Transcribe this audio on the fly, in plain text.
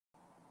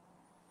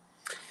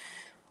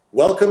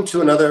Welcome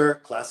to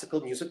another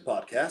classical music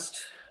podcast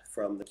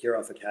from the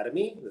Kirov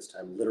Academy, this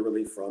time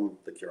literally from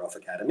the Kirov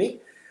Academy.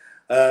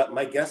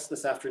 My guest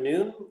this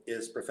afternoon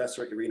is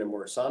Professor Irina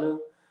Muresanu,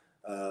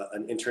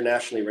 an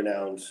internationally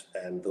renowned,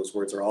 and those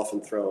words are often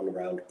thrown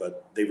around,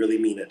 but they really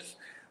mean it,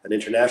 an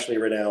internationally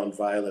renowned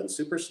violin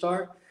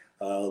superstar,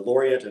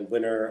 laureate and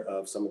winner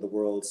of some of the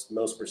world's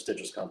most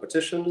prestigious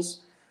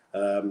competitions,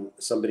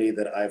 somebody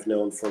that I've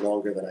known for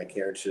longer than I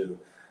care to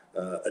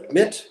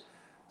admit.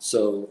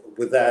 So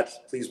with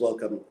that, please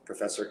welcome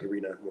Professor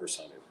Irina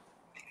Muresanu.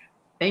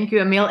 Thank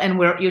you, Emil.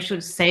 And you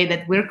should say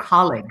that we're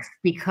colleagues,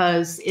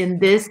 because in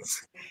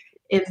this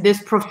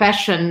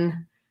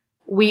profession,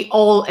 we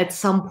all at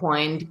some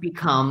point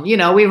become,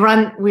 we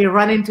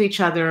run into each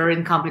other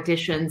in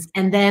competitions,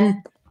 and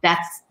then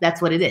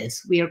that's what it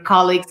is. We are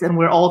colleagues, and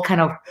we're all kind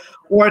of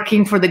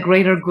working for the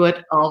greater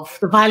good of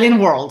the violin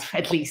world,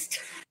 at least.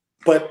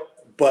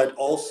 But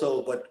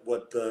also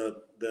what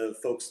the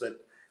folks that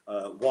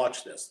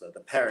watch this,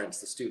 the parents,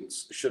 the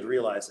students should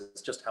realize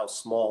is just how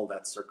small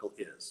that circle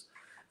is.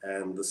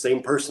 And the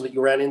same person that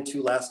you ran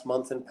into last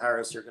month in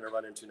Paris, you're going to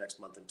run into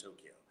next month in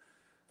Tokyo.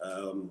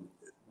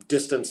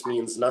 Distance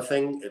means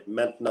nothing. It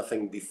meant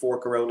nothing before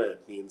Corona.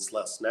 It means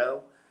less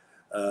now.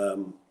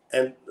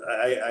 And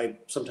I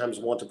sometimes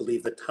want to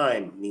believe that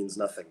time means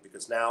nothing,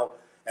 because now,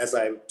 as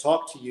I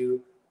talk to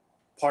you,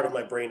 part of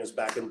my brain is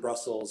back in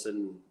Brussels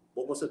in,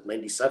 what was it,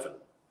 97?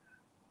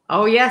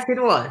 Oh, yes, it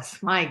was.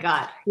 My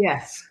God,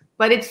 yes.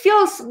 But it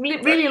feels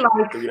really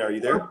like are you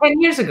there?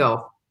 10 years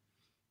ago.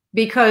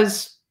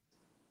 Because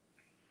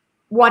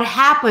what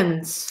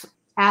happens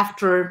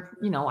after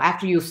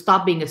you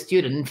stop being a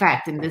student, in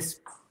fact, in this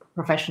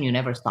profession, you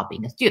never stop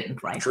being a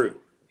student, right? True.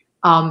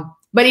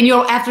 But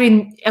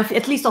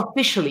at least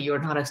officially, you're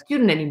not a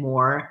student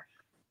anymore,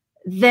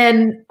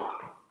 then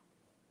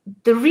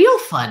the real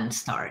fun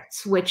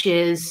starts, which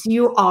is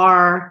you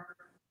are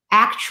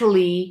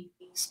actually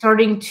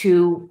starting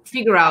to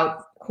figure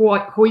out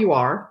who you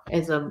are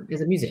as a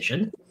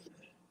musician.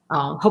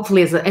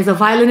 Hopefully, as a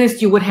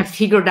violinist, you would have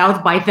figured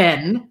out by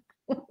then.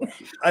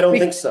 I don't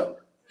think so.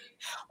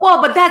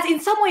 Well, but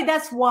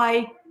that's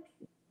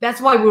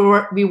why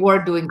we were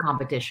doing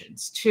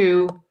competitions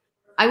too.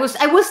 I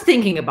was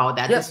thinking about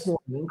that this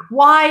morning.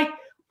 Why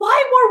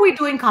were we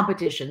doing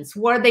competitions?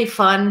 Were they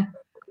fun?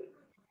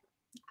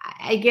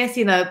 I guess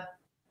in a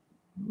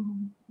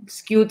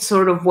skewed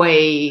sort of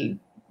way.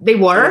 They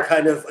were. In a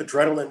kind of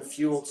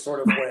adrenaline-fueled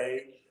sort of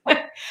way.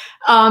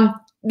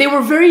 They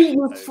were very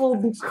useful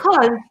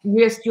because,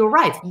 yes, you're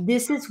right.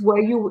 This is where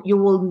you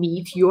will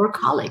meet your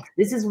colleagues.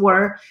 This is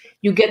where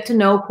you get to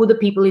know who the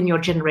people in your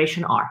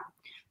generation are.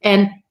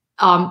 And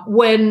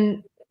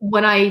when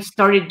I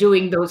started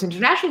doing those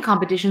international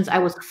competitions, I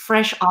was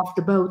fresh off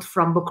the boat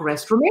from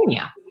Bucharest,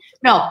 Romania.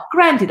 Now,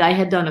 granted, I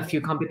had done a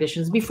few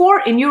competitions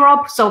before in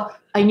Europe, so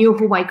I knew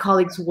who my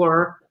colleagues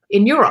were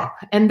in Europe.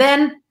 And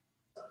then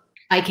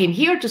I came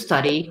here to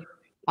study.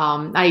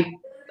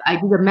 I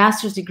did a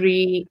master's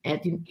degree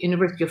at the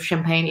University of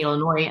Champaign,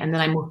 Illinois, and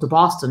then I moved to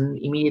Boston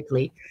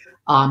immediately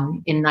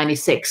in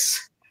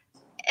 '96.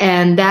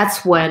 And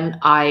that's when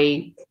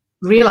I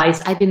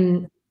realized I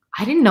didn't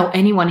know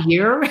anyone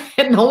here,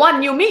 and no one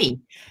knew me,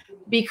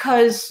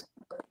 because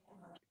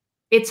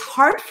it's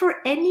hard for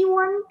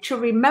anyone to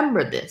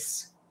remember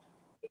this.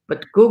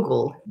 But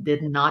Google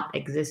did not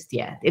exist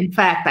yet. In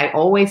fact, I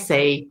always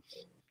say,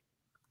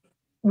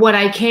 when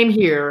I came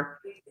here,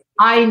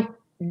 I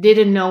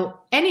didn't know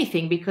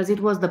anything, because it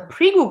was the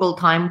pre-Google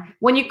time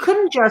when you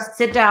couldn't just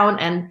sit down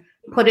and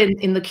put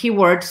in the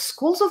keyword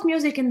schools of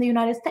music in the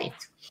United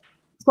States.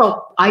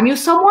 So I knew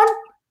someone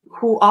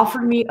who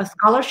offered me a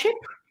scholarship,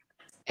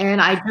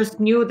 and I just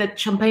knew that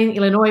Champaign,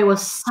 Illinois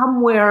was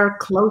somewhere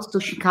close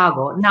to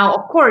Chicago. Now,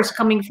 of course,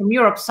 coming from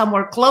Europe,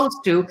 somewhere close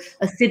to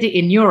a city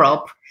in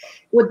Europe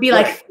would be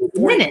like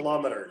 40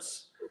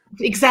 kilometers.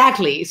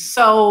 Exactly.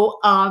 So,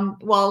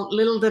 well,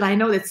 little did I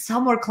know that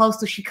somewhere close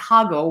to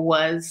Chicago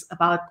was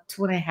about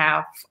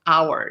 2.5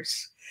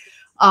 hours.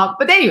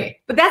 But anyway,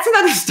 but that's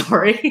another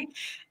story.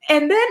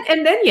 And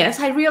then, yes,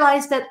 I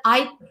realized that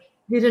I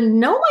didn't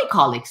know my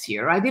colleagues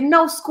here. I didn't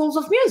know schools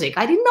of music.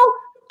 I did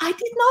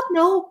not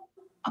know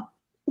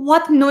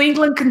what New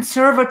England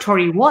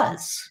Conservatory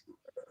was.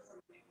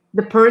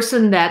 The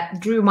person that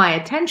drew my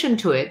attention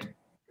to it,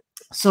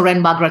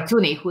 Soren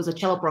Bagratuni, who's a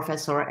cello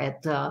professor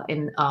at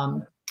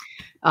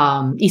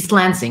East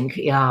Lansing,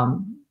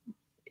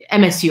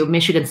 MSU,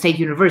 Michigan State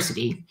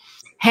University,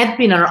 had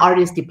been an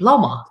artist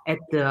diploma at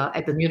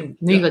the New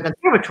England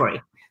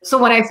Conservatory. So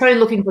when I started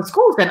looking for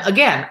schools, then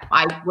again,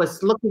 I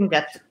was looking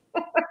at,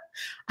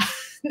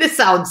 this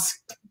sounds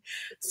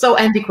so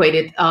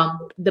antiquated,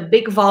 the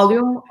big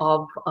volume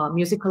of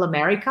Musical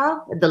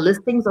America, the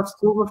listings of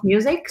schools of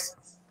music,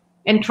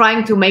 and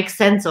trying to make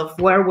sense of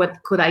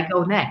what could I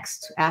go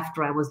next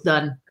after I was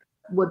done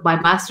with my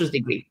master's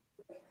degree.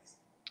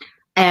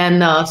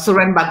 And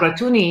Soren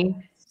Bagratuni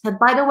said,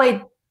 by the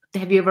way,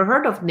 have you ever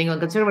heard of New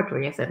England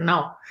Conservatory? I said,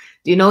 no.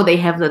 Do you know they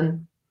have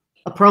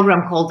a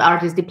program called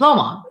Artist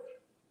Diploma?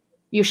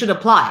 You should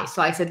apply.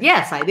 So I said,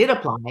 yes, I did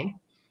apply.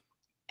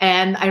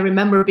 And I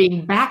remember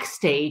being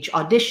backstage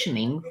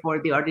auditioning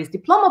for the artist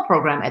diploma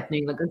program at New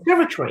England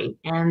Conservatory.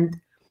 And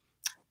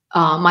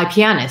my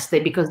pianist,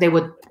 because they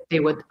would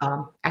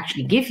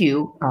actually give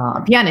you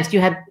a pianist. You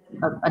had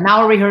an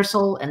hour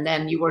rehearsal, and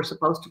then you were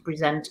supposed to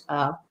present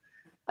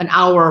an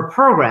hour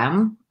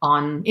program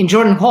in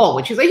Jordan Hall,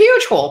 which is a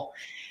huge hall.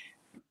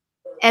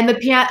 And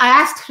I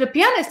asked the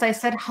pianist, I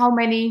said, how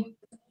many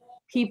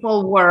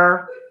people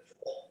were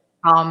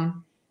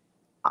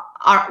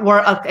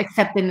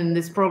accepted in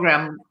this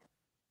program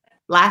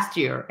last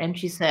year? And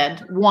she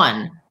said,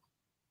 1.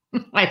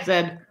 I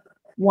said,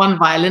 1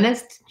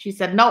 violinist? She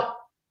said, no,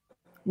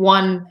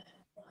 1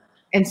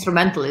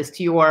 instrumentalist.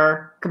 You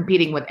are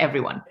competing with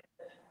everyone.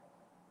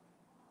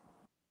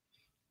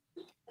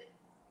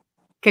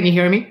 Can you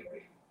hear me?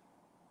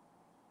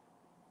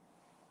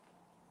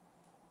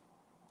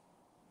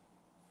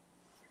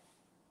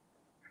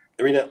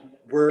 Irina,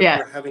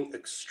 we're having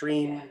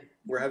extreme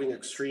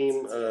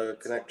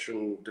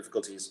connection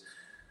difficulties.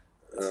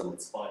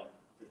 It's fine.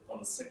 On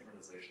the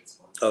synchronization, it's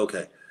fine.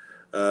 Okay.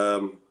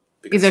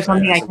 Is there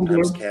something I can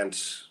do?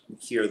 Sometimes can't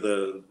hear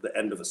the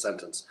end of a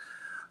sentence.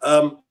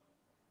 Let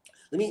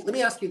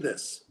me ask you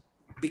this,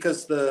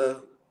 because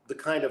the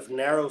kind of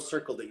narrow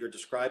circle that you're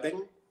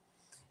describing,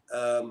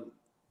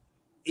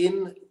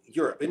 in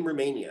Europe, in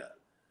Romania,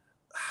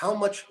 how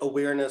much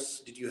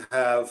awareness did you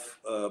have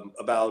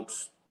about,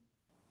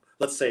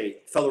 let's say,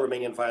 fellow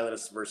Romanian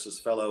violinists versus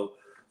fellow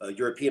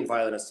European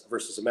violinists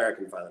versus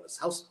American violinists?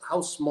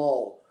 How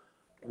small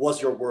was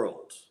your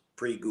world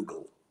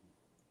pre-Google?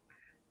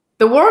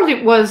 The world,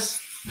 it was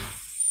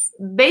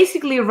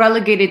basically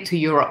relegated to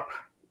Europe,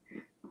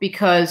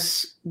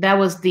 because that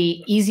was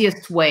the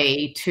easiest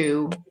way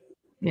to,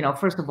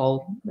 first of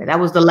all, that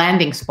was the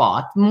landing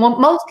spot,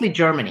 mostly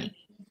Germany.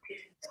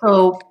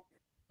 So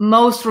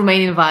most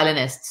Romanian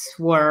violinists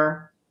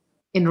were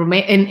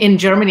in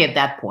Germany at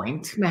that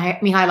point.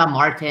 Mihaela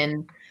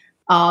Martin,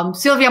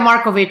 Silvia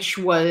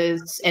Markovic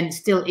was and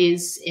still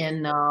is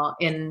in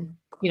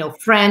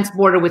France,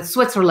 border with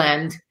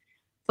Switzerland,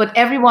 but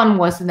everyone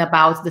was in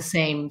about the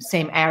same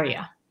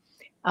area.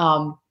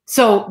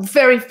 So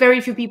very, very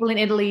few people in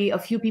Italy, a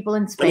few people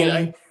in Spain.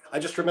 I mean, I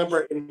just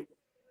remember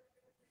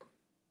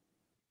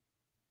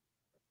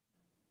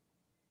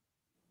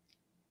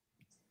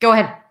Go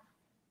ahead.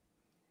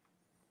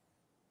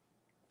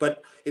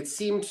 But it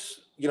seemed,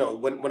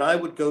 when I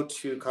would go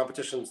to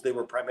competitions, they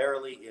were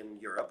primarily in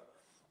Europe.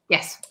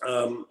 Yes.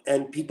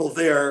 And people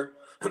there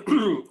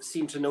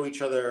seemed to know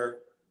each other,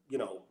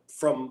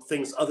 from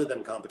things other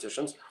than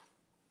competitions.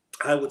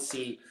 I would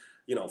see,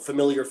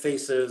 familiar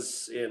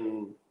faces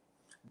in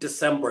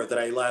December that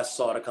I last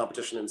saw at a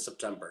competition in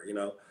September.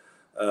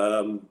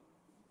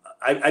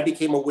 I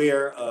became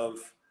aware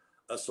of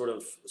a sort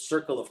of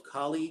circle of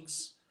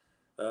colleagues,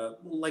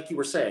 like you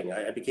were saying.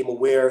 I became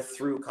aware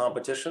through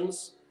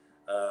competitions.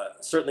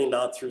 Certainly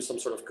not through some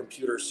sort of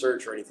computer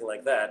search or anything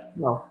like that.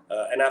 No.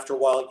 And after a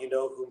while, you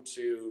know whom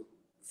to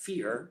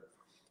fear,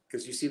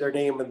 because you see their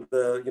name in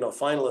the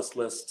finalist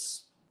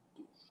lists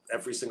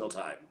every single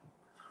time.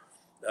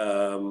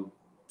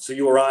 So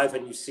you arrive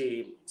and you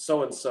see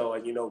so and so,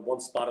 and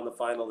one spot in the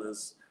final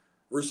is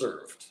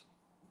reserved.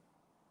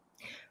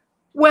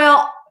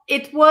 Well,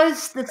 it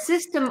was the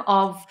system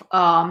of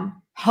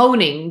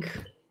honing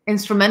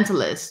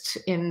instrumentalists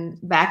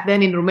back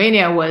then in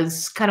Romania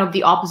was kind of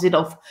the opposite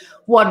of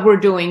what we're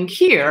doing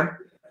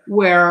here,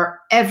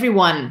 where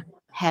everyone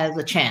has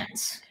a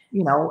chance.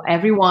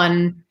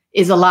 Everyone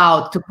is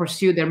allowed to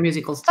pursue their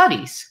musical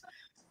studies.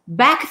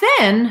 Back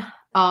then,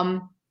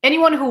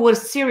 anyone who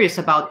was serious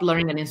about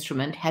learning an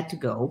instrument had to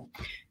go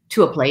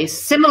to a place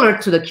similar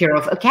to the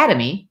Kirov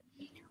Academy,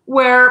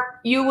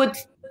 where you would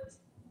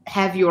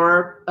have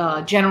your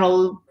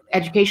general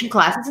education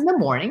classes in the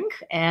morning,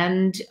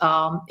 and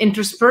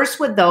interspersed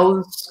with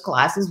those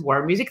classes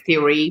were music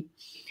theory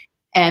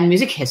and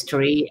music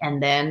history,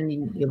 and then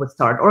you would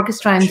start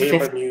orchestra in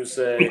fifth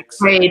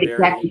grade,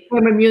 exactly,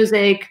 chamber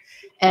music,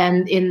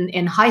 and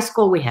in high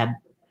school we had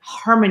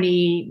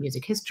harmony,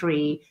 music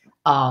history,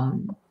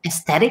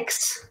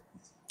 aesthetics.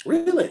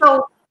 Really?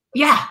 So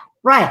yeah,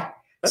 right.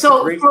 That's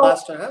a great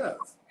class to have.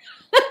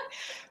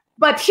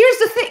 But here's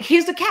the thing.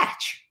 Here's the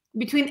catch.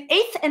 Between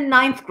 8th and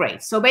 9th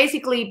grade, so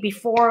basically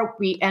before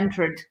we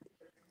entered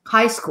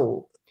high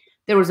school,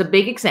 there was a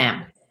big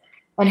exam,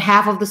 and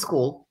half of the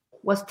school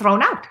was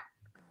thrown out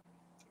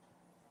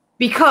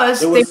because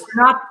they were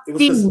not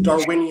deemed. This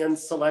Darwinian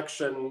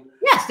selection.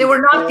 Yes, they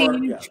were not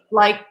deemed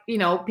like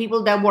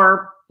people that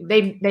were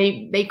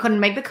they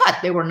couldn't make the cut.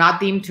 They were not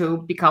deemed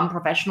to become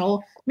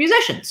professional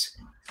musicians.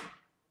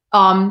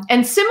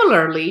 And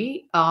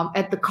similarly,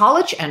 at the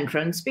college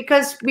entrance,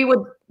 because we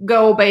would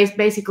go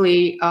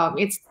basically,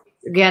 it's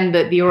again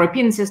the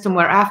European system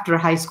where after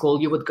high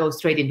school you would go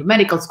straight into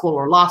medical school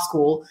or law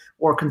school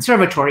or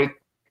conservatory.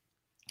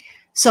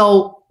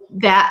 So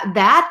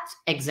that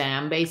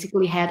exam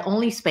basically had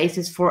only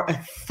spaces for a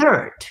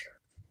third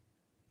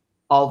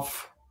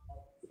of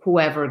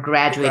whoever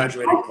graduated.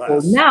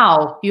 Class.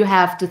 Now you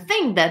have to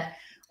think that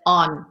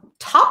on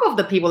top of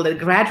the people that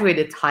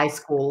graduated high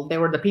school, they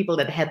were the people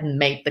that hadn't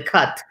made the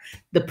cut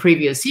the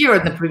previous year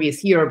and the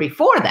previous year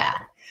before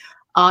that.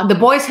 The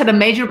boys had a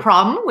major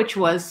problem, which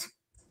was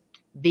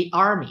the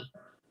army.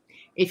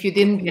 If you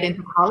didn't get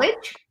into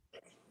college,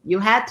 you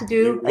had to do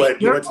you went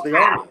to the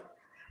army.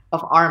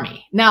 Of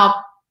army.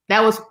 Now,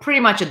 that was pretty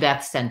much a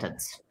death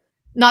sentence.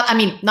 Not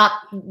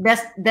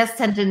death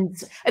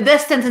sentence. A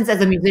death sentence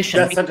as a musician.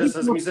 Death sentence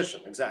as a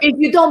musician, exactly. If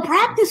you don't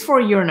practice for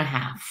a year and a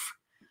half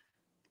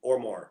or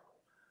more,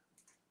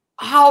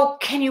 how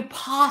can you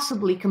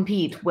possibly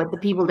compete with the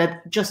people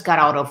that just got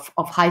out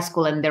of high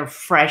school and they're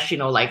fresh,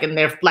 and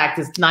they're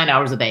practiced 9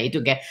 hours a day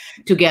to get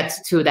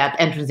to that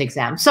entrance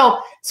exam?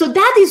 So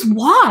that is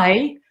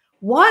why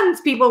once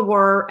people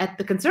were at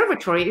the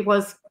conservatory, it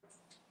was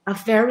a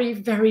very,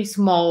 very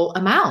small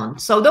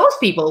amount. So those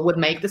people would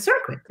make the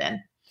circuit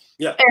then.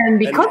 Yeah. And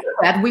because of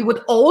that, we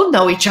would all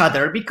know each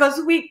other because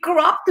we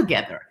grew up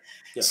together.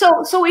 Yeah.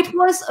 So it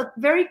was a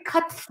very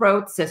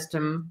cutthroat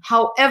system.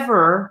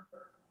 However,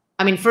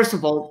 first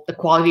of all, the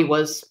quality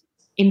was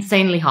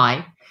insanely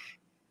high.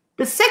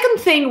 The second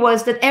thing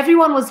was that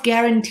everyone was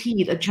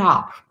guaranteed a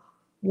job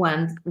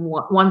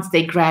once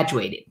they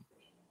graduated.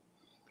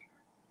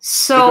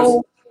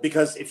 So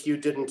because if you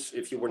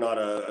were not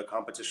a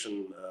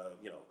competition,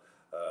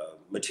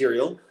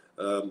 material,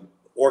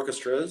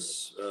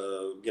 orchestras,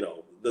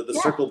 the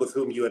circle with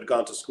whom you had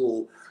gone to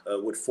school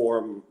would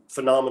form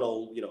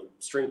phenomenal,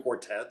 string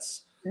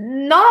quartets.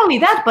 Not only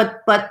that,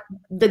 but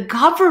the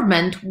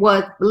government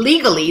was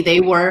legally,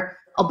 they were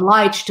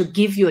obliged to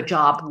give you a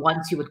job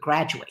once you would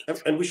graduate.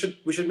 And we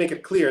should make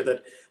it clear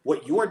that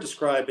what you are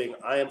describing,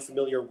 I am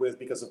familiar with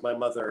because of my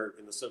mother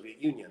in the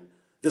Soviet Union.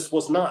 This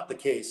was not the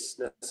case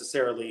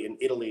necessarily in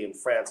Italy and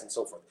France and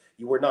so forth.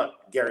 You were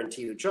not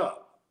guaranteed a job.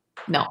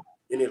 No.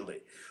 In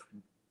Italy.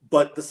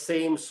 But the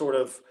same sort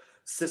of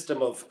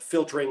system of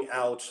filtering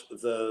out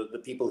the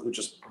people who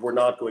just were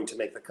not going to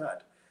make the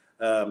cut.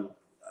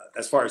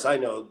 As far as I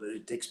know,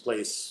 it takes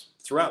place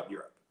throughout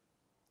Europe.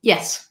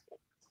 Yes.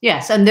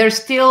 And there's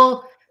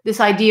still this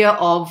idea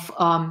of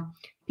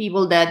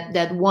people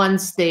that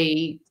once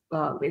they,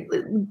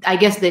 I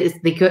guess the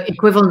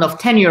equivalent of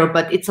tenure,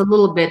 but it's a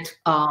little bit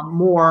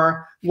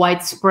more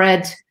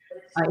widespread.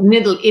 In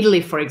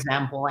Italy, for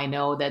example, I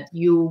know that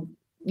you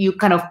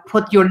kind of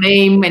put your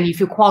name, and if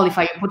you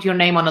qualify, you put your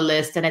name on a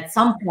list, and at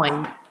some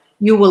point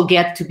you will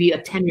get to be a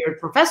tenured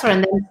professor,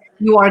 and then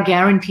you are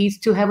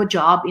guaranteed to have a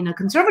job in a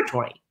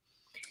conservatory.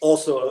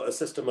 Also a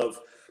system of,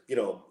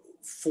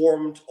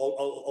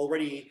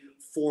 already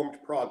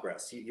formed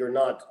progress. You're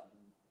not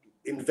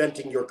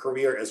inventing your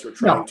career as you're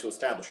trying to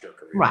establish your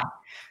career. Right.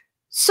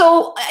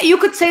 So you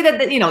could say that,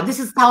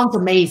 this sounds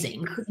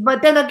amazing,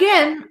 but then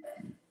again,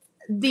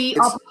 the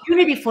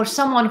opportunity for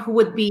someone who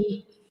would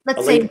be,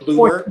 let's say,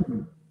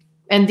 14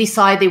 and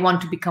decide they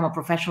want to become a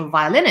professional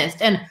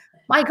violinist. And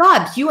my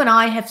God, you and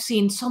I have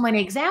seen so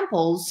many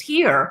examples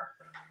here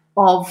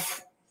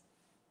of,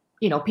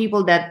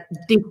 people that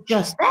did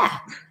just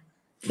that.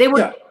 They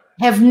would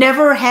have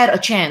never had a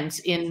chance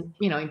in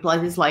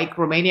places like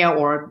Romania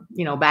or,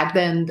 back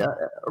then,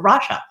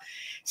 Russia.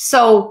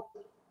 So,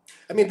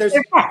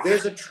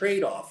 there's a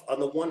trade-off. On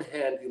the one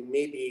hand, you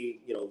may be,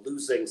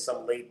 losing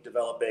some late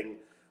developing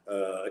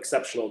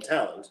exceptional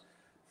talent.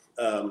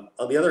 On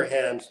the other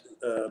hand,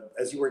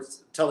 as you were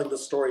telling the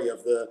story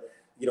of the,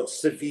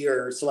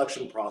 severe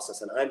selection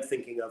process, and I'm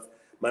thinking of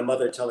my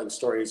mother telling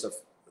stories of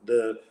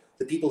the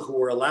people who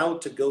were allowed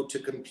to go to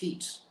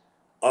compete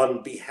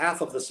on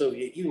behalf of the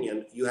Soviet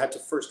Union. You had to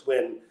first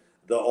win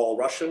the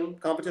all-Russian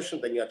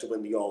competition, then you had to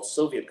win the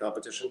all-Soviet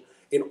competition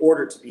in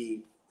order to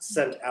be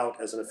sent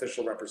out as an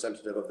official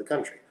representative of the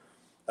country.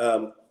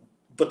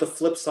 But the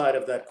flip side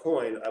of that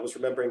coin, I was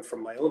remembering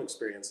from my own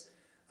experience.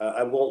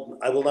 I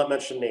will not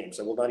mention names.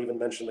 I will not even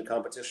mention the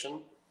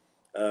competition.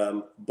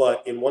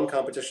 But in one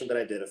competition that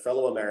I did, a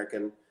fellow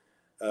American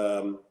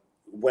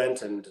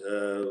went, and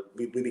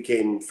we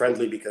became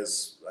friendly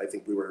because I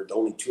think we were the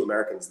only two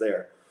Americans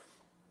there.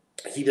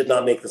 He did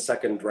not make the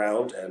second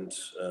round, and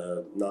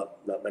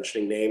not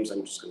mentioning names,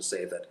 I'm just going to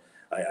say that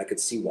I could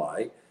see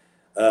why.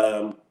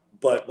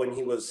 But when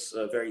he was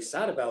very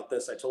sad about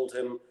this, I told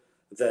him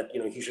that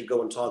he should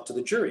go and talk to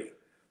the jury.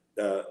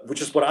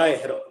 Which is what I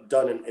had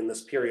done in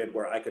this period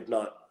where I could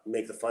not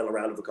make the final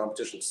round of the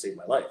competition to save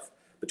my life.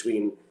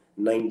 Between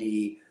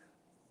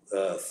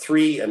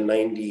 93 and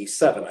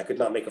 97, I could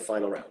not make a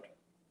final round.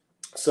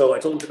 So I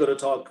told him to go to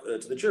talk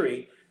to the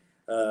jury.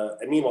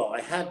 And meanwhile,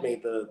 I had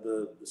made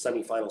the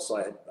semifinal, so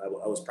I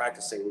was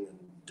practicing and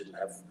didn't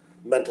have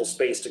mental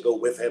space to go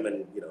with him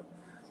and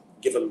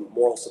give him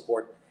moral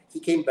support.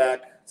 He came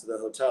back to the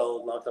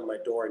hotel, knocked on my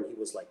door, and he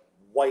was like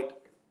white,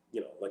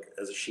 like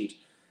as a sheet.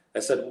 I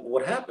said,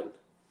 "What happened?"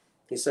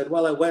 He said,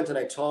 "Well, I went and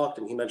I talked,"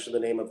 and he mentioned the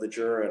name of the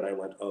juror, and I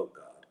went, "Oh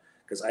God,"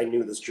 because I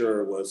knew this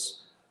juror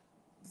was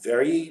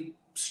very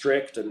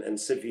strict and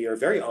severe,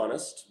 very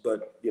honest,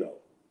 but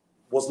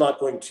was not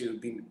going to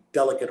be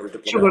delicate or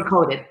diplomatic.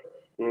 Sugar-coated.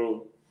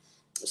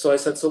 So I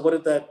said, "So what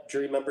did that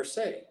jury member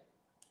say?"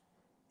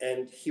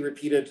 And he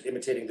repeated,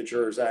 imitating the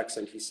juror's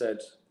accent. He said,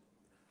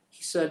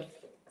 He said,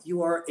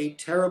 "You are a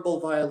terrible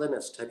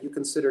violinist. Have you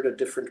considered a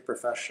different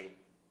profession?"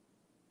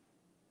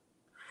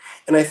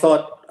 And I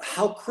thought,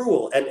 how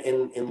cruel. And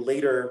in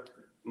later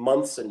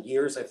months and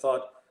years, I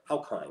thought,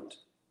 how kind.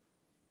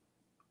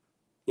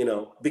 You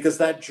know, because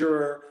that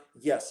juror,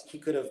 yes, he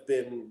could have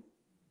been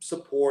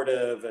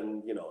supportive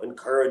and, you know,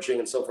 encouraging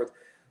and so forth,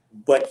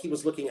 but he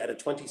was looking at a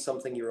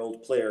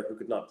 20-something-year-old player who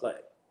could not play.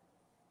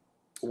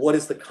 What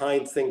is the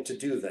kind thing to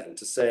do then?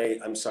 To say,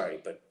 I'm sorry,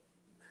 but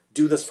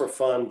do this for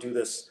fun, do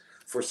this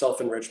for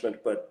self-enrichment,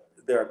 but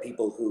there are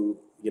people who,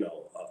 you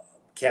know,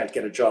 can't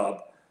get a job,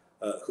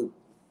 who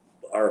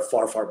are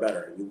far, far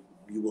better.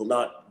 You will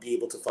not be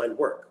able to find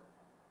work.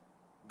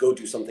 Go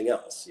do something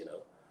else, you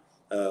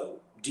know.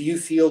 Do you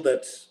feel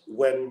that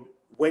when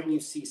you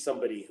see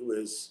somebody who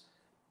is,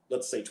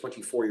 let's say,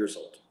 24 years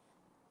old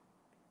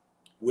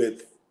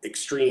with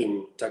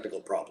extreme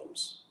technical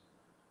problems,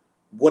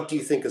 what do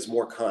you think is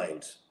more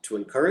kind, to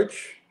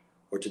encourage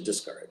or to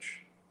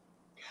discourage?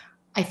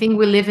 I think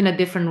we live in a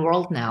different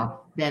world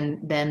now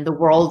than the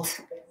world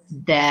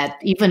that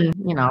even,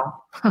 you know,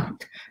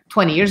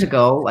 20 years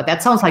ago.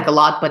 That sounds like a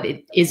lot, but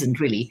it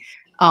isn't really.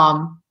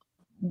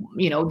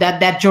 You know,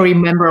 that jury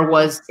member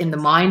was in the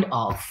mind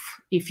of,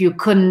 if you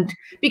couldn't,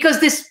 because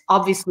this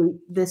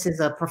is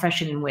a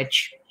profession in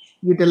which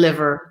you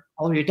deliver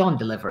or you don't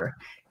deliver.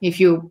 If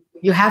you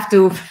have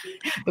to,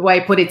 the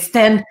way I put it,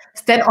 stand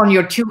on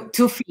your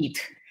two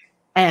feet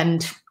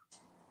and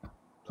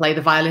play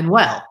the violin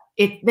well.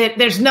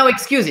 There's no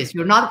excuses.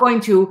 You're not going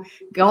to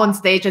go on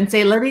stage and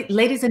say,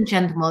 ladies and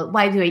gentlemen,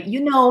 by the way,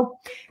 you know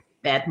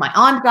that my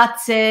aunt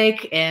got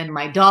sick and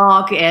my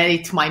dog, and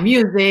it's my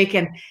music,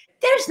 and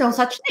there's no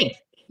such thing.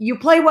 You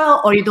play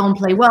well or you don't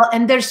play well,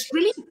 and there's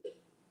really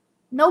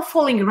no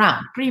fooling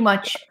around. Pretty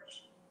much,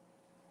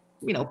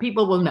 you know,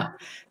 people will know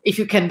if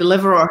you can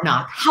deliver or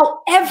not.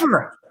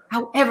 However,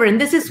 and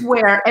this is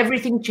where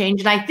everything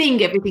changed, and I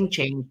think everything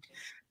changed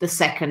the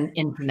second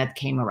internet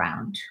came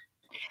around.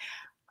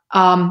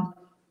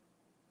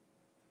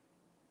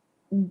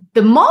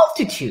 The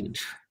multitude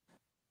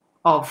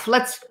of,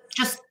 let's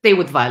just stay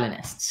with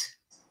violinists,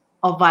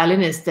 of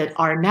violinists that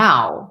are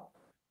now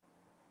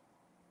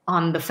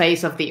on the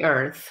face of the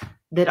earth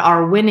that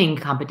are winning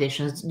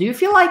competitions. Do you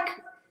feel like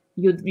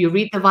you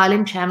read the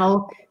Violin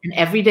Channel and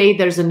every day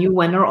there's a new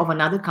winner of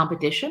another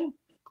competition?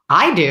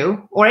 I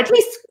do, or at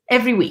least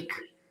every week.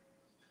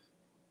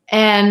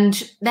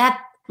 And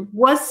that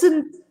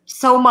wasn't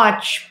so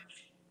much,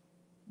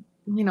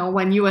 you know,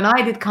 when you and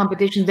I did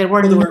competitions, there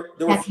were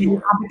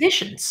fewer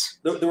competitions.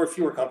 There were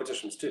fewer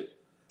competitions too.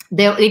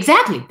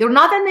 Exactly. There were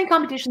not that many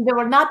competitions. There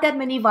were not that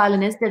many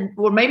violinists. There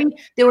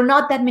were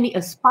not that many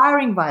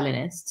aspiring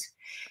violinists.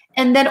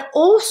 And then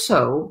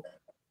also,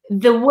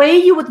 the way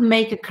you would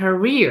make a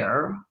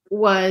career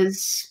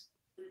was,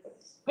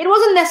 it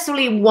wasn't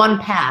necessarily one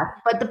path,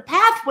 but the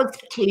path was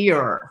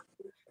clearer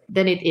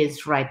than it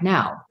is right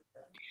now.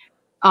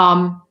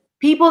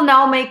 People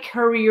now make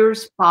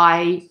careers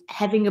by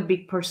having a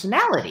big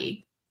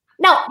personality.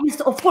 Now,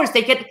 of course,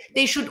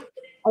 they should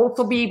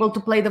also be able to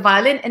play the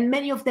violin, and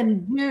many of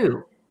them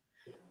do.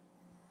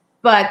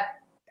 But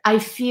I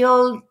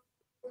feel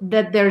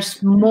that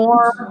there's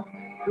more,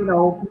 you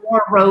know,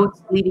 more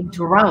roads leading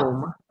to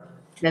Rome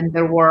than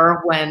there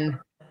were when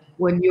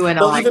you and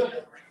I.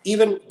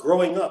 Even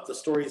growing up, the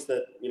stories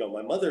that, you know,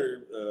 my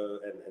mother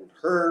and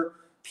her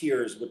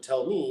peers would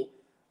tell me,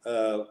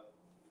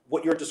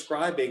 what you're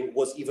describing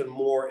was even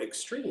more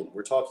extreme.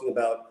 We're talking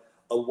about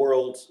a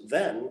world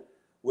then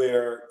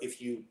where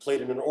if you played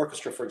in an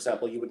orchestra, for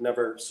example, you would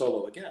never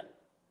solo again.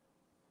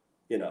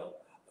 You know,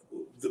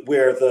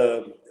 where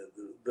the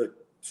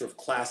sort of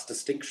class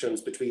distinctions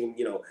between,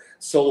 you know,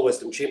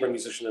 soloist and chamber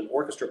musician and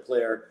orchestra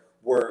player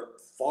were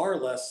far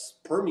less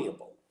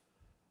permeable.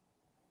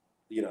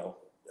 You know.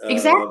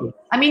 Exactly.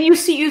 I mean, you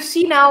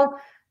see now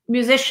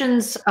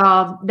musicians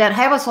that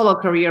have a solo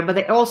career, but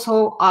they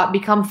also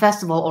become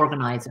festival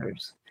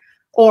organizers,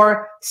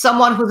 or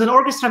someone who's an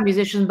orchestra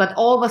musician, but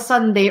all of a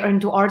sudden they are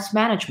into arts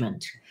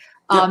management,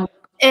 and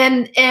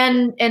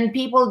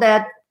people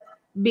that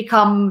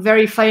become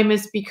very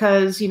famous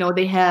because, you know,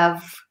 they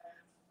have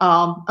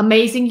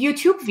amazing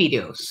YouTube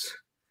videos.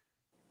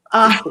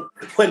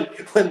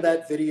 When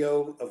that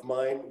video of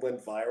mine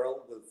went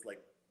viral with,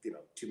 like, you know,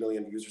 2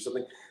 million views or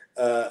something,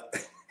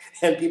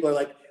 and people are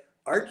like,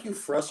 aren't you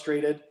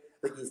frustrated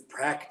that you've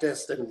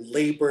practiced and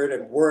labored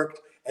and worked,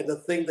 and the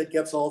thing that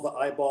gets all the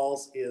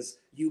eyeballs is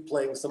you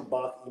playing some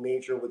Bach E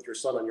major with your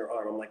son on your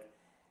arm? I'm like,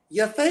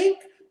 you think?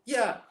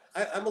 Yeah,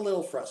 I'm a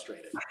little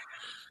frustrated.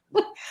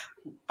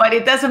 But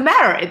it doesn't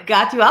matter. It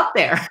got you up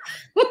there.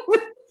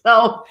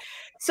 So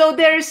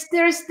there's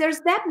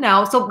that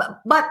now. So, but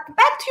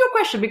back to your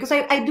question, because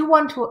I do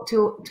want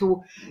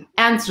to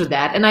answer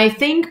that, and I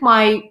think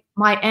my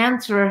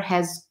answer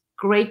has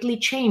greatly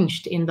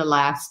changed in the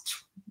last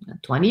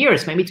 20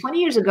 years. Maybe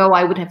 20 years ago,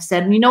 I would have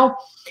said, you know,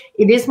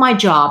 it is my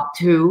job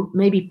to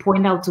maybe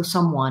point out to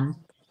someone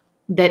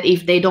that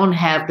if they don't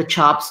have the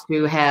chops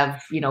to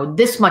have, you know,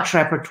 this much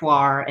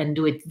repertoire and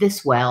do it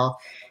this well,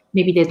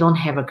 maybe they don't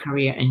have a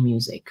career in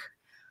music.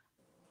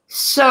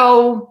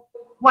 So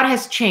what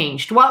has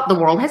changed? Well, the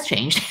world has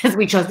changed, as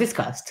we just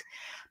discussed,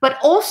 but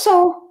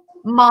also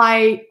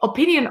my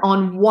opinion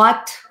on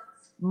what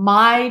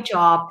my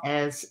job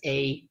as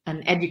an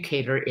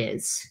educator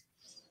is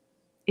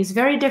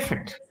very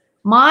different.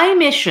 My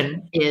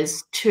mission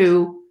is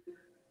to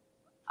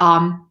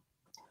hone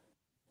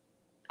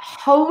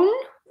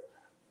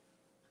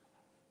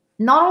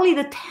not only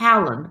the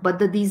talent, but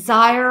the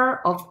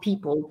desire of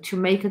people to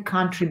make a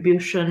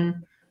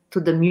contribution to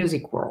the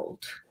music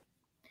world.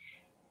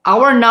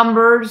 Our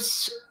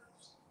numbers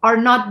are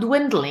not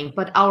dwindling,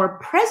 but our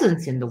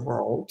presence in the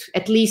world,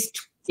 at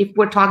least if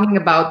we're talking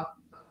about,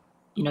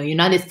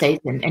 United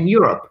States and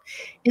Europe,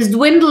 is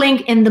dwindling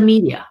in the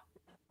media.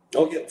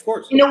 Oh, yeah, of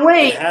course. In a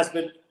way, it has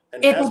been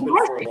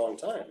for a long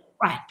time.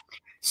 Right.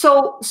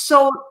 So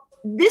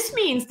this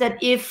means that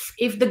if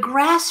the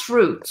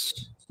grassroots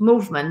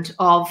movement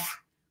of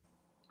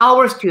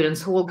our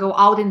students who will go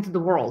out into the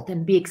world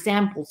and be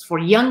examples for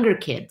younger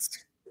kids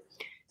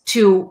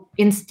to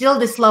instill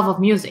this love of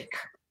music,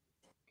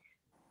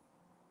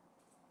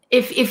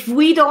 if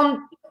we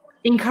don't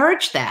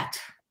encourage that,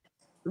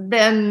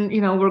 then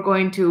we're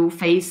going to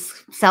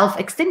face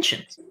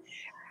self-extinction.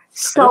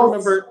 So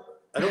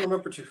I don't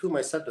remember to whom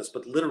I said this,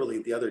 but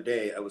literally the other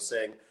day I was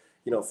saying,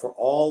 for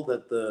all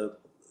that the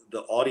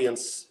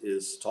audience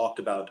is talked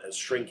about as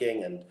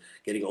shrinking and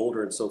getting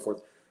older and so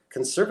forth,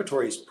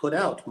 conservatories put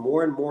out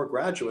more and more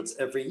graduates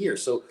every year.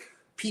 So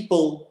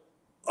people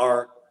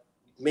are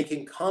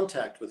making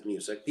contact with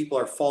music. People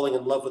are falling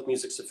in love with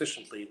music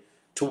sufficiently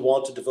to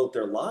want to devote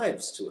their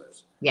lives to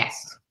it.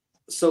 Yes.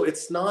 So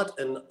it's not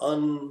an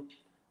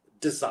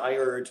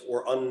undesired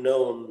or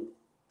unknown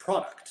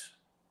product.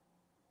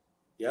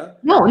 Yeah?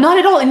 No, not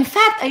at all. In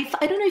fact, I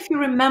don't know if you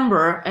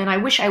remember, and I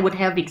wish I would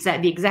have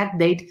the exact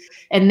date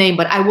and name,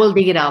 but I will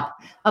dig it up.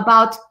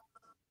 About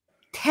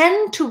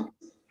 10 to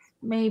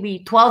maybe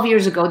 12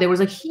 years ago, there was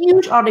a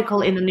huge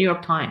article in the New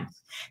York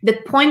Times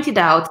that pointed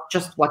out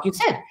just what you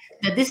said,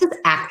 that this is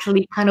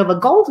actually kind of a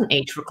golden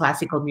age for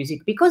classical music,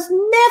 because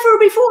never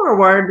before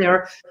were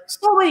there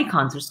so many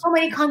concerts, so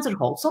many concert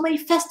halls, so many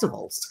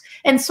festivals,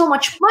 and so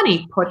much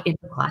money put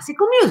into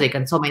classical music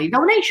and so many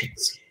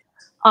donations.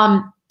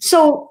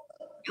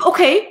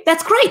 Okay,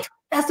 that's great.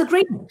 That's the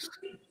great news.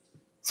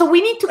 So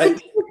we need to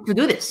continue to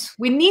do this.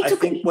 We need to.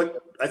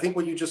 I think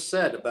what you just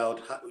said about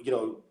how,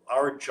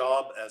 our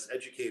job as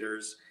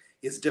educators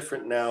is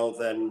different now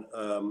than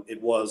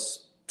it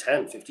was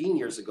 10, 15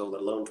 years ago,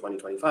 let alone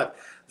 2025.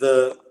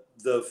 The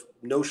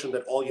notion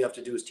that all you have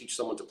to do is teach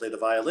someone to play the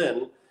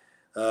violin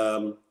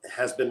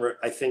has been,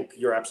 I think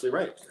you're absolutely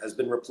right, has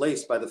been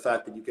replaced by the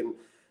fact that you can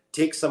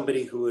take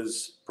somebody who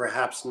is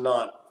perhaps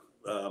not,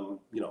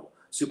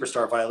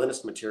 superstar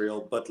violinist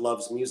material, but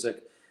loves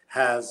music,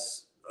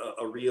 has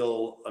a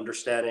real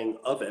understanding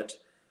of it,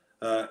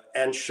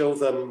 and show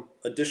them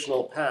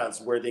additional paths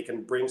where they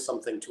can bring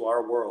something to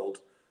our world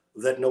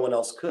that no one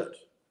else could.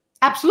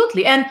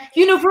 Absolutely. And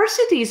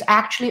universities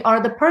actually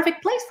are the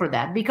perfect place for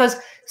that, because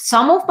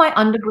some of my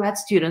undergrad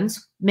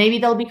students, maybe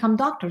they'll become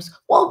doctors.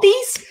 Well,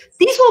 these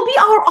will be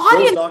our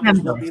audience Those doctors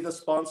members. will be the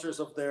sponsors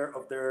of their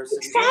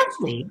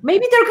Exactly.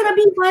 Maybe they're going to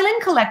be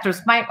violin collectors.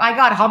 My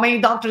God, how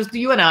many doctors do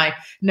you and I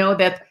know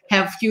that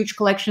have huge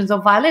collections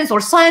of violins,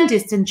 or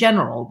scientists in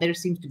general? There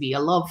seems to be a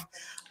love.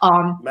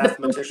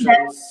 Mathematicians.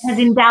 That has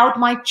endowed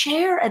my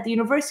chair at the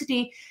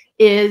university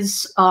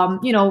is,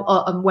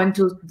 went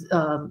to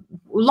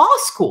law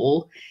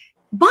school,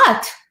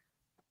 but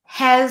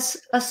has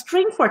a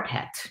string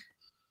quartet.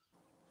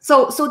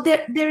 So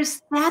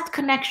there's that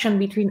connection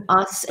between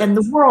us and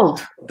the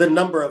world. The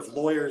number of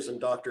lawyers and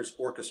doctors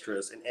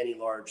orchestras in any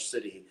large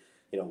city,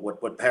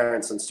 what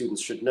parents and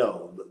students should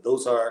know.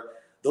 Those are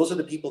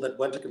the people that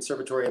went to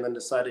conservatory and then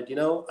decided,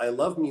 I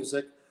love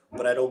music,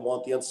 but I don't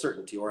want the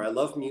uncertainty, or I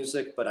love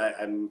music, but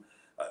I'm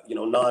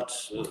not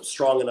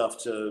strong enough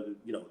to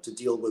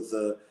deal with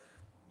the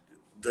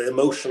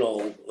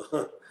emotional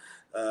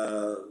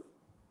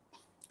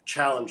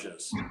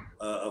challenges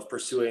of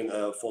pursuing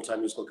a full-time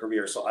musical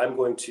career. So I'm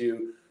going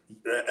to,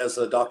 as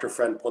a doctor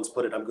friend once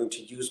put it, I'm going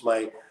to use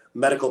my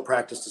medical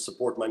practice to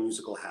support my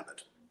musical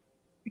habit.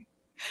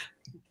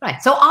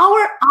 Right. So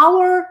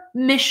our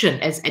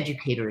mission as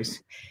educators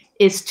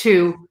is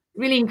to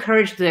really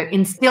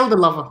instill the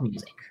love of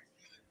music,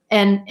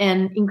 and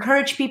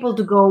encourage people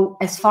to go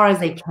as far as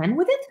they can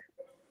with it,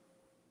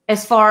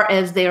 as far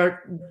as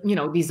their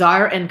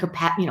desire and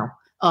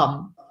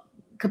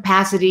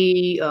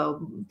capacity,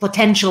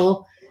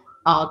 potential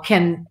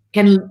can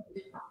lead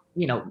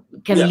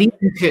them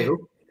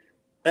to,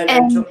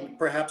 and to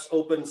perhaps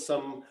open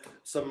some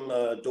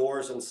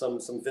doors and some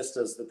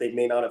vistas that they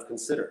may not have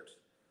considered.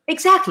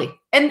 Exactly.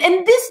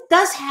 And this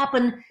does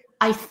happen,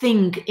 I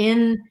think,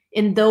 in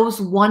those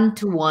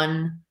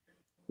one-to-one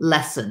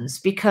lessons,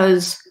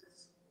 because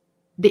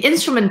the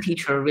instrument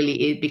teacher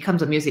really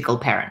becomes a musical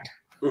parent.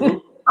 Mm-hmm.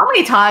 How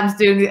many times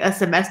during a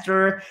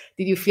semester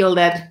did you feel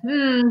that,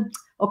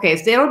 okay,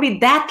 so there will be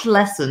that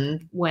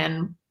lesson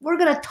when we're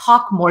going to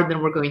talk more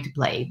than we're going to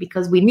play,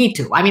 because we need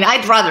to. I mean,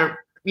 I'd rather,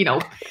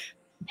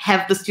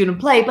 have the student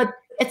play, but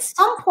at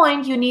some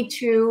point you need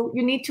to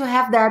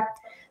have that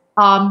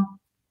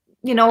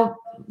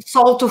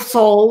soul to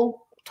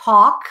soul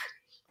talk,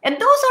 and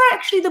those are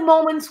actually the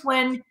moments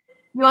when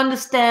you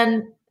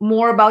understand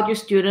more about your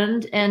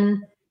student.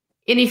 And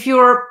if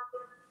you're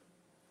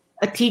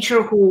a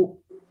teacher who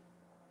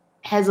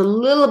has a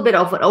little bit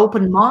of an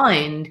open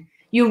mind,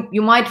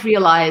 you might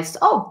realize,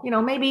 oh,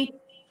 maybe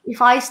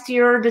if I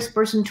steer this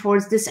person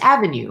towards this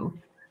avenue.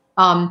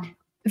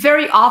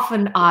 Very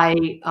often I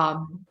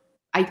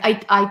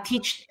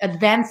teach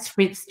advanced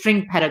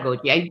string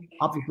pedagogy. I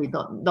obviously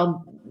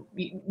don't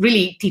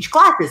really teach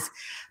classes,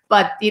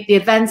 but the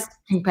advanced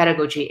string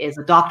pedagogy is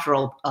a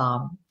doctoral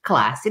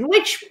class in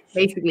which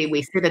basically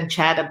we sit and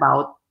chat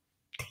about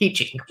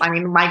teaching. I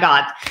mean, my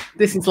God,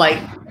 this is like,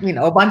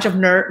 a bunch of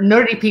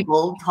nerdy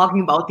people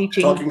talking about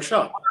teaching. Talking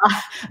shop.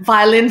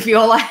 Violin,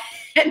 viola,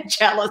 and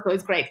cello, so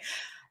it's great.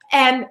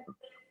 And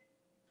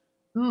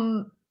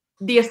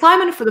the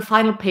assignment for the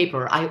final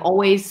paper, I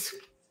always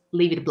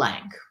leave it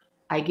blank.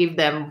 I give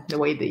them, the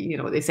way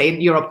they say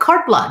in Europe,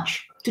 carte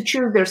blanche to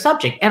choose their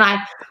subject. And I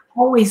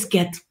always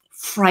get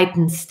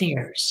frightened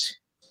stares.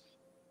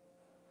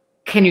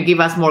 Can you give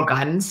us more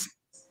guidance?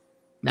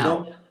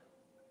 No.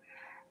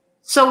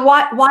 So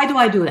why do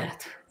I do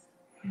that?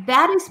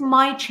 That is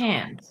my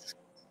chance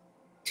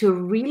to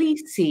really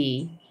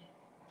see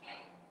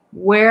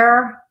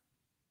where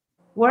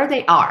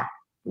they are.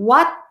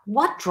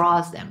 What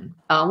draws them?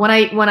 When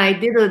I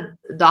did a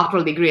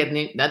doctoral degree at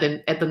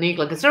the New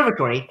England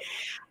Conservatory,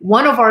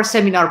 one of our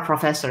seminar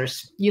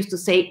professors used to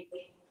say,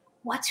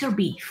 "What's your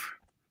beef?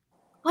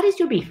 What is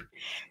your beef?"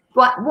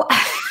 What?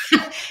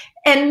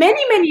 And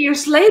many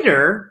years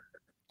later,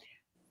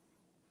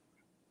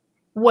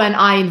 when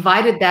I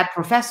invited that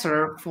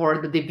professor for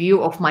the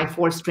debut of my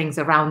 4 Strings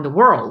Around the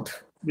World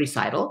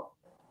recital,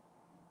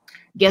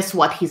 guess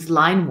what his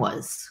line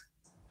was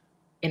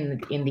in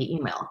the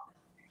email?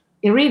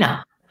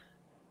 "Irina,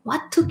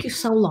 what took you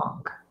so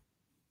long?"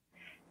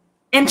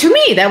 And to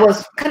me, that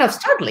was kind of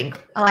startling.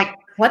 I'm like,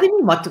 what do you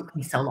mean, what took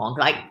me so long?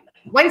 Like,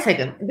 wait a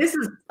second, this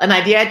is an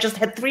idea I just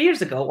had 3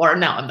 years ago, or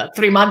no, not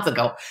 3 months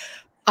ago.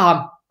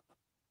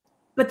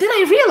 But then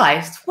I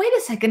realized, wait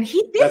a second,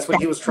 he did That's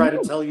what he was trying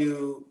to tell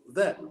you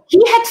then.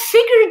 He had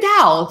figured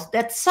out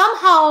that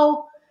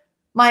somehow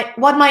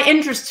what my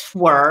interests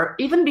were,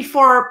 even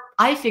before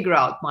I figure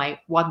out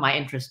what my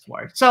interests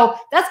were. So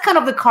that's kind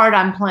of the card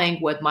I'm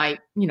playing with my,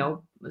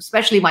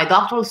 especially my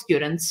doctoral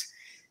students,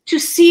 to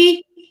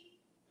see,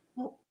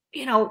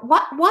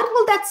 what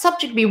will that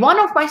subject be? One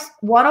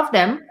of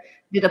them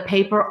did a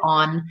paper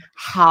on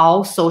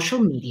how social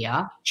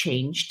media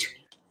changed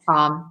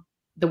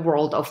the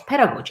world of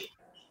pedagogy.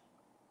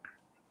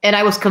 And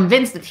I was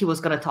convinced that he was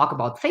going to talk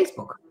about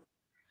Facebook.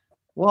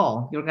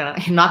 Well, you're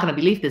not gonna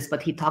believe this,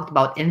 but he talked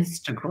about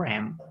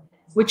Instagram,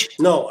 which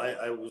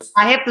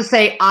I have to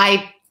say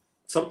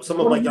some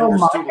of my younger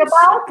students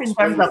in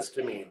terms of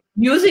to me.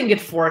 using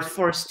it for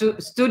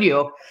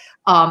studio.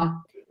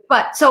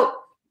 But so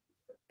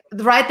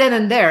right then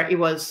and there, it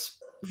was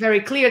very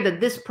clear that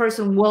this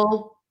person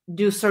will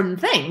do certain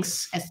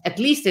things, at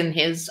least in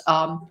his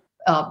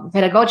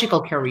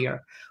pedagogical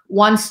career.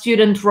 One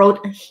student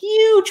wrote a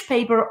huge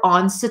paper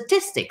on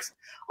statistics,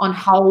 on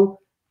how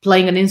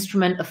playing an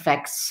instrument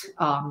affects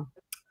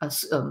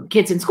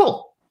kids in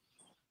school.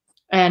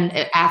 And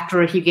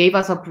after he gave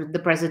us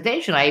the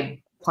presentation,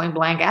 I point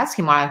blank asked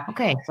him,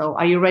 okay, so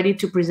are you ready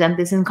to present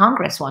this in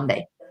Congress one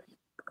day?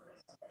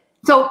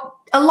 So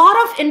a lot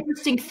of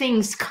interesting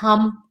things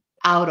come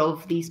out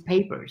of these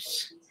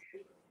papers.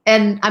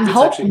 And I'm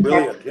hoping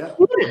that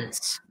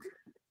students,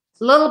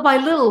 little by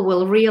little,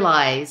 will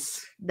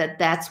realize that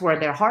that's where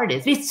their heart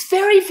is. It's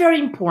very, very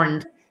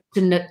important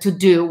to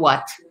do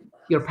what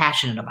you're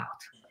passionate about.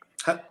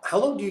 How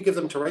long do you give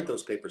them to write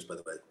those papers, by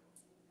the way?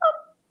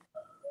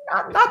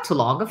 Not too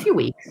long, a few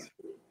weeks.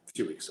 A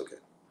few weeks, okay.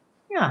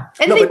 Yeah.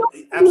 And no, but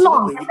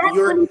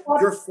absolutely.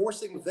 You're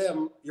forcing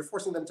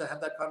them to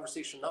have that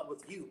conversation, not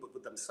with you, but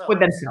with themselves. With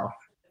themselves,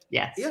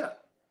 yes. Yeah.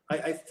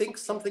 I think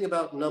something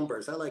about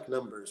numbers. I like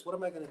numbers. What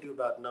am I going to do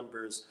about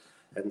numbers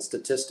and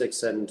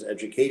statistics and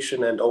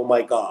education and oh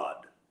my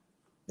God?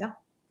 Yeah.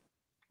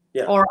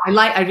 Yeah. Or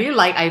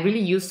I really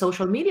use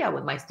social media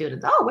with my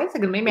students. Oh, wait a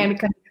second, maybe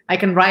I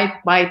can write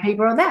my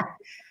paper on that.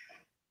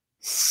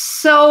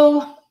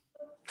 So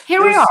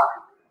here we are.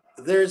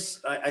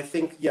 I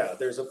think,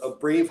 there's a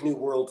brave new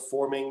world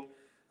forming.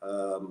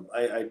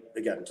 I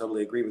again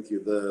totally agree with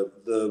you.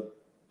 The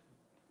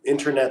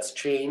internet's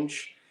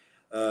change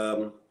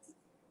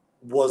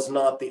was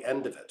not the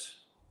end of it,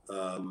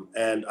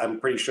 and I'm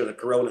pretty sure that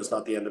Corona is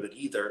not the end of it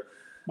either.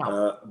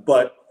 No.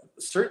 But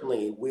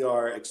certainly, we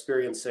are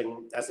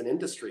experiencing as an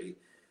industry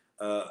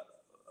a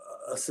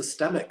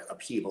systemic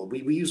upheaval.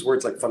 We use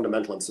words like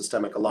fundamental and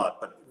systemic a lot,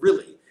 but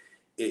really,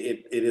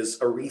 it is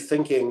a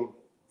rethinking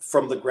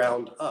from the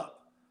ground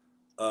up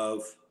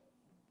of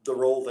the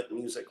role that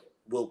music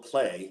will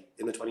play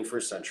in the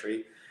 21st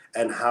century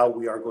and how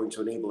we are going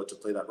to enable it to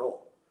play that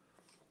role.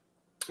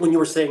 When you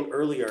were saying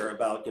earlier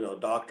about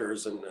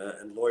doctors and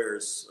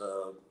lawyers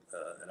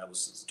and I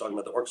was talking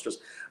about the orchestras,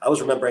 I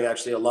was remembering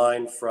actually a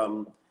line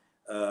from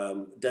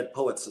Dead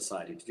Poets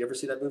Society. Did you ever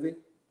see that movie?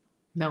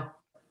 No.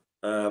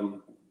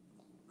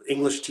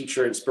 English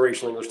teacher,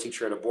 inspirational English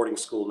teacher at a boarding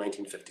school,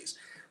 1950s,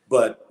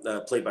 but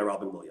played by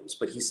Robin Williams.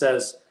 But he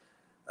says,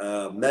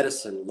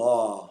 medicine,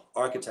 law,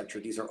 architecture,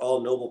 these are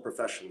all noble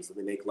professions and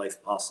they make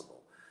life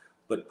possible.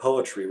 But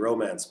poetry,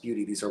 romance,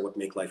 beauty, these are what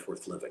make life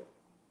worth living.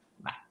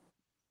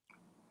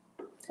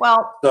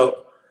 Well,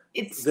 so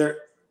it's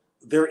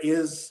there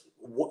is,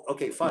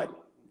 okay, fine.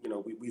 You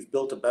know, we've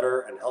built a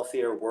better and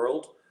healthier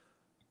world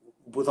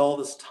with all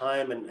this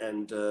time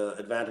and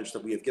advantage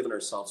that we have given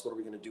ourselves. What are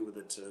we going to do with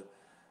it to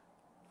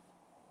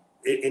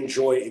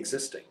enjoy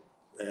existing?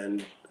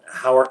 And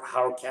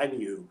how can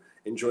you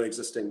enjoy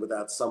existing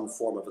without some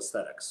form of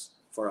aesthetics?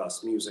 For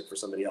us, music; for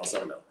somebody else, I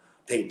don't know,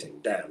 painting,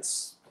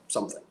 dance,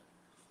 something.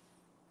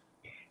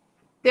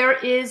 There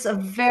is a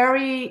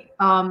very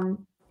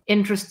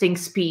interesting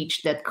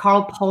speech that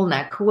Carl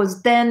Polnack, who was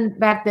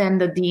back then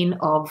the dean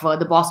of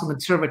the Boston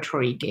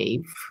Conservatory,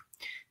 gave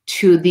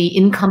to the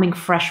incoming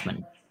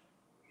freshmen,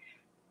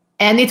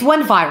 and it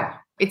went viral.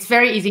 It's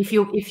very easy if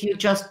you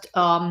just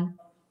how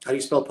do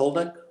you spell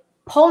Polnack?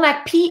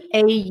 Polnack,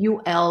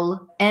 Paulnack.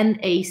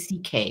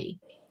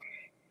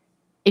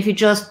 If you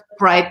just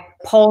write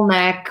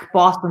Polnack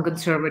Boston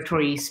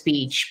Conservatory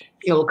speech,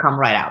 it'll come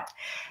right out.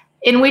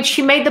 In which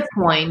he made the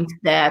point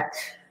that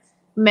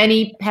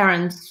many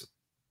parents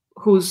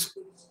whose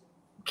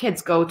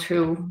kids go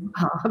to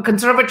a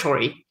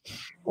conservatory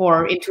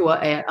or into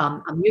a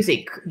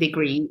music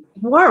degree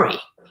worry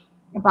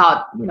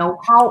about, you know,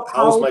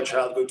 how's my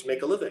child going to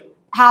make a living?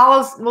 How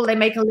else will they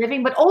make a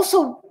living? But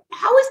also,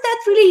 how is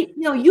that really,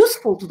 you know,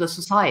 useful to the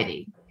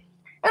society?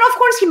 And of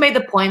course, he made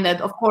the point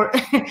that, of course,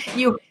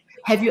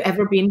 have you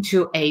ever been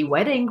to a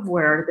wedding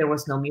where there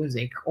was no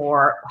music?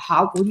 Or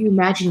how would you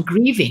imagine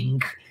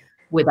grieving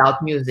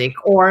without music?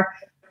 Or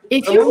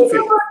if you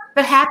remember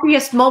the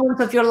happiest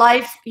moments of your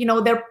life, you know,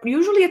 they're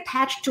usually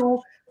attached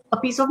to a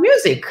piece of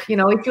music. You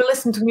know, if you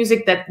listen to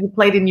music that you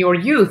played in your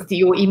youth,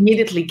 you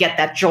immediately get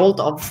that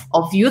jolt of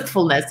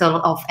youthfulness,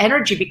 of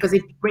energy, because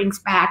it brings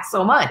back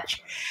so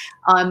much.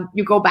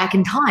 You go back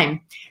in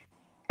time.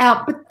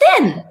 But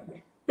then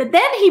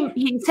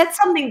he said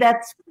something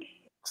that's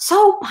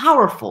so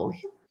powerful.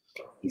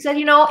 He said,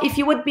 you know, if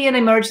you would be an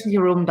emergency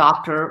room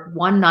doctor,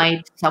 one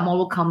night someone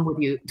will come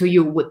to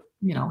you with,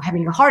 you know,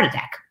 having a heart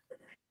attack.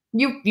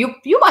 You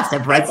must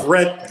have read. I've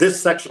read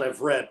this section. I've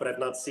read, but I've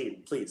not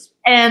seen. Please.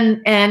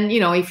 And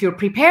you know, if you're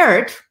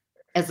prepared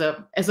as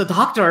a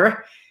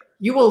doctor,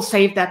 you will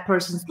save that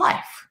person's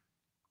life.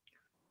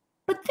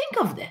 But think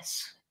of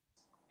this: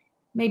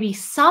 maybe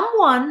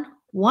someone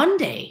one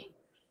day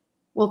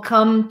will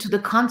come to the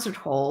concert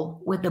hall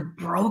with a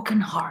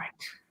broken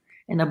heart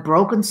and a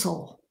broken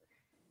soul,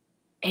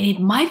 and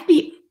it might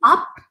be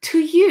up to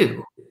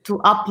you to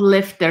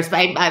uplift their.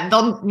 I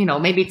don't, you know,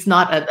 maybe it's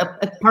not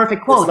a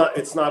perfect quote.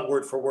 It's not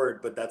word for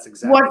word, but that's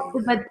exactly.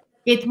 But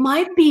it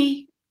might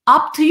be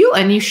up to you,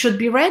 and you should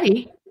be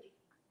ready.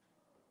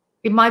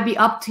 It might be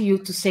up to you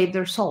to save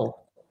their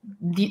soul.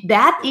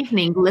 That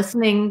evening,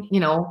 listening, you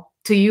know,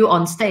 to you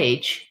on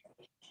stage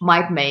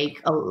might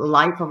make a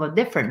life of a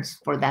difference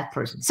for that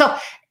person. So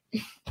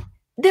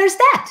there's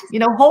that, you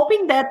know,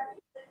 hoping that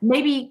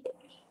maybe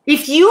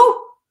if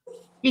you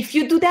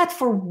do that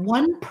for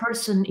one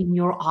person in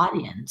your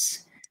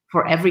audience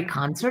for every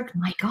concert,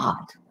 my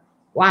God,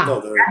 wow,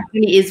 that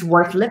really is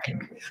worth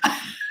living.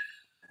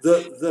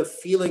 The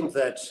feeling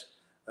that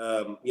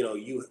you know,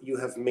 you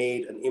have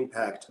made an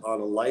impact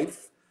on a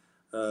life,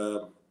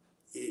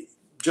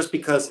 just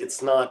because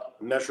it's not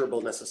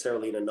measurable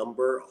necessarily in a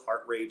number,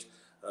 heart rate,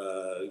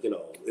 you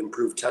know,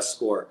 improved test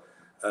score,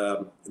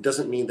 it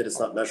doesn't mean that it's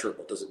not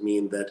measurable. It doesn't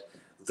mean that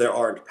there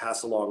aren't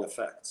pass along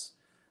effects.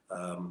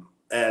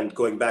 And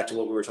going back to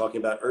what we were talking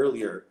about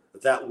earlier,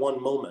 that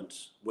one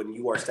moment when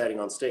you are standing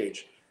on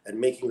stage and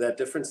making that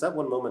difference, that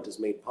one moment is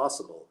made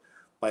possible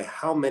by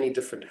how many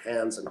different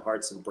hands and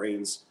hearts and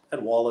brains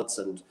and wallets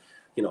and,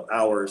 you know,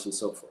 hours and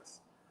so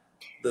forth.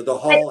 The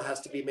hall has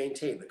to be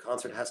maintained. The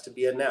concert has to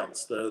be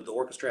announced. The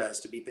orchestra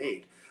has to be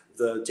paid.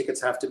 The tickets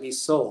have to be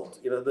sold.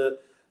 You know,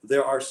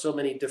 there are so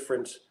many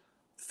different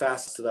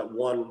facets to that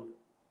one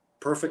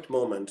perfect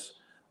moment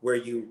where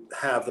you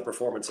have the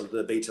performance of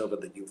the Beethoven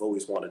that you've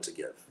always wanted to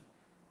give.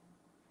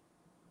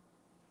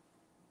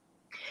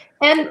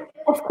 And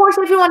of course,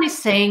 everyone is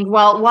saying,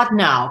 well, what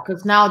now?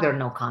 Because now there are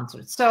no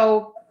concerts.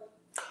 So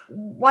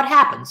what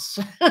happens?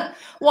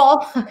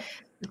 Well,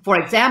 for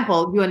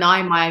example, you and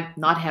I might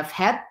not have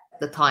had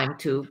the time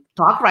to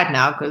talk right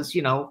now because,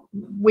 you know,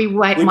 we'd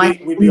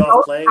be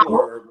off playing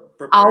or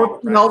out,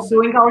 you know,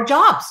 doing our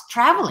jobs,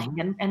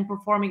 traveling and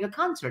performing a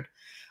concert.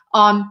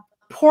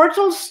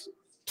 Portals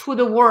to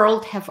the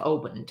world have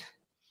opened.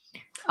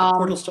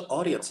 Portals to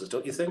audiences,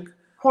 don't you think?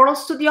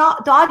 Portals to the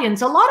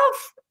audience. A lot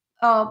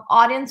of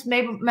audience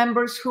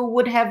members who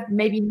would have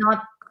maybe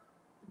not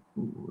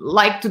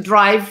liked to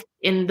drive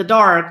in the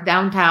dark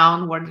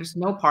downtown where there's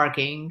no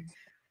parking,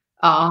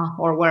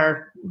 or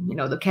where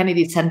the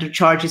Kennedy Center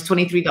charges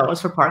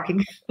 $23 for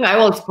parking. I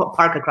always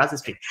park across the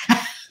street.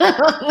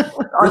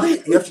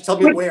 Really? You have to tell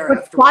me where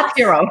afterwards. Spot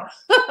zero.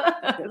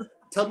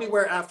 Tell me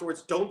where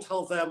afterwards. Don't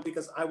tell them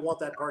because I want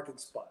that parking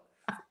spot.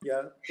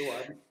 Yeah, go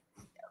on.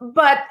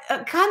 But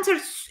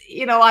concerts,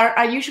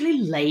 are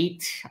usually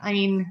late. I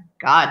mean,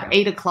 God,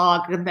 8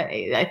 o'clock.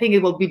 I think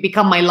it will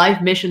become my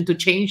life mission to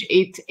change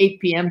 8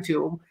 p.m.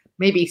 to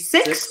maybe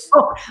 6.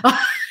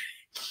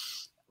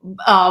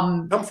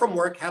 Come from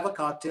work, have a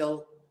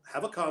cocktail,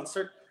 have a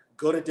concert,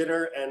 go to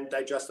dinner, and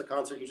digest the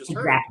concert you just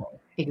heard.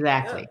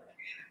 Exactly. Yeah.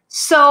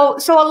 So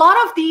a lot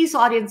of these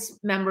audience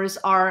members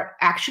are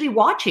actually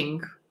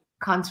watching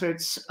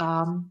concerts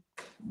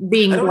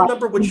being. I don't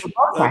remember which.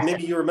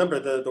 Maybe you remember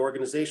the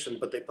organization,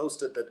 but they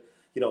posted that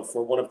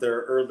for one of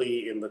their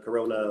early in the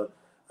Corona,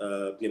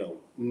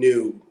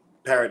 new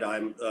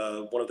paradigm,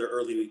 one of their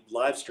early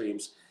live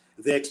streams,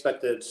 they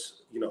expected,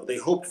 they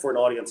hoped for an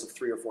audience of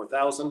 3,000 or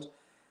 4,000.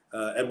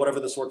 And whatever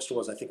this orchestra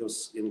was, I think it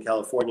was in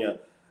California,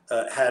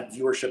 had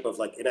viewership of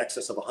like in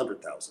excess of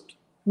 100,000.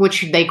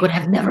 Which they could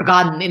have never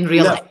gotten in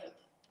real life.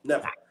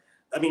 Never.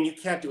 I mean, you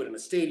can't do it in a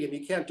stadium.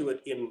 You can't do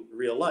it in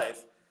real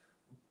life.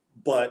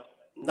 But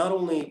not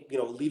only,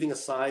 leaving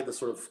aside the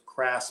sort of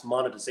crass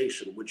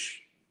monetization,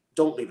 which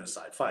don't leave it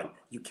aside, fine.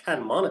 You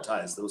can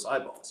monetize those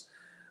eyeballs.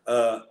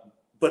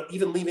 But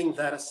even leaving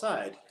that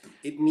aside,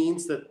 it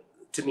means that,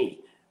 to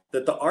me,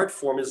 that the art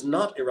form is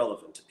not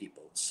irrelevant to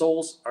people.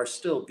 Souls are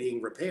still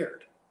being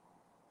repaired.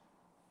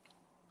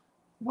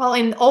 Well,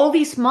 in all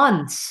these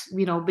months,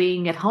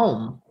 being at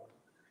home,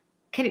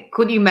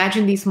 could you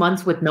imagine these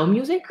months with no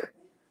music?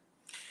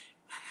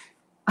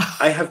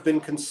 I have been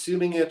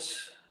consuming it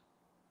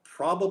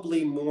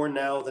probably more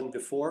now than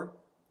before.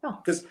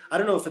 Because I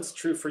don't know if it's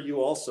true for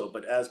you also,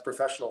 but as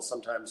professionals,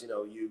 sometimes, you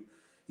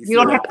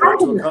don't have time.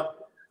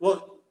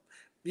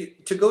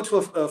 To go to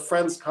a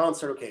friend's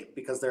concert, okay,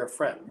 because they're a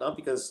friend, not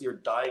because you're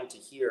dying to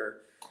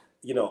hear,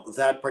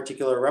 that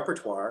particular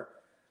repertoire.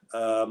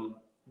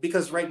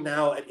 Because right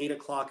now at 8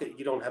 o'clock,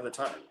 you don't have the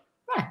time.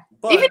 Right.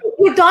 But even if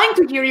you're dying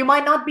to hear, you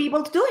might not be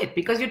able to do it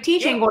because you're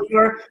teaching or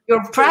you're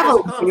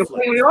traveling, you're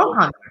playing your own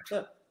concert.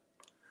 Yeah.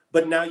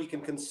 But now you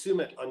can consume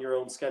it on your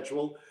own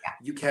schedule. Yeah.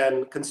 You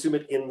can consume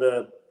it in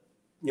the,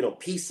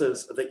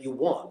 pieces that you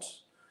want.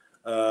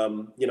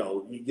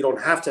 You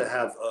don't have to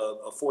have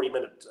a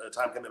 40-minute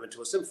time commitment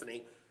to a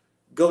symphony.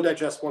 Go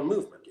digest one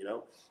movement,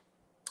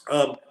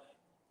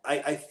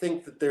 I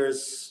think that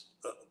there's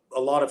a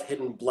lot of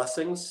hidden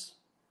blessings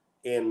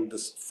in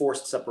this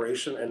forced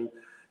separation. And,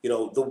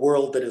 the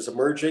world that is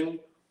emerging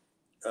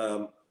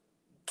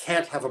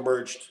can't have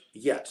emerged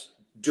yet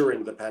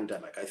during the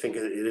pandemic. I think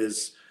it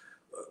is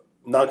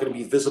not going to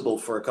be visible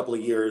for a couple of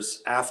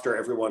years after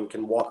everyone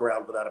can walk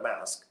around without a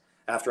mask,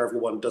 after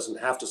everyone doesn't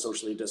have to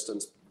socially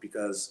distance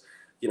because,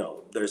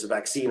 there's a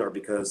vaccine or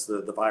because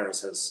the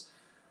virus has,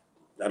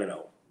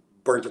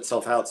 burnt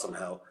itself out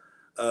somehow.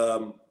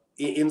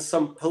 In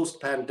some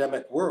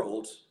post-pandemic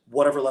world,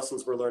 whatever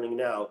lessons we're learning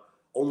now,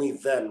 only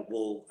then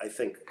will, I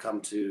think,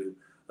 come to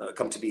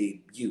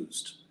be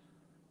used.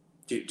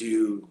 Do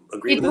you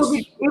agree with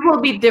this? It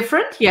will be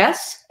different,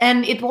 yes.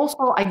 And it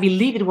also, I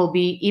believe it will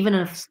be even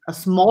a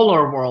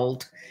smaller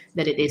world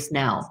than it is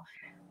now.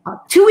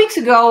 2 weeks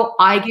ago,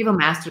 I gave a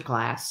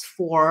masterclass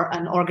for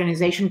an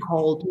organization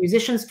called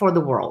Musicians for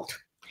the World.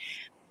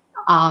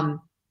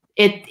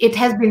 It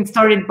has been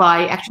started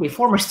by actually a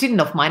former student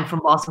of mine from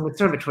Boston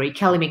Conservatory,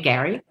 Kelly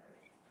McGarry,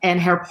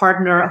 and her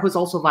partner, who's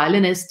also a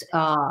violinist,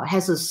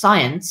 Jesus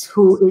Science,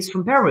 who is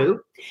from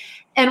Peru.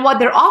 And what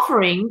they're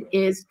offering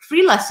is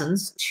free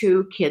lessons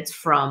to kids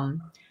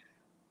from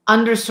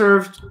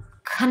underserved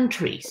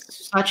countries,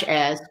 such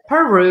as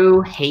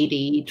Peru,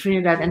 Haiti,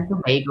 Trinidad and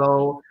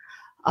Tobago.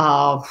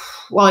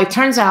 Well, it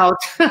turns out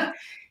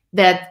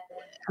that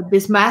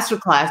this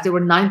masterclass, there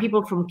were 9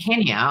 people from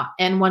Kenya.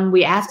 And when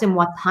we asked them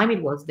what time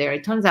it was there,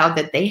 it turns out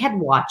that they had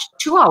watched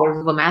 2 hours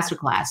of a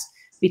masterclass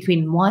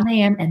between 1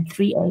 a.m. and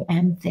 3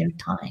 a.m. their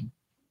time.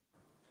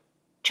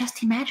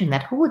 Just imagine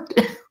that. Who would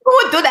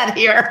do that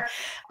here?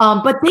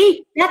 But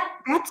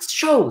that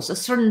shows a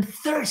certain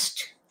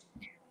thirst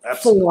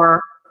for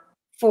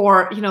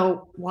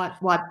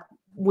what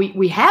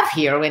we have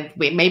here, and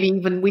maybe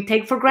even we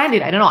take for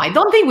granted. I don't know. I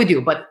don't think we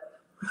do, but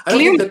I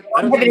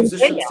don't think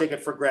musicians take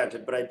it for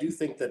granted. But I do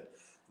think that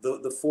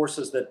the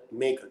forces that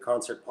make a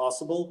concert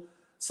possible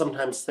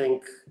sometimes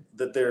think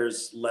that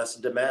there's less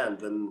demand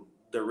than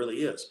there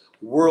really is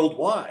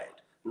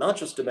worldwide. Not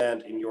just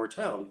demand in your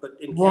town, but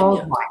in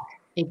Kenya.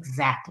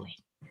 Exactly.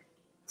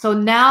 So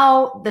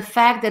now the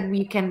fact that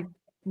we can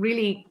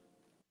really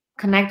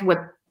connect with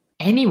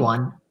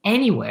anyone,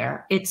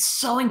 anywhere, it's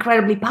so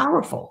incredibly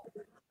powerful.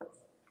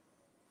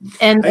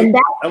 And that's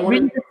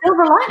really the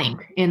silver lining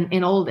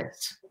in all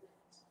this.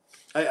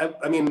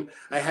 I mean,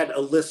 I had a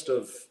list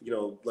of,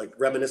 like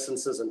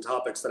reminiscences and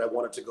topics that I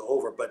wanted to go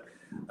over, but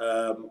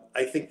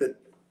I think that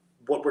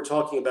what we're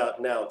talking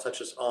about now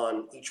touches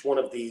on each one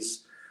of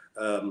these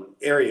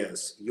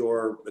areas: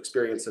 your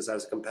experiences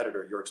as a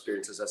competitor, your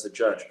experiences as a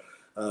judge,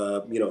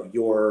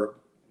 your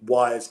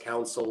wise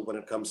counsel when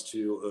it comes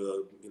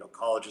to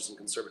colleges and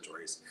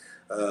conservatories.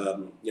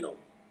 The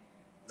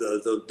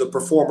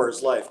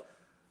performer's life.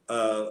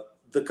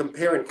 The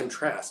compare and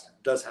contrast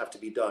does have to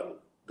be done.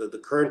 The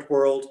current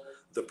world,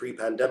 the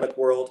pre-pandemic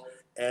world,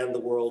 and the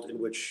world in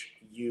which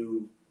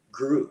you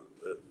grew,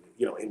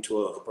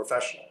 into a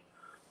professional.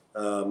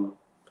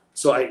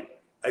 So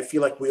I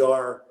feel like we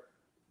are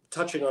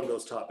touching on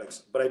those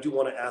topics, but I do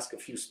want to ask a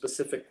few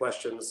specific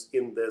questions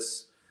in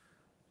this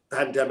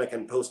pandemic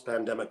and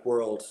post-pandemic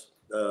world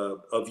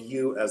of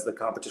you as the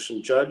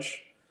competition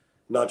judge,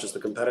 not just the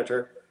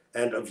competitor,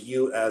 and of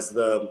you as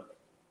the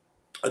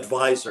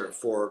advisor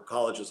for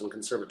colleges and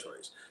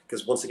conservatories.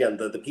 Because once again,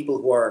 the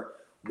people who are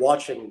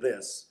watching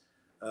this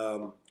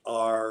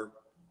are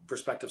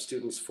prospective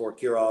students for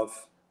Kirov,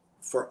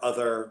 for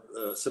other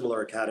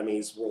similar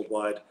academies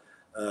worldwide,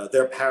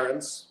 their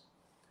parents,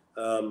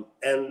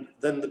 and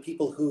then the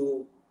people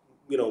who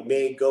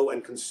may go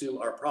and consume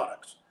our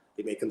product.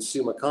 They may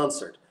consume a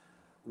concert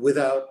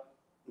without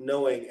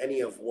knowing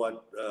any of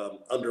what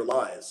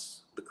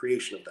underlies the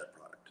creation of that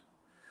product.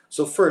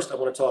 So first, I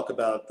want to talk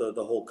about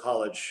the whole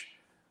college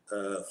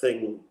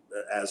thing,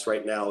 as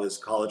right now is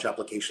college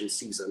application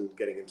season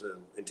getting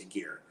into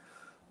gear.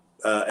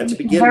 And to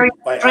begin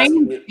by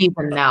asking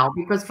season now,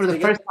 because for the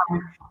first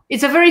time,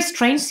 it's a very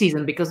strange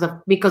season because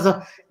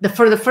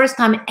for the first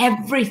time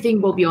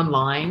everything will be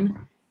online,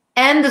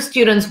 and the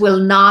students will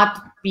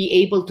not be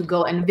able to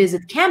go and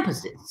visit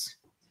campuses.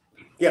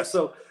 Yeah.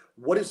 So,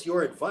 what is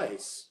your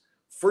advice,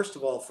 first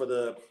of all, for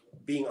the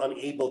being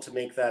unable to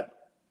make that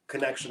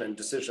connection and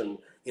decision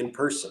in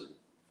person?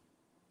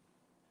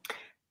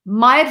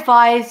 My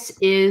advice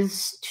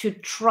is to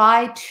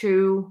try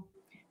to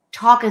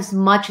talk as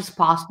much as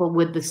possible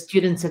with the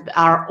students that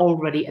are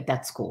already at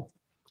that school.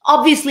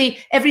 Obviously,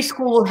 every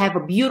school will have a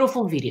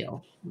beautiful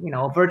video,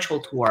 a virtual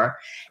tour.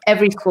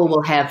 Every school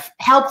will have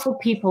helpful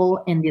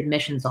people in the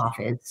admissions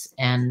office,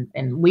 and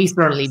we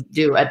certainly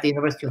do at the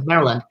University of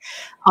Maryland.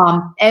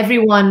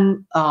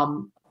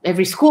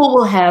 Every school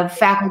will have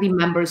faculty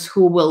members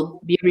who will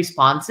be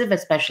responsive,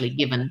 especially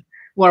given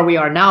where we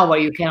are now, where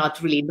you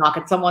cannot really knock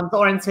at someone's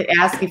door and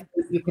ask if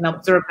you can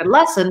observe a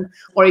lesson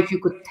or if you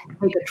could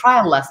take a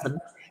trial lesson.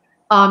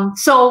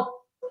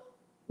 So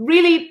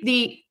really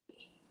the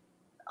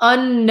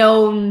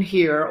unknown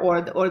here, or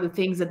the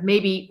things that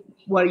maybe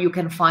where you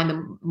can find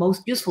the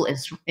most useful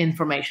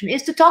information,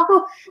 is to talk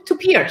to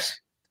peers.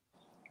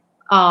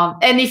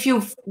 And if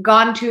you've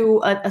gone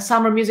to a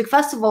summer music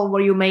festival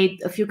where you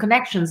made a few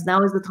connections,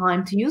 now is the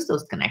time to use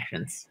those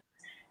connections.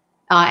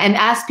 And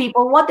ask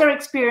people what their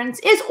experience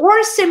is,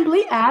 or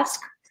simply ask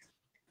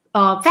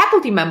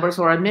faculty members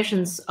or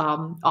admissions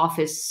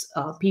office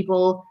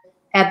people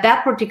at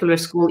that particular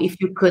school if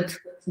you could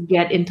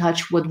get in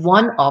touch with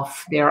one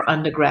of their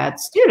undergrad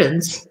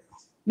students,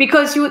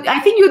 because I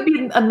think you'd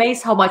be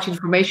amazed how much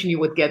information you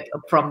would get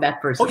from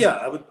that person. Oh yeah,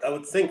 I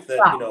would think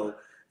that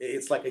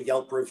it's like a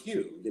Yelp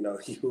review.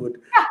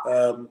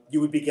 You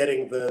would be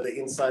getting the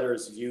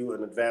insider's view,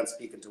 an advanced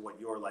peek into what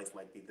your life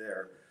might be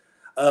there.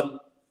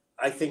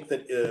 I think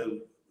that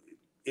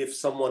if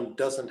someone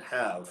doesn't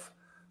have,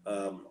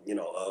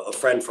 a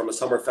friend from a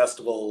summer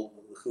festival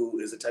who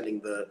is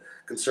attending the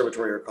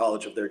conservatory or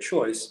college of their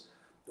choice,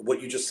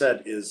 what you just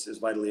said is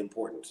vitally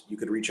important. You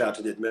could reach out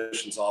to the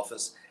admissions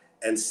office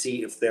and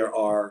see if there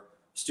are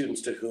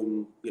students to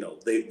whom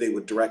they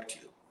would direct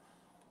you.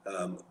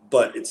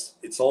 But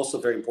it's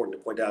also very important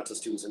to point out to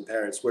students and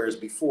parents, whereas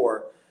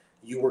before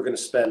you were going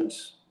to spend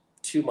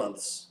 2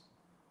 months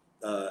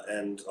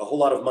and a whole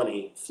lot of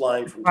money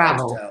flying from town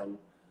to town,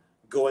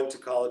 going to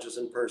colleges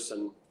in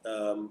person.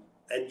 And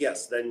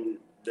yes, then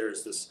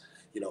there's this,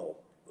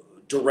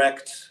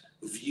 direct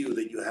view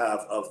that you have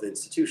of the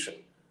institution.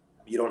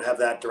 You don't have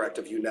that direct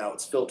view now,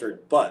 it's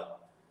filtered,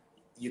 but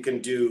you can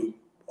do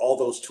all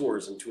those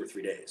tours in 2 or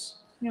 3 days.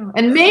 Yeah.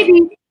 And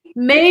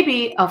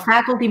maybe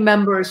faculty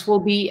members will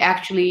be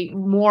actually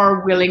more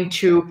willing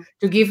to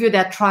give you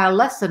that trial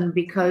lesson,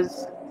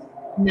 because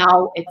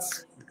now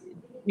it's,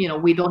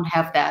 we don't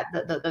have that,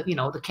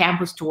 the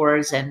campus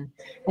tours and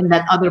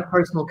that other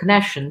personal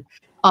connection.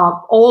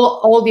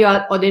 All the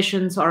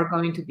auditions are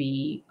going to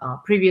be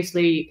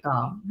previously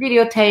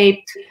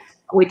videotaped.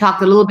 We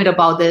talked a little bit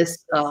about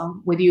this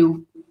with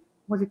you.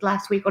 Was it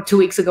last week or 2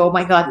 weeks ago? Oh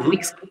my God,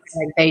 weeks,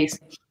 like days.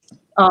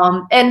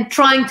 And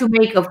trying to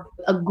make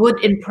a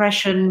good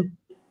impression.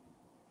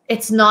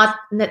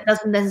 That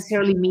doesn't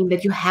necessarily mean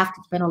that you have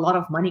to spend a lot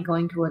of money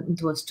going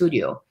into a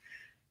studio.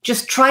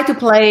 Just try to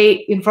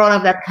play in front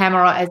of that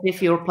camera as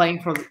if you're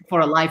playing for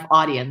a live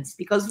audience,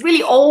 because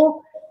really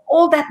all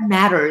that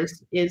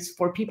matters is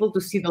for people to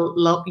see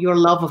your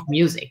love of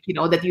music,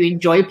 that you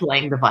enjoy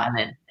playing the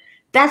violin.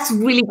 That's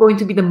really going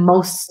to be the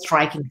most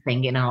striking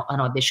thing in an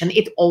audition.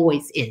 It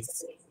always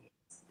is.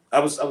 I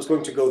was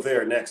going to go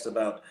there next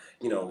about,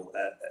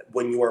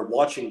 when you are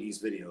watching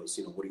these videos,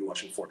 what are you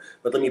watching for?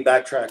 But let me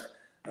backtrack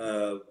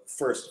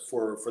first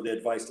for the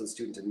advice to the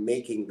student in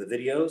making the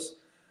videos,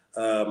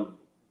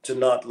 to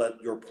not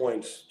let your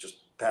point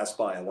just pass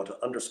by. I want to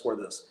underscore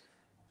this.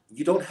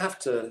 you don't have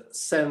to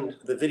send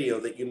the video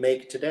that you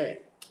make today.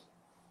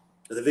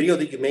 The video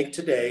that you make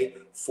today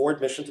for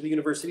admission to the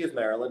University of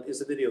Maryland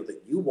is a video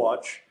that you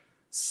watch,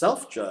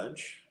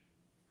 self-judge,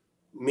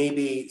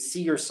 maybe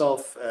see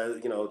yourself,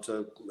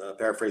 to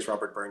paraphrase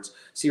Robert Burns,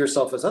 see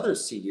yourself as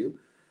others see you,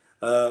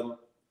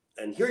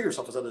 and hear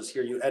yourself as others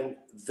hear you, and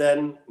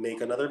then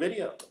make another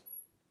video.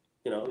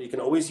 You can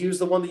always use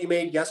the one that you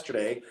made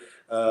yesterday,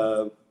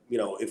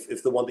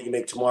 if the one that you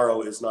make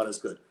tomorrow is not as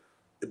good.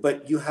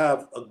 But you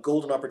have a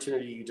golden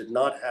opportunity you did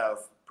not have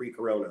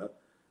pre-corona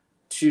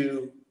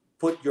to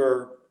put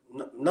your,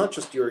 not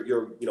just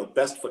your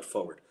best foot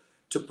forward,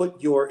 to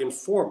put your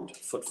informed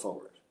foot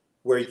forward,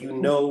 where you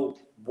know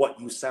what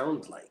you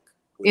sound like.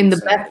 In the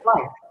best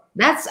light.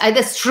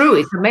 That's true.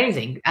 It's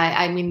amazing.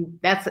 I mean,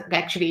 that's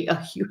actually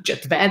a huge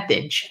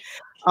advantage.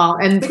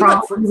 And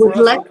probably with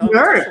less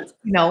nerves,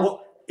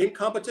 Well, in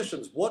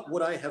competitions, what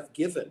would I have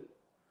given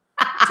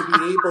to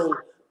be able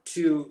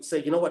to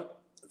say, you know what,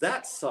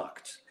 that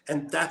sucked,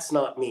 and that's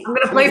not me. I'm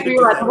going to play for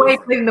you like the way I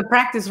played in the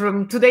practice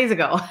room 2 days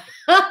ago.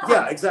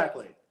 Yeah,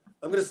 exactly.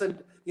 I'm going to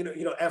send,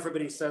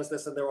 everybody says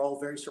this, and they're all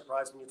very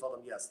surprised when you tell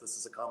them, yes, this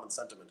is a common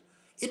sentiment.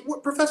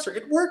 Professor,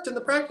 it worked in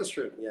the practice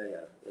room. Yeah,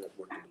 it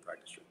worked in the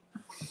practice room.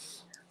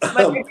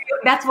 But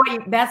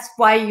that's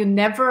why you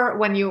never,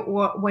 when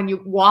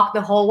you walk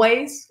the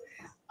hallways,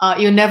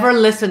 you never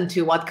listen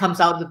to what comes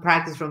out of the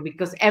practice room,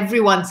 because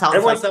everyone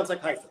sounds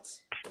like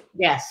hyphens.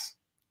 Yes.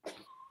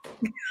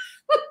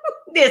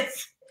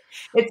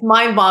 It's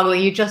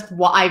mind-boggling.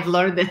 I've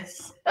learned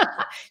this.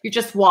 You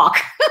just walk.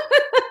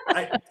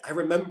 I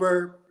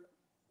remember,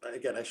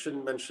 again, I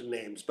shouldn't mention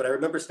names, but I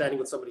remember standing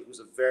with somebody who's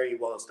a very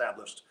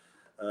well-established,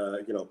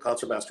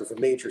 concertmaster for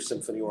major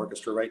symphony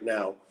orchestra right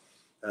now.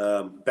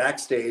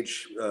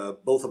 Backstage,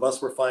 both of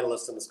us were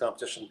finalists in this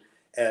competition,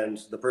 and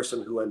the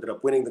person who ended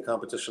up winning the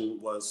competition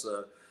was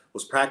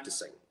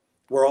practicing.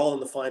 We're all in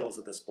the finals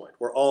at this point.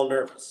 We're all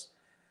nervous.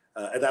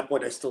 At that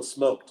point, I still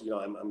smoked.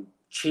 I'm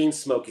chain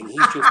smoking.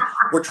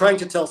 We're trying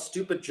to tell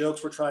stupid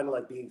jokes. We're trying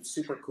to be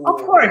super cool.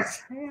 Of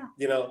course.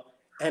 Yeah.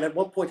 And at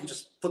one point, he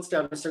just puts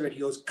down his cigarette. He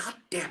goes, "God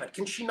damn it!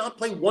 Can she not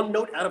play one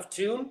note out of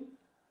tune?"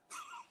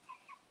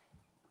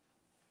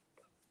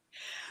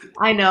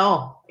 I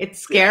know, it's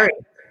scary.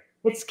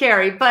 It's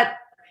scary, but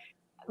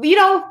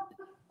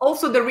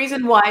also the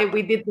reason why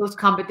we did those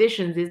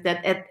competitions is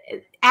that at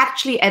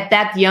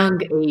that young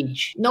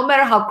age, no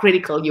matter how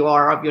critical you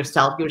are of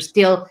yourself, you're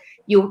still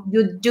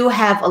you do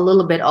have a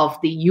little bit of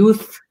the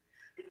youth,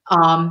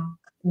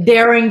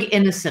 daring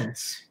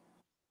innocence.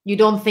 You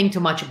don't think too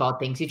much about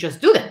things; you just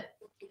do them.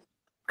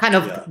 Kind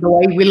of the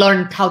way we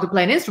learned how to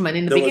play an instrument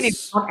in the beginning.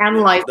 Don't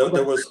analyze.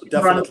 There was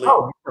definitely.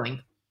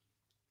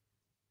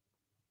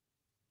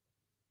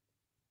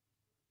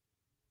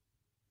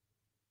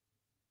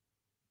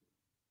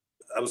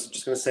 I was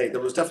just going to say, there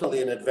was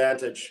definitely an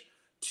advantage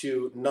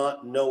to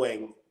not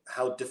knowing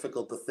how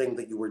difficult the thing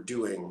that you were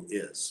doing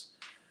is.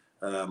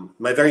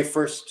 My very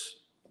first,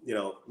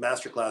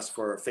 masterclass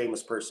for a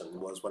famous person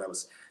was when I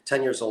was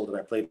 10 years old, and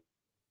I played.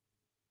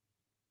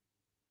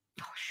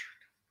 Oh, shoot.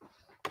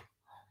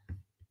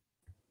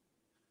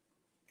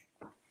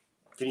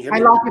 Can you hear me?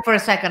 I lost you for a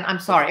second. I'm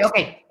sorry.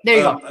 Okay, there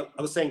you go.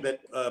 I was saying that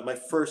my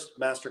first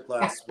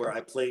masterclass where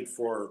I played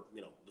for,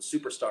 the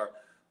superstar.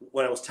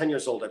 When I was 10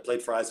 years old, I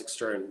played for Isaac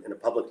Stern in a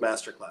public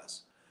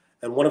masterclass.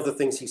 And one of the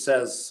things he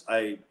says,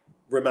 I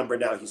remember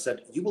now, he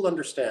said, "You will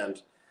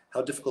understand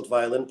how difficult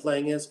violin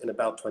playing is in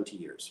about 20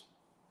 years.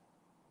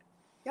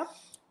 Yep.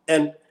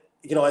 And,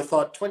 I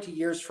thought 20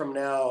 years from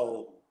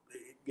now,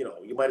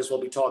 you might as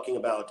well be talking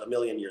about a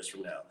million years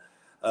from now.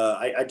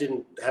 I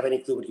didn't have any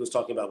clue what he was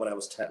talking about when I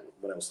was 10.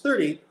 When I was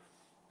 30,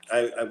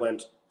 I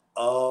went,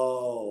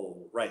 oh,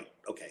 right,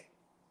 okay.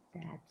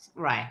 That's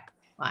right.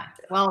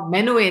 Well,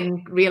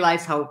 Menuhin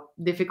realized how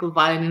difficult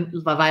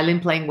violin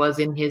playing was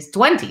in his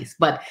 20s,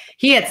 but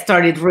he had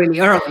started really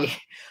early.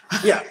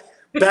 Yeah,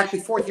 back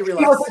before he realized.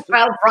 He was a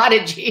child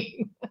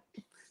prodigy.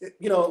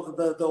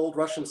 The old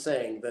Russian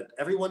saying that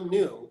everyone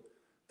knew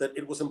that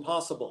it was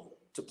impossible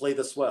to play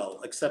this well,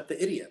 except the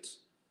idiot.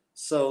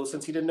 So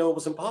since he didn't know it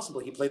was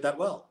impossible, he played that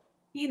well.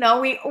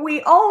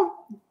 We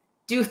all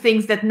do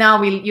things that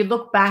now you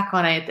look back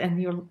on it and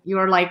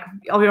you're like,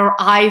 your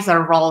eyes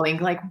are rolling.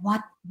 Like,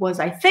 what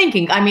was I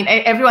thinking? I mean,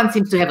 everyone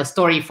seems to have a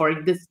story for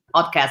this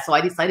podcast, so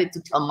I decided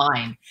to tell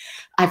mine.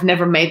 I've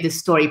never made this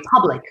story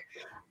public.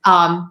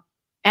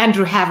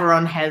 Andrew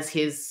Haveron has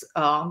his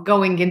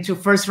going into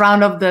first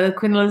round of the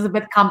Queen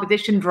Elizabeth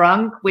competition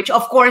drunk, which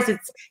of course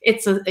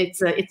it's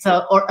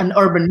an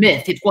urban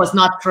myth. It was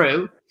not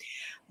true,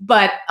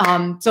 but I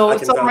can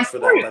vouch for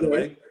that, by the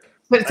way.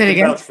 I can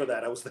vouch for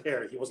that. I was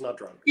there. He was not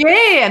drunk.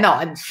 Yeah,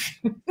 no,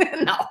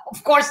 no,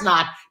 of course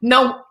not.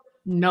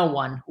 No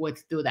one would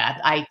do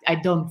that. I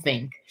don't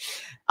think.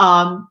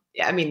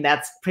 I mean,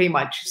 that's pretty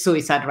much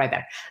suicide right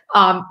there.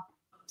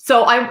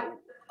 So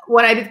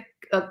when I did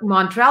a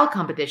Montreal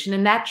competition,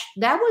 and that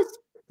was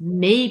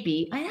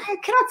maybe, I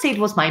cannot say it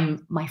was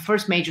my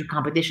first major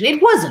competition.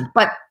 It wasn't,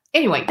 but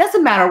anyway, it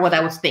doesn't matter what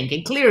I was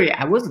thinking. Clearly,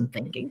 I wasn't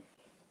thinking.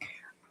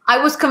 I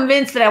was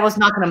convinced that I was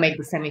not going to make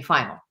the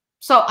semifinal.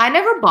 So I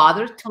never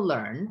bothered to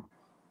learn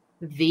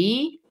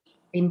the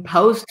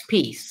imposed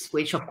piece,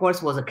 which of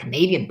course was a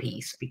Canadian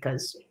piece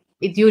because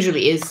it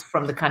usually is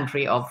from the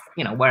country of,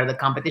 where the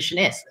competition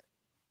is.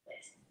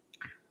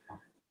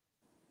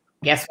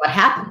 Guess what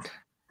happened?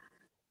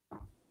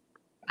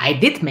 I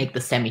did make the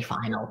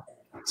semifinal.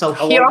 So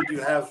how long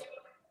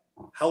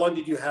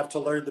did you have to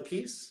learn the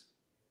piece?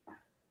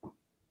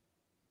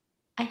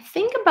 I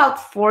think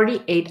about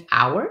 48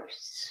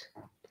 hours.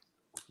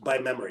 By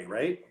memory,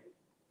 right?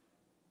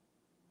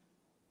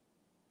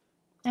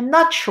 I'm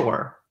not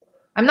sure,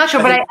 but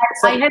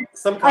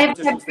I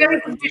have very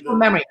good visual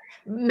memory.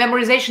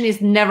 Memorization is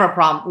never a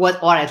problem,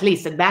 or at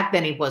least back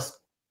then it was.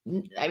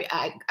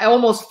 I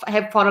almost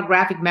have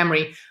photographic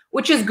memory,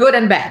 which is good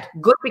and bad.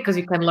 Good because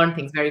you can learn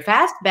things very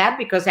fast. Bad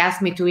because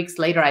ask me 2 weeks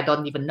later, I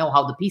don't even know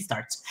how the piece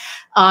starts.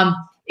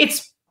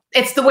 It's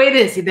the way it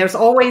is. There's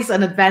always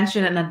an advantage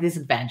and a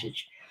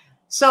disadvantage.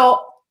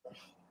 So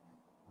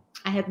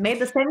I had made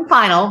the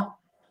semifinal,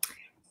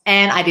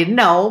 and I didn't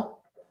know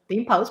the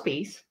imposed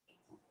piece.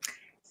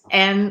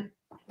 And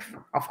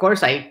of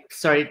course, I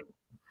started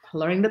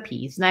learning the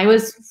piece, and I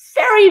was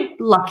very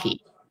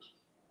lucky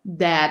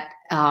that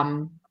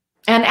Anne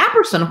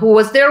Apperson, who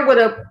was there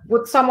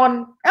with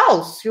someone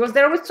else, she was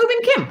there with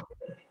Subin Kim.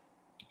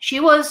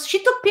 She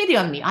took pity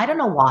on me. I don't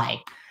know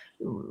why,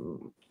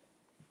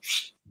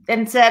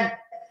 and said,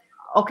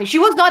 "Okay." She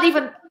was not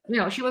even,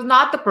 she was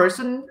not the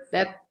person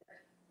that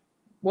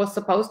was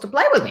supposed to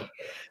play with me.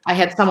 I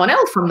had someone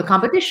else from the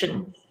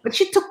competition, but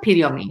she took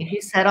pity on me.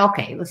 She said,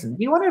 "Okay, listen,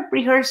 do you want to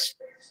rehearse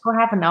for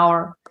half an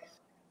hour?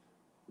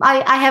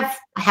 I have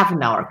half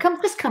an hour.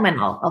 Just come in.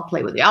 I'll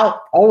play with you."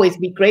 I'll always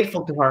be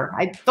grateful to her.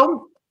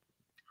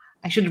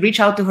 I should reach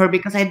out to her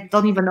because I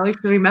don't even know if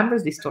she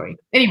remembers this story.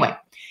 Anyway,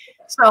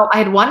 so I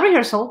had one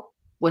rehearsal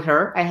with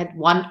her. I had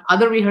one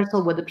other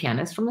rehearsal with the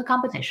pianist from the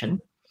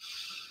competition.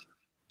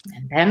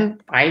 And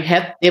then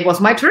it was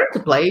my turn to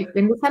play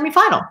in the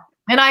semifinal.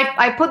 And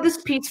I put this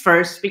piece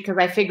first because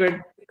I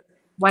figured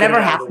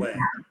whatever happened.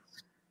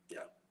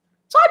 Yeah.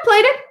 So I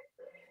played it.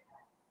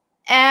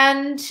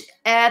 And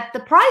at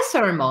the prize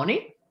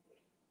ceremony,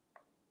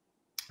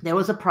 there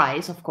was a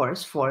prize, of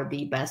course, for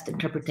the best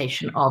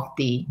interpretation of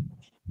the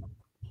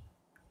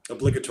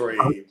obligatory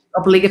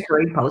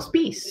post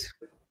piece.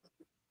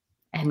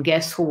 And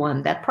guess who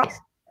won that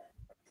prize?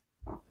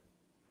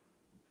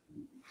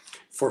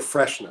 For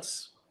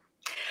freshness.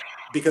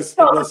 Because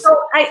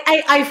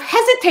I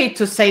hesitate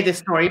to say this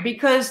story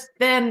because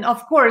then,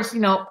 of course,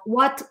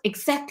 what's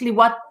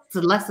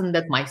the lesson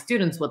that my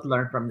students would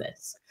learn from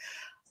this?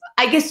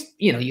 I guess,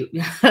 you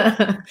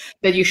that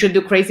you should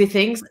do crazy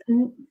things.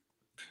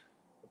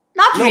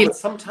 Not really. But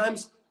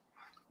sometimes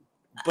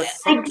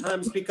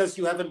because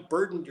you haven't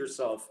burdened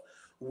yourself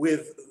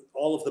with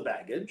all of the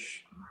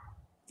baggage,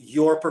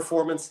 your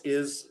performance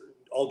is,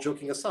 all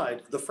joking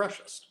aside, the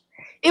freshest.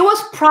 It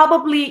was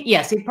probably,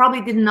 yes, it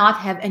probably did not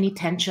have any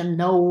tension,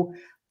 no,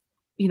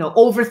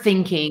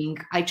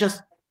 overthinking. I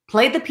just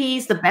played the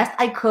piece the best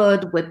I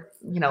could with,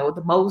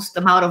 the most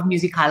amount of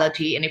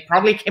musicality, and it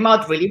probably came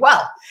out really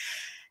well.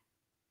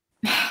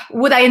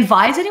 Would I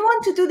advise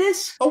anyone to do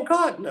this? Oh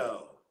God,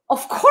 no.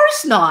 Of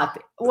course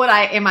not.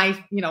 Am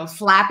I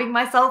slapping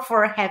myself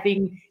for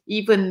having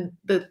even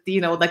the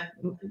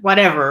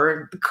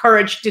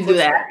courage to do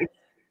that? It's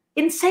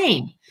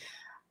insane.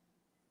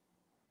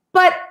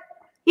 But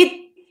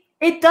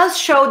it does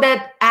show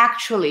that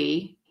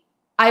actually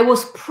I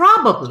was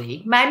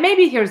probably,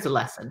 maybe here's the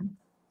lesson.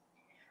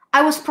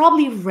 I was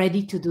probably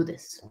ready to do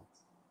this.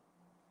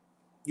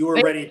 You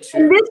were ready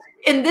to.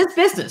 In this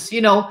business,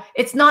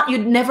 it's not,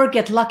 you'd never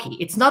get lucky.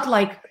 It's not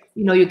like,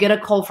 you get a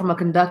call from a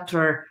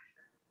conductor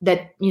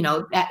that,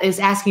 is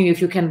asking you if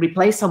you can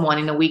replace someone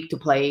in a week to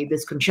play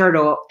this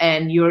concerto.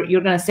 And you're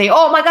going to say,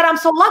 "Oh my God, I'm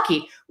so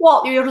lucky."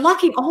 Well, you're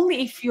lucky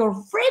only if you're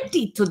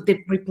ready to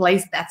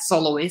replace that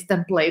soloist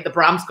and play the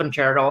Brahms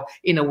concerto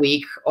in a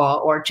week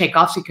or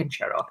Tchaikovsky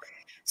concerto.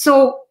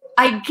 So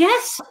I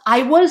guess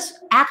I was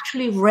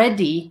actually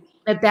ready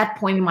at that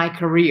point in my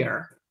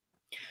career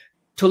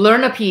to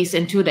learn a piece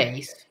in 2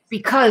 days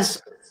because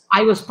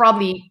I was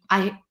probably,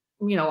 I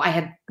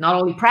had not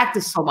only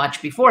practiced so much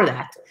before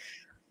that,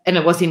 and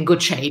it was in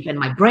good shape, and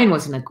my brain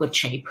was in a good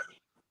shape,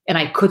 and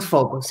I could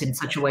focus in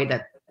such a way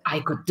that I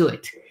could do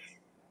it.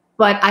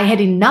 But I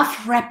had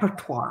enough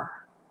repertoire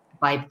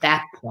by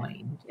that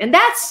point. And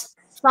that's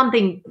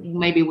something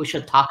maybe we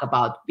should talk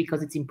about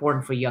because it's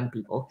important for young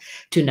people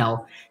to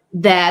know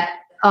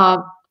that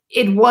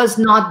it was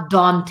not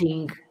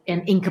daunting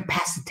and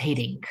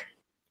incapacitating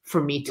for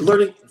me to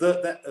learning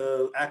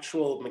the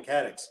actual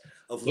mechanics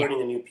of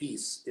learning a new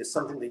piece is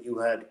something that you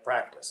had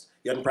practiced.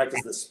 You hadn't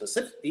practiced the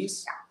specific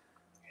piece,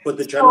 but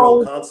the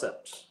general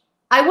concept.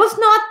 I was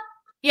not.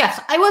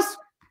 Yes, I was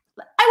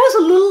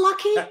a little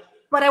lucky,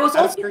 but I was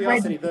out also of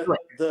curiosity. ready to do it.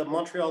 The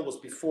Montreal was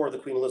before the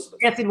Queen Elizabeth.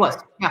 Yes, it was.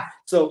 Yeah.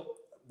 So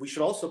we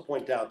should also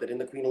point out that in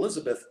the Queen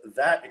Elizabeth,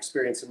 that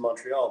experience in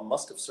Montreal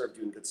must have served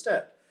you in good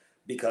stead,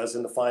 because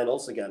in the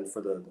finals, again,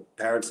 for the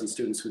parents and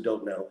students who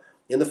don't know,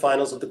 in the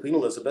finals of the Queen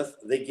Elizabeth,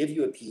 they give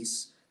you a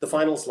piece. The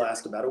finals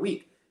last about a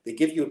week. They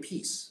give you a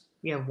piece.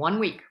 You have 1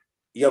 week.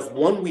 You have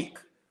 1 week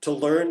to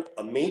learn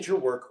a major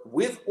work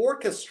with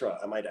orchestra,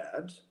 I might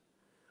add,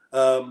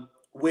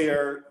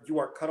 where you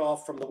are cut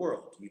off from the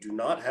world. You do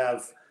not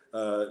have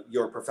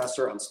your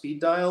professor on speed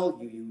dial.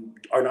 You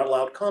are not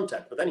allowed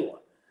contact with anyone.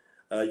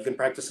 You can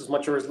practice as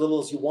much or as little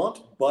as you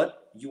want,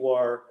 but you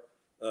are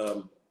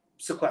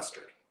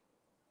sequestered.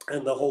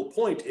 And the whole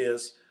point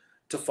is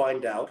to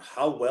find out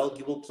how well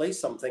you will play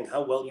something,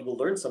 how well you will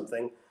learn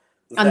something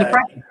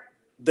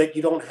that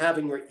you don't have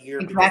in your ear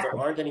because there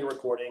aren't any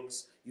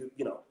recordings.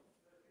 You know,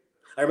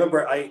 I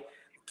remember I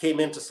came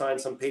in to sign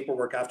some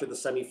paperwork after the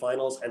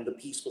semifinals and the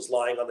piece was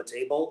lying on the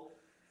table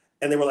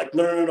and they were like,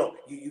 no,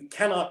 you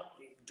cannot.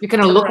 You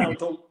cannot look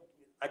around.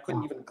 I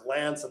couldn't even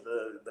glance at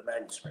the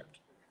manuscript,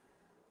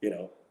 you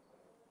know.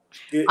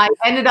 I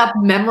ended up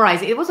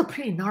memorizing. It was a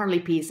pretty gnarly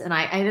piece and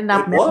I ended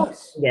up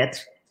memorizing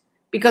it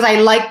because I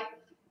like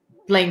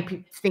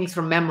playing things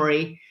from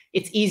memory.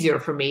 It's easier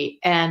for me.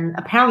 And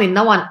apparently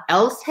no one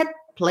else had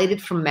played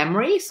it from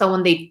memory. So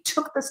when they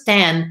took the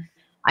stand,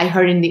 I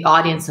heard in the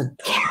audience a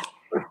gasp.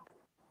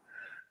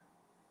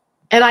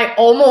 And I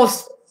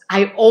almost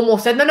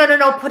said,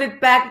 no, put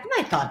it back. And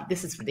I thought,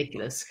 this is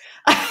ridiculous.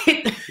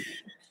 I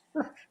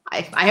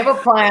have a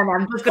plan.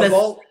 I'm just going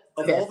to...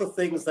 Of all the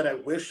things that I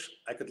wish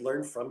I could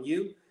learn from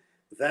you,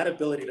 that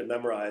ability to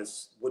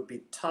memorize would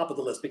be top of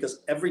the list,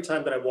 because every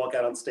time that I walk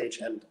out on stage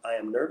and I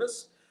am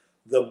nervous,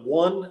 the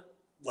one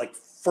like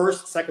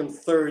first, second,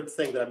 third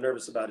thing that I'm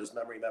nervous about is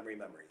memory.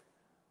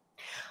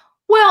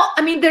 Well,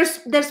 I mean, there's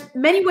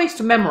many ways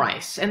to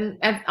memorize, and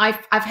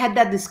I've had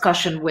that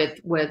discussion with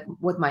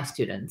my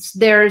students.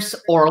 There's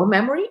oral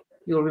memory.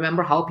 You'll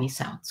remember how a piece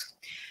sounds.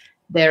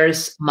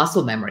 There's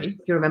muscle memory.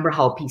 You remember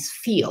how a piece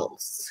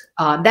feels.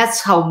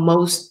 That's how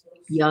most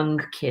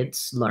young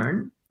kids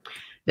learn.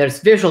 There's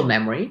visual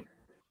memory.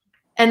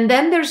 And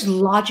then there's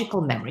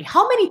logical memory.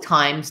 How many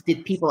times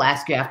did people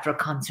ask you after a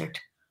concert,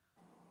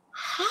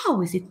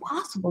 how is it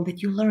possible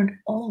that you learned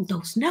all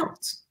those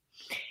notes?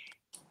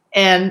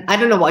 And I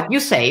don't know what you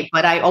say,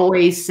 but I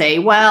always say,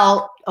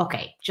 well,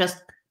 okay,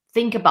 just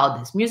think about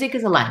this. Music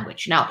is a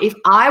language. Now, if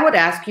I would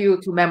ask you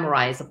to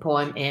memorize a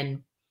poem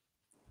in,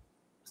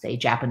 say,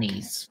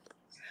 Japanese,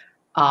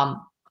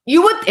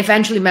 you would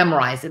eventually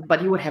memorize it,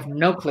 but you would have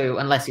no clue,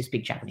 unless you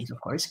speak Japanese, of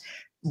course,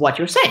 what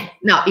you're saying.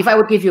 Now, if I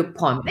would give you a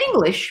poem in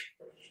English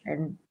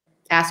and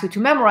ask you to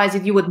memorize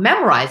it, you would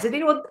memorize it.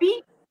 It would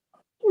be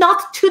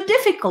not too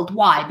difficult.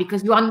 Why?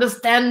 Because you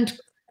understand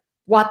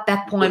what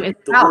that poem is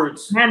about,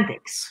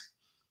 semantics.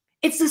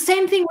 It's the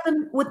same thing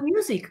with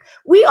music.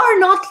 We are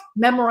not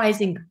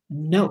memorizing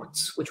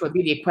notes, which would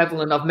be the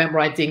equivalent of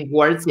memorizing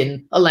words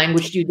in a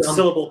language you don't.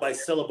 Syllable by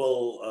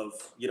syllable of,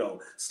 you know,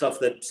 stuff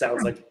that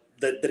sounds like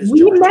that is.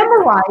 We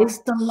memorize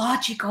the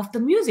logic of the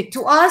music.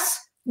 To us,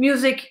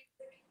 music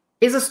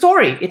is a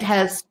story. It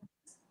has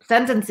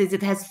sentences,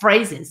 it has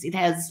phrases, it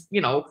has,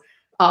 you know,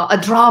 a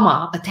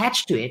drama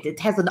attached to it. It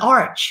has an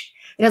arch,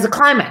 it has a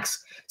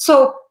climax.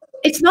 So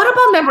it's not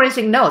about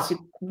memorizing notes,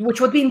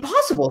 which would be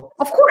impossible.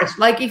 Of course,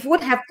 like if you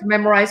would have to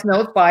memorize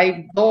notes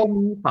by do,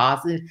 mi,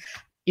 fa,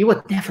 you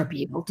would never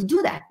be able to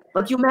do that.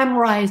 But you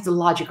memorize the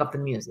logic of the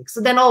music.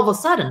 So then all of a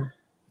sudden,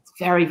 it's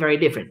very, very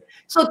different.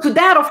 So to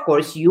that, of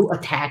course, you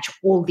attach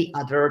all the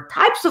other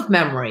types of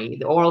memory,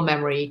 the oral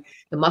memory,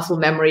 the muscle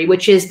memory,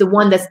 which is the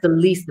one that's the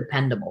least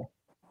dependable.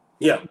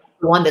 Yeah.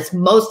 The one that's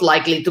most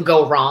likely to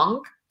go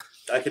wrong.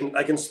 I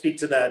can speak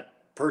to that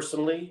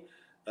personally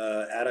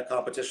at a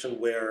competition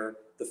where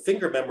the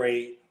finger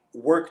memory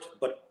worked,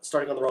 but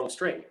starting on the wrong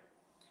string.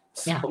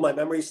 So my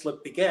memory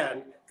slip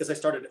began because I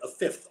started a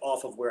fifth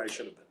off of where I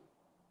should have been.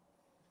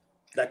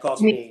 That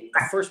cost me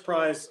a first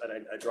prize,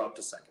 and I dropped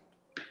a second.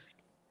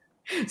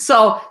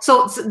 So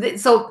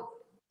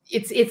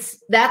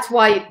it's that's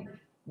why,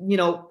 you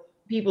know,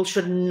 people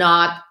should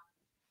not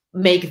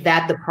make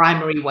that the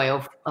primary way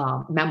of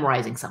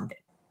memorizing something.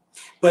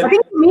 But I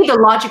think for me, the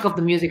logic of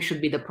the music should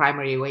be the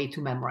primary way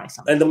to memorize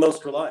something. And the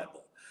most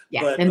reliable.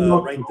 Yeah,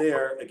 but right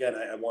there, again,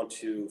 I want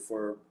to,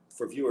 for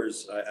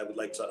viewers, I would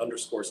like to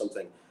underscore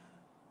something.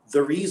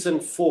 The reason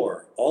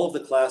for all of the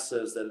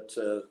classes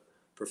that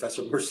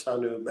Professor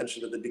Muresanu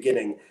mentioned at the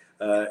beginning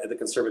at the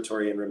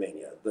conservatory in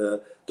Romania,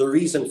 the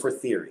reason for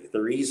theory,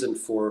 the reason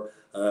for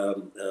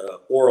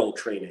oral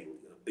training,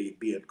 be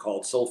it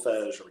called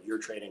solfege or ear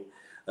training,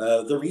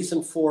 the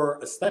reason for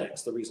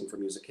aesthetics, the reason for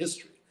music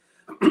history,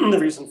 the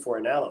reason for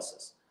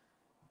analysis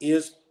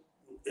is,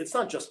 it's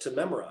not just to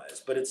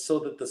memorize, but it's so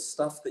that the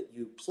stuff that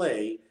you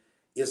play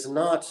is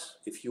not,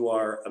 if you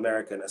are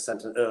American,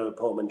 a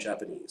poem in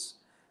Japanese.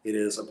 It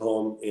is a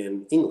poem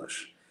in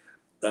English.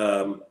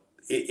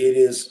 It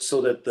is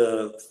so that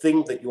the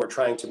thing that you are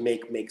trying to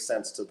make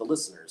sense to the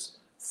listeners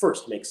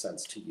first makes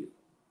sense to you.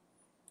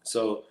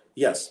 So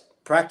yes,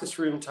 practice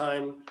room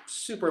time,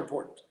 super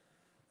important,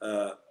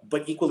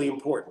 but equally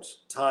important,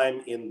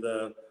 time in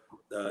the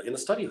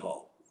study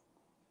hall.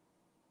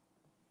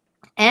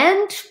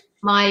 And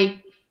my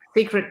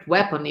secret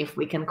weapon, if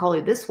we can call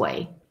it this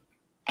way,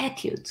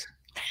 etudes.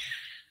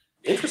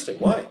 Interesting.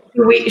 Why?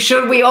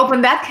 Should we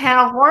open that can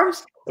of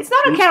worms? It's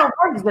not a can of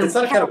worms, but It's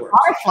not a can of worms.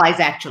 Butterflies,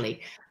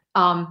 actually.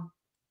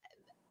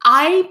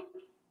 I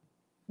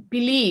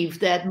believe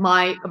that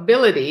my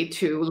ability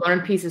to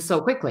learn pieces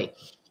so quickly,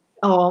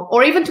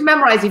 or even to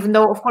memorize, even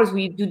though, of course,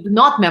 we do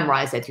not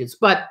memorize etudes,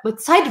 but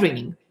sight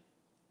reading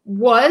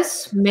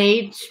was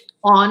made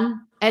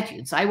on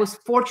etudes. I was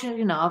fortunate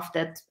enough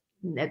that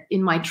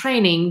in my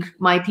training,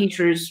 my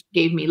teachers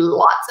gave me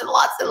lots and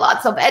lots and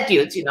lots of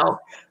etudes. You know,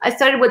 I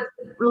started with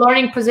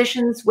learning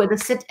positions with a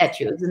sit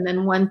etude, and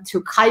then went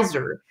to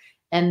Kaiser,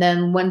 and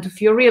then went to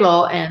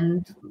Fiorillo,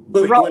 and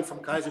But you went from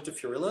Kaiser to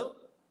Fiorillo?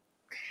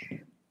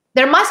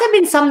 There must have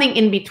been something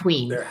in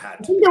between. There had I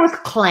to. think there was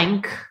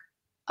Klenk.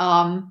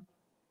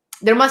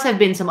 There must have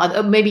been some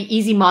other, maybe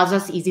Easy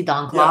Mazas, Easy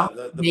Dankla,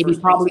 Yeah, the maybe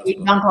first probably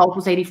Mazas. Dankla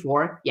Opus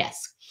 84.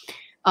 Yes.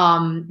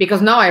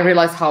 Because now I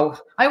realize how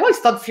I always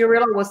thought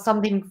Fiorillo was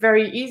something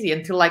very easy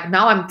until like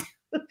now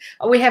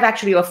we have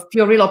actually a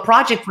Fiorillo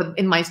project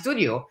in my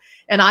studio,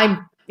 and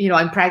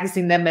I'm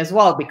practicing them as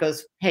well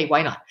because hey,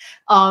 why not?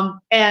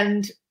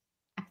 And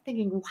I'm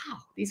thinking, wow,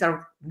 these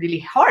are really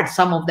hard.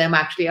 Some of them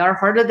actually are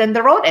harder than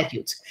the road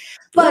etudes.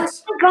 But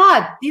Yes. oh my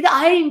God, did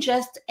I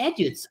ingest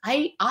etudes?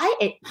 I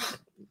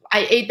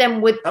ate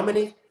them with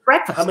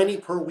breakfast. How many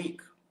per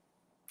week?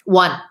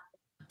 One,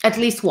 at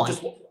least one.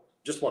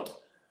 Just one.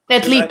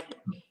 At least.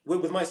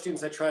 With my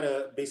students, I try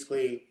to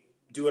basically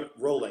do it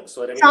rolling.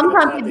 So at any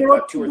Sometimes time, you they've do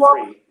got two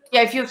or three.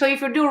 Yeah, if you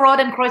do Rod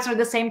and Kreutzer at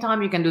the same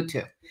time, you can do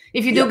two.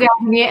 If you do Yeah.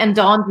 Garnier and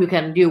Daunt, you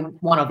can do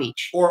one of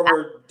each.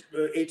 Or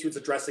etudes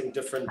addressing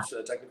different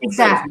technical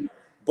Exactly. things.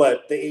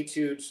 But the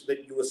etude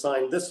that you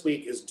assign this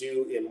week is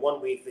due in 1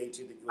 week. The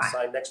etude that you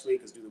assign next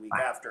week is due the week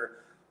after.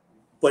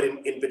 But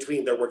in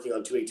between, they're working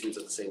on two etudes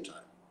at the same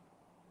time.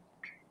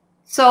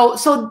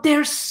 So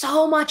there's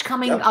so much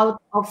coming Yep.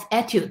 out of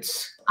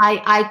etudes.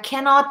 I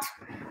cannot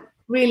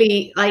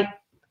really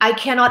I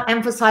cannot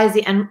emphasize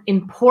the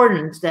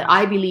importance that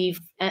I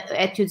believe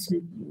etudes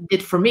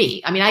did for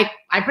me. I mean,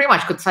 I pretty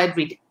much could sight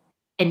read,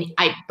 and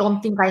I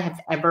don't think I have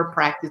ever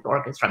practiced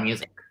orchestra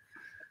music.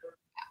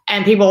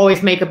 And people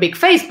always make a big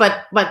face,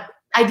 but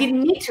I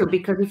didn't need to,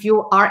 because if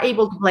you are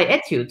able to play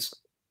etudes,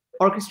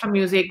 orchestra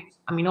music,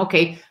 I mean,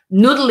 okay,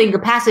 noodling a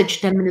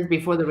passage 10 minutes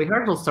before the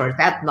rehearsal starts,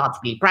 that's not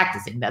really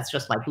practicing. That's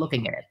just like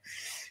looking at it.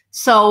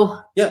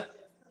 So Yeah.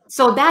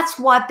 So that's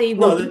what they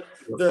will.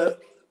 No,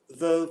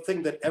 the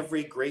thing that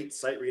every great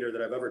sight reader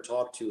that I've ever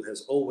talked to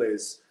has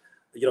always,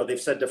 they've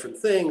said different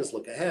things,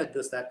 look ahead,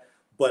 this, that,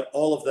 but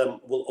all of them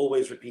will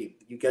always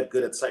repeat, you get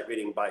good at sight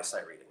reading by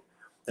sight reading.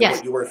 And Yes.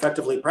 what you were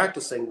effectively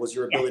practicing was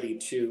your ability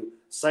to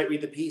sight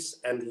read the piece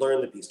and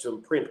learn the piece, to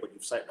imprint what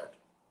you've sight read.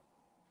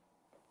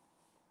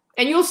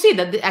 And you'll see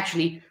that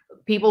actually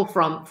people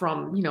from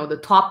the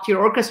top tier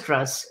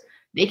orchestras,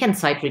 they can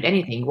sight read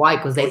anything. Why?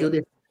 Because they do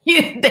this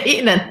day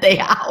in and day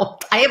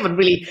out. I haven't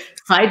really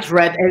sight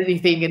read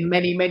anything in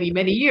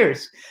many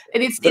years,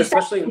 and it's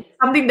especially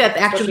something that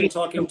actually. In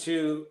talking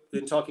to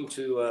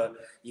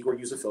Igor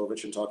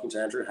Yusufovic and talking to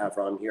Andrew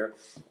Havron here,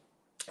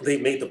 they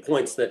made the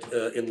points that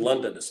in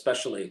London,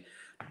 especially,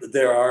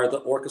 there are the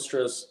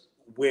orchestras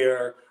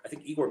where I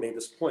think Igor made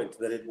this point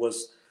that it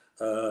was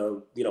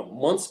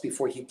months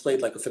before he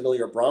played like a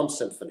familiar Brahms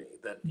symphony,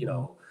 that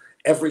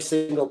every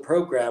single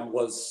program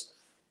was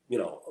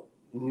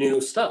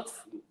new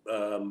stuff,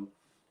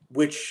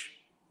 which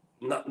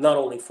not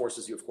only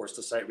forces you, of course,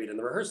 to sight read in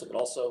the rehearsal, but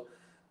also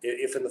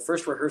if in the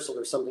first rehearsal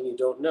there's something you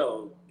don't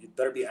know, you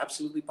better be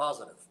absolutely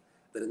positive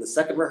that in the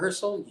second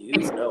rehearsal you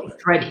know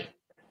it. Ready.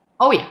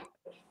 Oh yeah,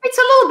 it's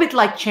a little bit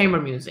like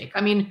chamber music.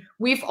 I mean,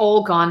 we've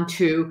all gone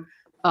to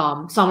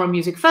summer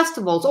music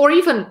festivals, or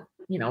even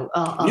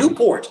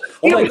Newport.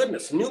 Oh my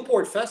goodness,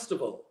 Newport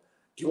Festival.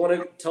 Do you want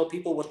to tell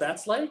people what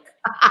that's like?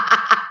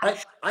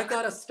 I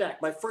got a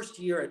stack. My first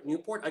year at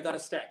Newport, I got a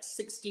stack,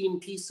 16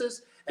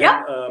 pieces.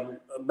 And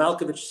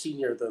Malkovich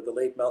Sr., the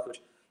late Malkovich,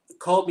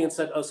 called me and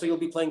said, "Oh, so you'll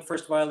be playing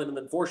first violin in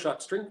the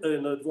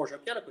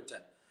Dvorak piano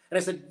quintet?" And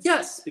I said,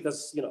 "Yes,"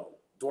 because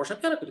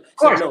Dvorak piano quintet.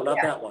 He said, "No, not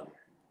that one."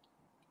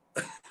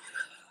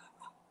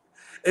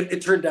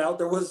 It turned out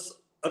there was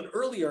an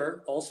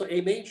earlier, also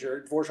A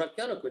major Dvorak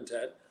piano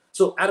quintet.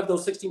 So out of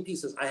those 16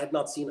 pieces, I had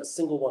not seen a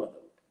single one of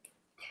them.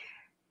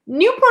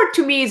 Newport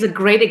to me is a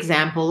great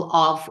example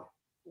of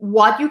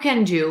what you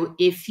can do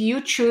if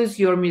you choose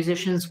your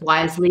musicians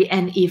wisely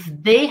and if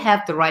they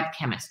have the right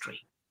chemistry.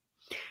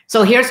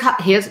 So here's how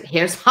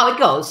it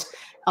goes.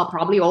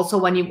 Probably also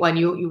when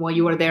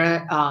you were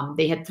there,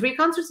 they had 3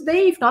 concerts a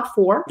day, if not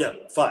 4. Yeah,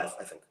 5,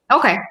 I think.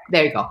 Okay,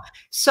 there you go.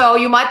 So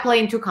you might play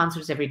in 2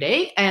 concerts every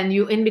day, and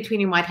in between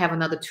you might have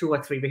another 2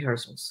 or 3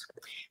 rehearsals.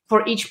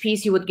 For each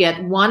piece, you would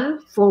get 1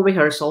 full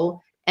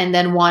rehearsal and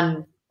then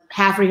 1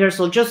 half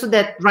rehearsal, just so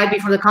that right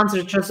before the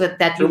concert, just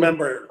that you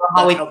remember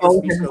how it goes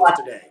and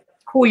today.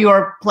 Who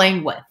you're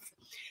playing with,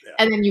 Yeah.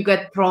 and then you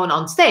get thrown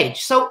on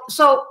stage. So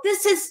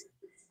this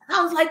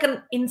sounds like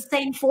an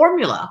insane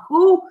formula.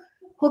 Who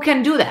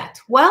can do that?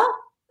 Well,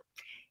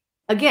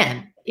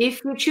 again,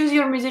 if you choose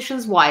your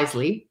musicians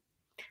wisely,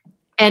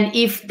 and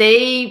if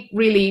they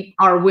really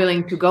are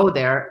willing to go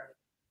there,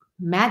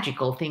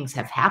 magical things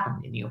have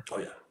happened in you. Oh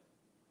yeah.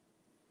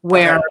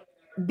 Where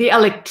the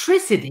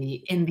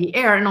electricity in the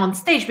air and on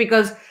stage,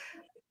 because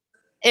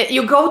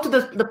you go to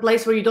the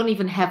place where you don't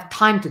even have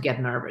time to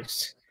get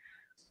nervous,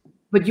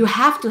 but you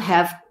have to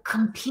have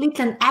complete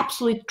and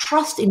absolute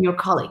trust in your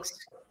colleagues.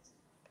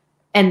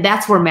 And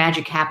that's where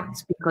magic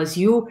happens, because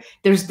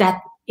there's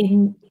that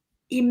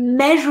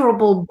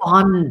immeasurable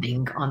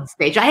bonding on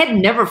stage. I had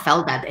never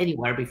felt that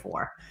anywhere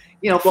before.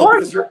 You know, well,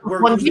 because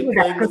we're usually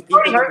playing with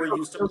people that we're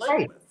used to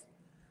playing with.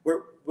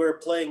 We're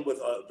playing with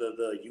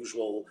the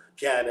usual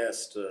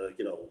pianist.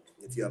 You know,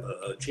 if you have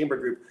a chamber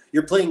group,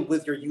 you're playing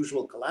with your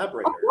usual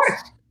collaborators.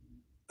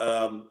 Of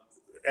course.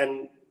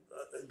 And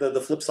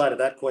the flip side of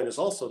that coin is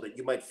also that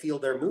you might feel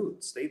their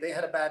moods. They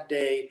had a bad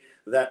day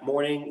that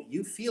morning.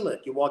 You feel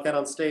it. You walk out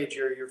on stage,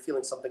 you're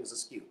feeling something's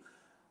askew.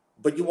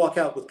 But you walk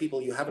out with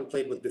people you haven't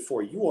played with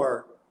before. You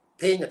are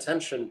paying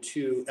attention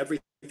to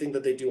everything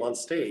that they do on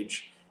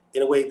stage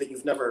in a way that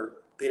you've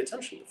never paid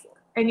attention before.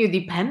 And you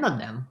depend on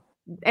them.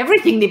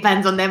 Everything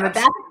depends on them at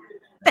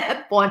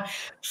that point.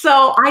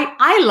 So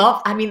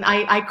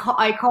I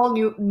call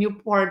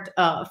Newport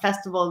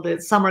Festival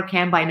the summer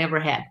camp I never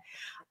had,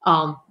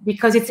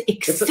 because it's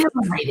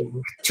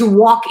exhilarating to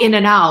walk in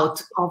and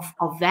out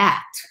of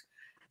that.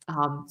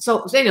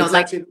 So you know,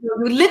 like you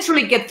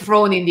literally get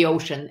thrown in the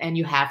ocean, and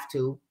you have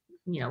to,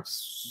 you know.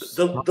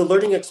 The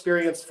learning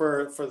experience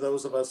for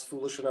those of us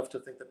foolish enough to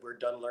think that we're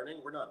done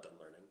learning, we're not done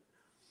learning.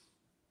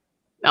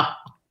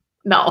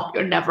 No,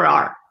 you never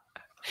are.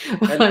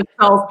 And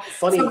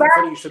funny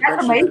you should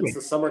mention that it's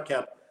the summer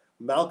camp.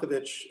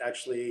 Malkovich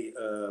actually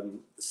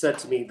said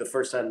to me the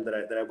first time that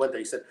I went there,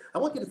 he said, I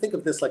want you to think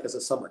of this like as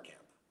a summer camp.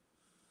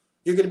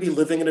 You're going to be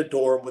living in a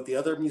dorm with the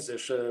other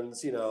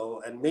musicians, you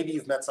know, and maybe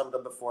you've met some of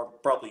them before,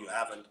 probably you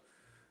haven't,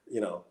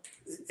 you know.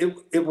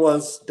 It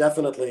was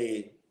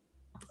definitely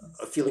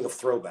a feeling of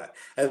throwback.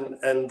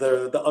 And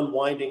the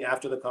unwinding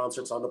after the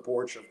concerts on the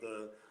porch of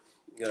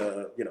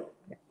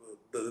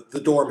the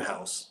dorm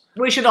house.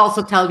 We should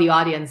also tell the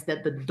audience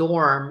that the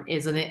dorm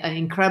is an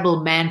incredible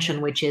mansion,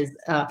 which is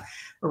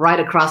right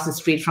across the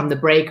street from the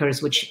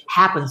Breakers, which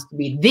happens to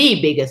be the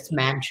biggest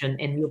mansion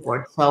in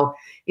Newport. So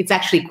it's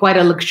actually quite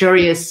a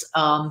luxurious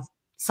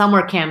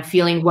summer camp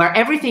feeling, where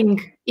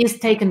everything is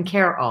taken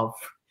care of,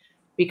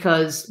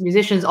 because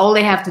musicians, all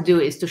they have to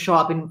do is to show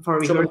up for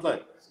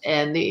rehearsal,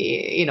 and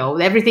you know,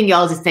 everything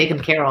else is taken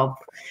care of.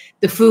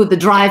 The food, the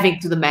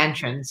driving to the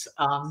mansions.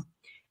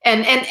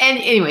 And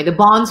anyway, the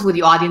bonds with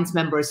the audience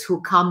members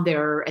who come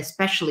there,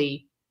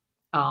 especially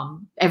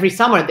every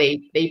summer,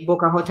 they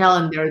book a hotel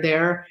and they're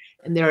there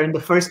and they're in the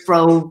first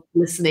row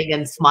listening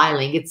and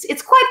smiling. It's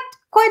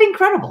quite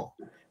incredible.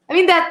 I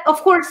mean, that, of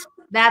course,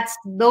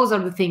 those are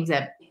the things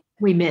that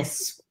we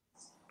miss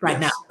right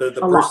now.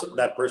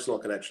 That personal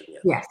connection.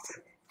 Yes.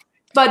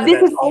 But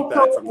this is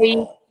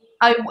also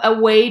a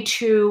way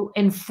to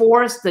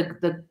enforce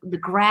the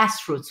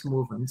grassroots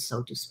movement,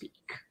 so to speak,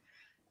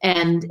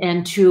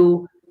 and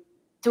to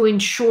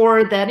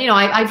ensure that, you know,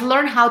 I've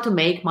learned how to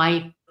make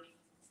my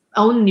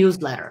own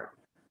newsletter.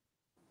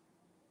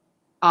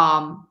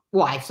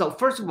 Why? So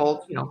first of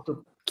all, you know,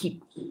 to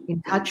keep in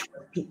touch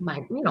with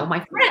my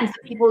friends, the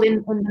people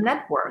in the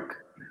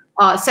network.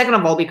 Second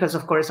of all, because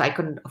of course I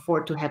couldn't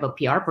afford to have a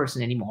PR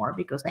person anymore,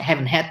 because I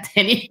haven't had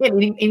any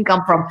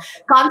income from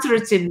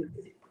concerts in,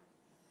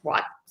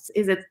 what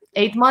is it,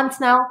 8 months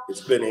now?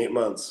 It's been 8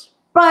 months.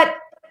 But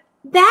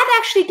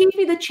that actually gave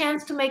me the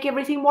chance to make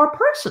everything more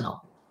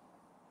personal.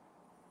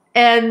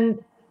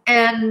 And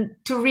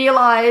to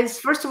realize,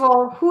 first of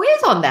all, who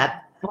is on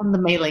the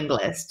mailing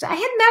list. I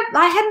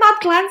had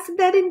not glanced at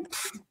that in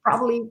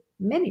probably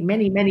many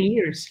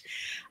years.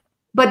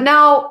 But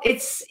now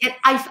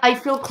I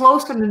feel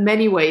closer in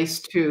many ways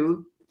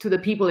to the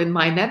people in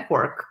my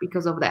network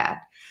because of that.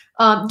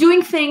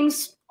 Doing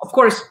things, of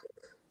course,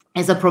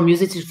 as a Pro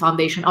Music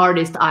Foundation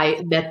artist,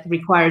 that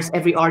requires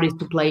every artist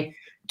to play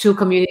 2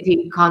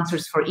 community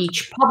concerts for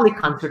each public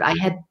concert. I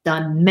had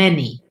done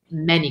many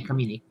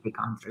community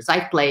concerts. I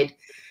played,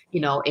 you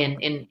know,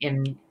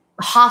 in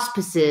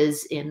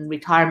hospices, in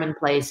retirement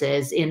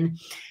places, in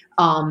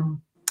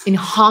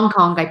Hong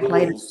Kong. I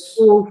played at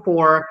school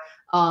for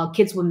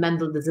kids with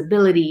mental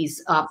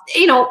disabilities.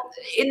 You know,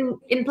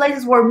 in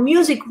places where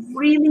music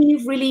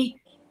really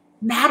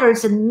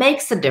matters and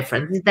makes a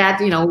difference. That,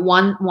 you know,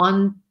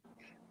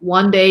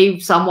 one day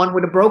someone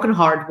with a broken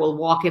heart will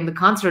walk in the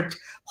concert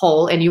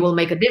hall and you will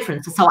make a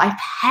difference. So I've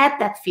had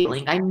that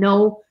feeling. I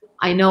know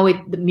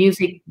the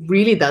music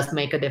really does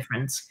make a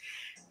difference.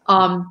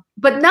 But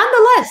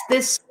nonetheless,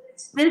 this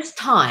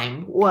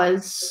time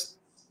was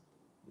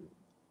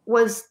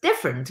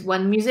different,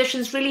 when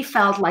musicians really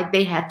felt like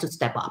they had to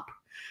step up.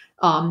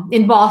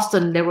 In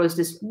Boston, there was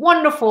this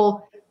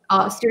wonderful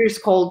series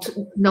called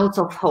Notes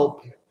of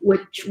Hope,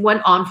 which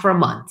went on for a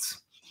month.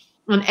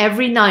 And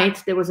every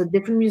night there was a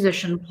different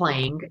musician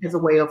playing as a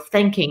way of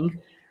thanking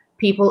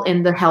people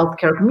in the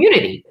healthcare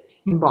community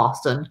in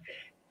Boston.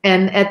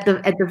 And at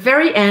the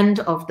very end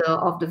of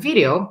the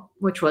video,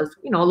 which was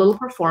a little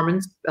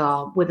performance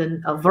with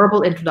a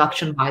verbal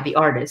introduction by the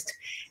artist,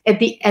 at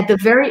the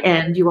very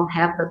end you will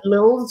have the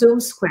little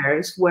Zoom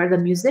squares where the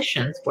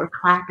musicians were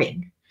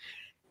clapping,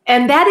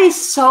 and that is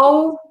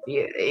so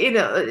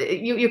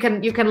you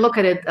can look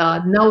at it.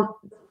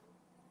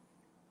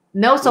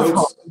 Notes of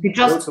hope. You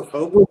just Notes of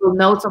Hope. Google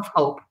Notes of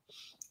Hope.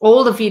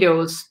 All the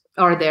videos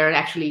are there.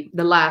 Actually,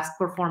 the last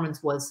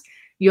performance was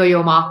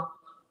Yo-Yo Ma,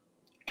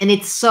 and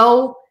it's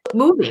so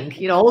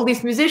moving. All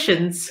these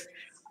musicians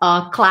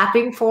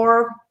clapping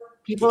for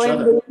people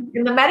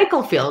in the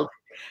medical field.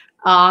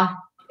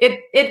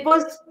 It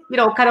was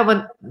kind of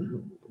a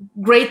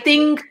great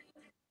thing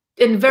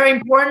and very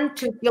important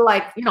to feel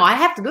like I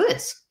have to do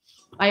this.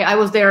 I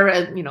was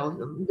there,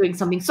 doing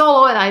something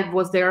solo, and I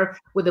was there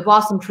with the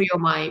Boston trio,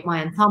 my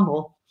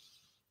ensemble,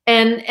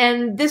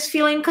 and this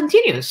feeling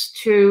continues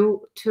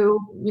to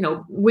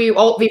we've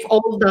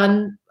all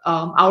done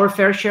our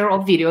fair share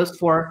of videos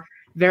for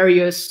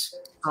various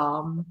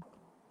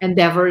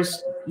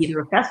endeavors,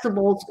 either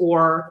festivals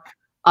or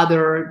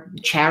other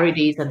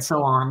charities and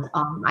so on.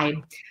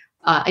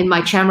 In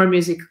my chamber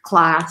music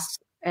class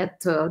at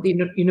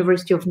the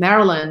University of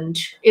Maryland,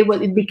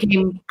 it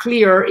became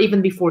clear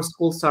even before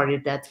school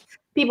started that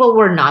people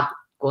were not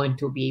going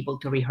to be able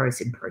to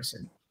rehearse in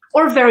person,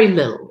 or very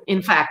little.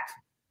 In fact,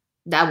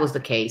 that was the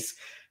case.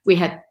 We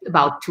had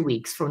about 2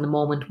 weeks from the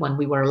moment when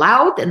we were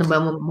allowed and the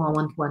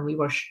moment when we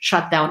were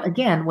shut down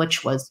again,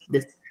 which was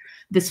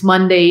this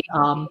Monday,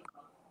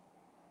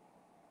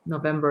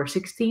 November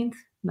 16th.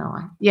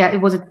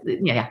 It was.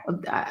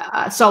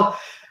 So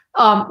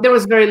there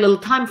was very little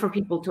time for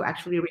people to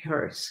actually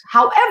rehearse.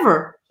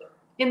 However,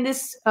 in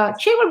this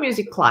chamber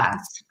music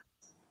class,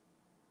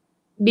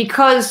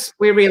 because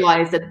we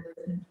realized that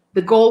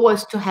the goal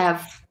was to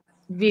have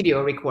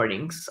video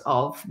recordings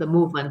of the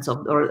movements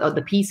of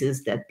the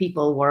pieces that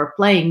people were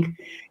playing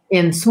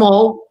in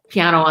small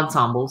piano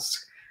ensembles,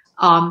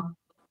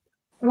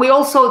 we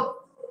also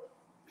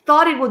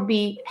thought it would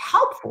be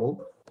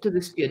helpful to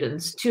the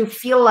students to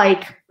feel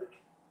like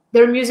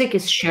their music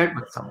is shared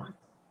with someone,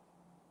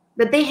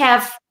 that they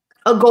have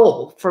a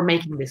goal for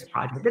making this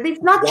project, that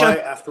it's not just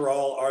after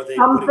all are they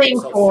something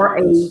for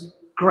a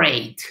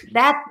grade.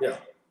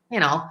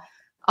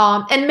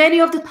 And many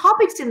of the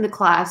topics in the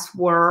class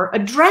were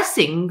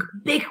addressing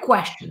big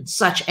questions,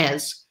 such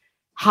as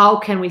how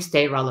can we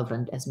stay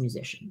relevant as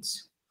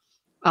musicians?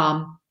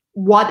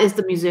 What is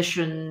the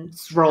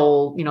musician's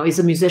role? Is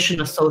a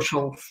musician a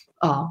social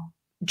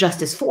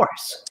justice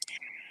force?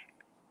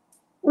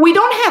 We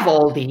don't have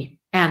all the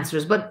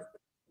answers, but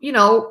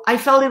I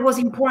felt it was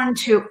important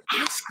to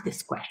ask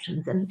these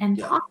questions and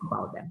talk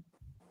about them.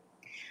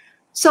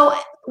 So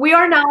we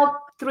are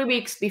now 3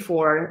 weeks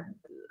before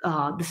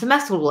the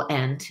semester will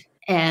end,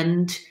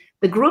 and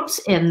the groups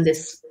in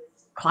this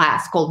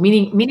class called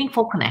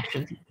Meaningful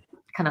Connections,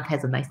 kind of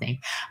has a nice name,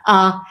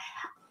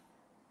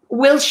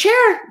 will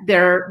share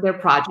their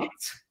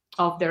projects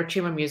of their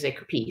chamber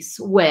music piece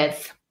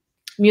with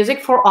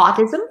Music for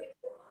Autism,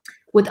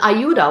 with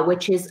Ayuda,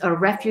 which is a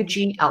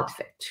refugee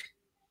outfit.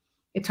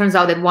 It turns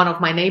out that one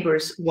of my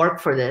neighbors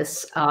worked for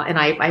this, and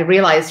I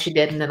realized she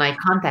did, and then I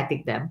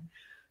contacted them.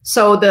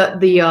 So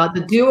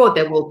the duo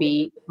that will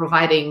be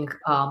providing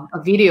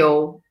a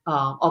video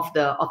of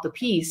the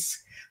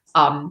piece,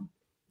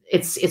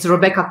 it's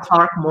Rebecca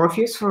Clark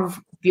Morpheus for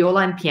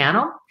viola and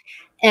piano,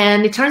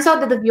 and it turns out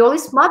that the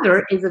violist's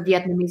mother is a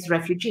Vietnamese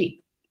refugee.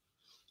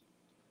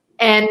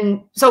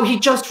 And so he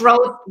just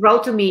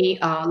wrote to me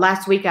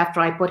last week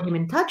after I put him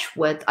in touch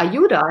with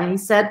Ayuda, and he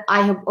said,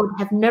 I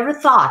have never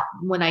thought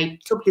when I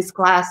took this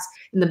class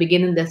in the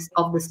beginning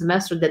of the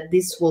semester that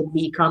this will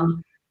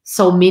become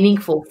so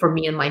meaningful for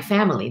me and my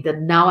family, that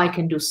now I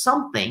can do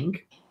something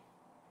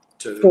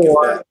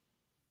to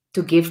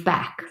give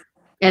back.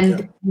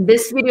 And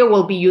this video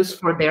will be used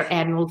for their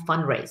annual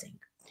fundraising.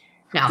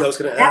 Now, I was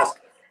going to ask,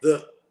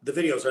 the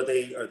videos, are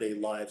they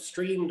live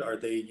streamed? Are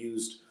they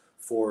used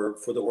for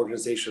the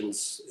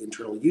organization's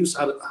internal use?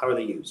 How are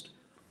they used?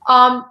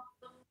 In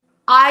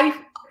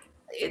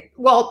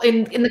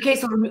the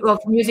case of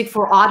Music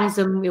for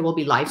Autism, it will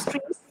be live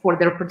streamed for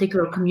their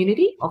particular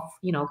community of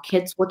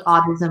kids with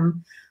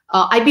autism.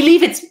 I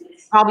believe it's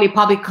probably a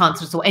public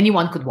concert, so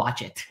anyone could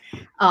watch it.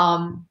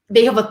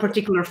 They have a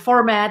particular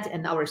format,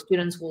 and our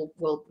students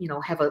will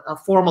have a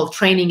formal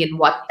training in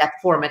what that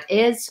format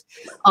is.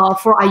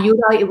 For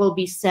Ayuda, it will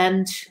be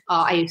sent,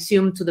 I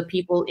assume, to the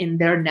people in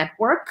their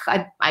network.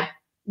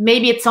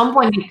 Maybe at some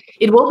point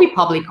it will be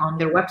public on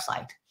their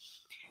website.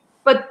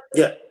 But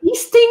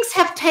these things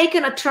have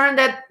taken a turn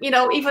that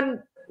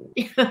even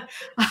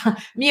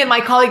me and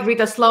my colleague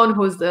Rita Sloan,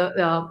 who's the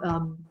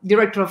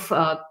director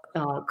of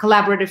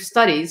collaborative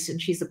studies,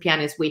 and she's a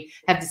pianist, we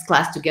have this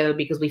class together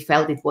because we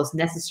felt it was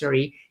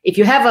necessary, if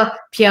you have a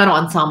piano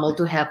ensemble,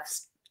 to have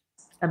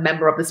a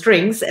member of the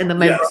strings and the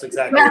member vice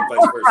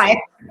versa. Right.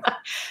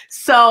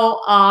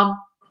 So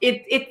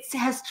it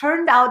has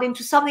turned out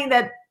into something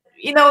that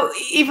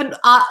even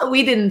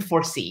we didn't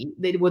foresee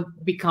that it would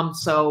become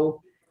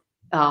so.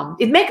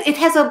 It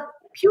has a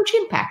huge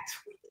impact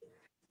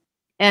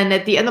And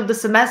at the end of the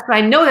semester, I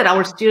know that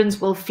our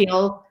students will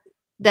feel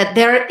that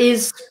there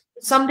is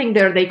something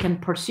there they can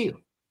pursue.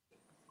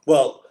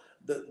 Well,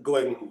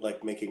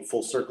 making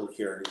full circle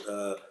here,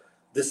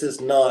 this is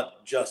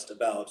not just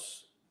about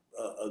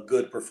a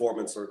good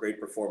performance or a great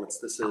performance.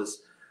 This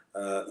is,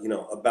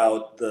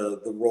 about the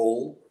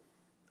role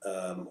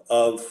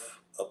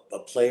of a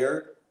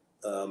player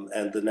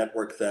and the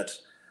network that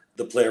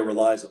the player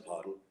relies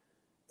upon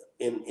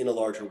in a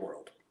larger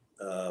world.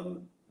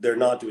 They're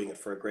not doing it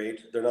for a grade.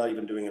 They're not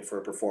even doing it for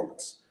a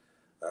performance,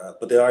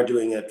 but they are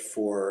doing it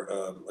for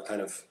a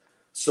kind of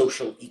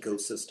social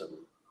ecosystem.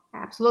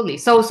 Absolutely.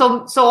 So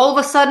all of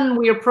a sudden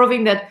we are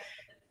proving that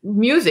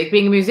music,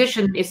 being a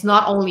musician, is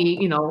not only,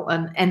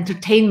 an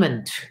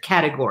entertainment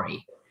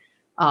category.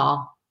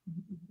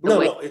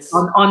 It's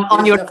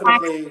on your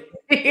definitely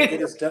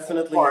it is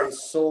definitely a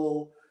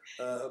soul,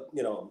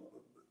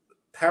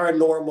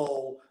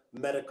 paranormal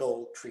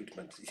medical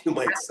treatment, you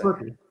might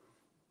Absolutely. say.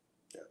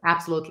 Yeah.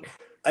 Absolutely.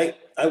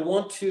 I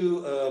want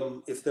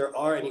to, if there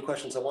are any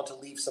questions, I want to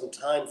leave some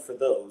time for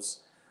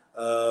those.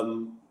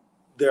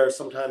 There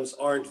sometimes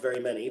aren't very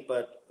many,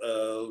 but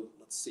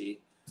let's see.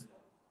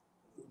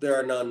 There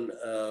are none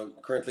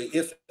currently.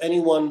 If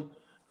anyone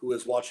who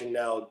is watching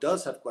now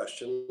does have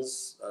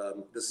questions,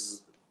 this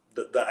is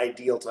the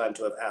ideal time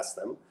to have asked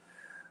them.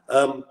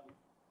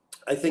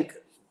 I think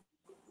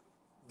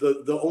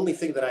the only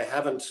thing that I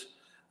haven't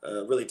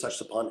really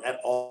touched upon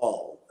at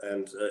all,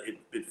 and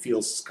it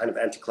feels kind of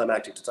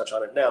anticlimactic to touch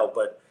on it now,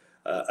 but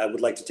I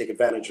would like to take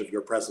advantage of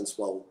your presence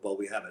while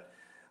we have it,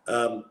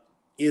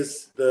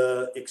 is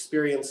the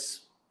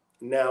experience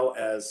now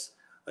as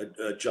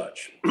a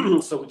judge.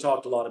 So we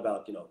talked a lot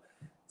about,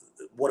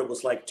 what it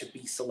was like to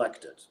be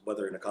selected,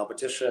 whether in a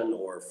competition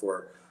or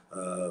for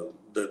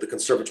the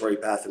conservatory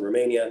path in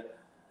Romania.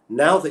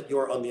 Now that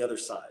you're on the other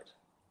side,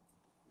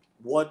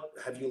 what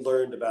have you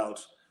learned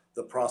about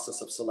the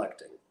process of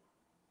selecting?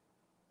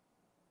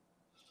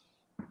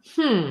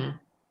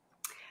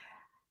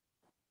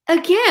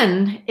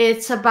 Again,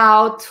 it's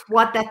about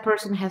what that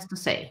person has to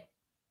say.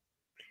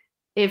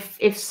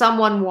 If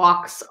someone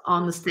walks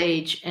on the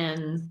stage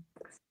and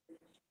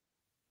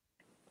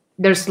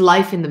there's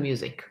life in the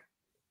music,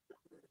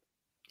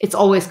 it's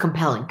always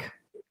compelling.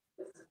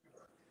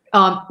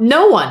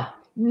 No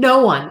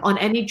one on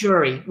any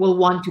jury will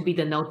want to be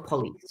the note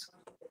police,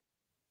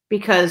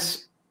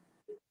 because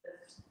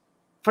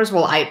first of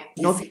all,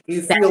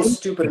 you feel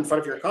stupid in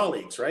front of your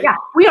colleagues, right? Yeah,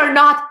 we are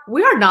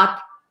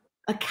not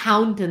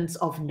accountants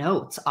of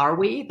notes, are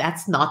we?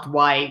 That's not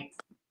why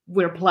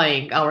we're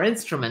playing our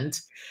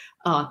instrument,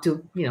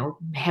 to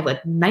have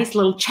a nice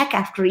little check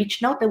after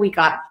each note that we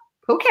got.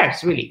 Who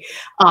cares, really?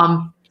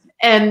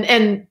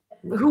 And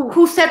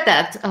who said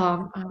that?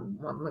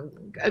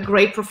 A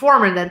great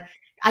performer, that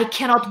I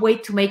cannot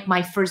wait to make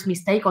my first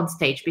mistake on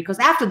stage, because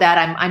after that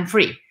I'm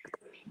free.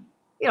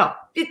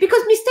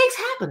 Because mistakes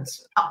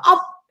happens.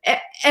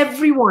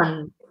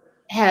 Everyone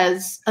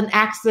has an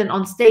accident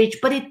on stage,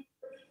 but it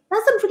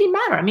doesn't really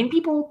matter. I mean,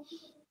 people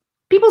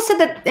said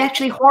that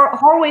actually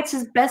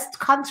Horowitz's best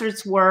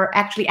concerts were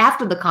actually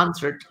after the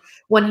concert,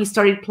 when he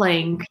started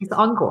playing his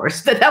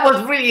encores. That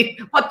was really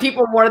what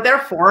people were there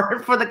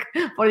for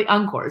the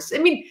encores. I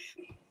mean,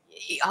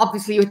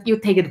 obviously you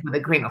take it with a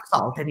grain of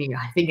salt. I mean,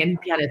 I think any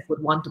pianist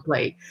would want to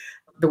play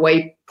the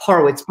way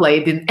Horowitz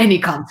played in any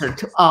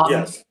concert.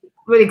 Yes.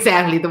 But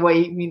exactly the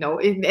way,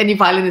 any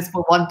violinist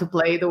will want to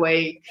play the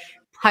way.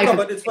 No,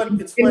 but it's when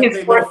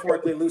they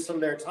metaphorically loosen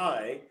their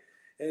tie.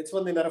 It's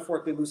when they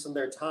metaphorically loosen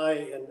their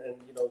tie and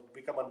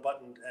become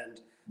unbuttoned,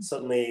 and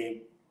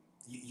suddenly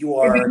you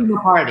are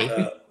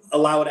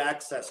allowed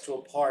access to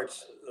a part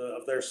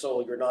of their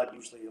soul you're not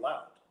usually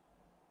allowed.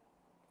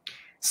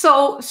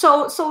 So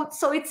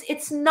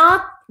it's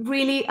not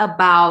really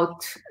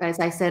about, as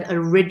I said, a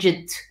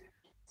rigid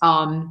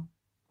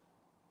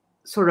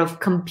sort of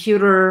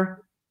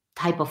computer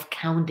type of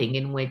counting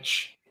in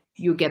which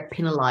you get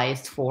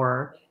penalized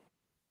for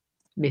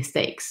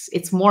mistakes.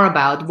 It's more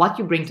about what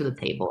you bring to the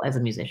table as a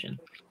musician.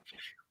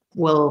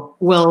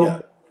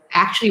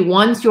 Actually,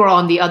 once you're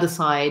on the other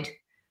side,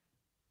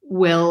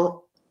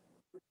 will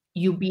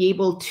you be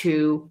able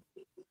to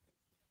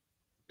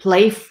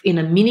play in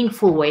a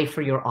meaningful way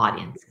for your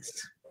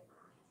audiences?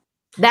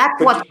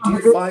 That's what. Do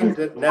you find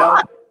that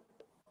now?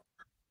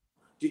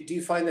 Do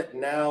you find that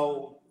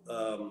now?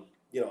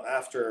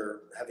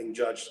 After having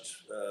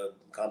judged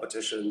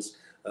competitions,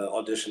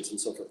 auditions, and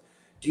so forth,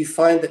 do you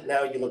find that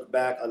now you look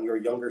back on your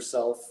younger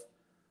self,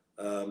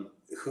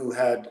 who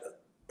had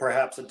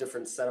perhaps a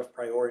different set of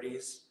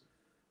priorities,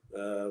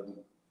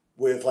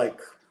 with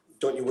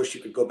don't you wish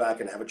you could go back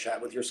and have a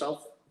chat with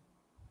yourself?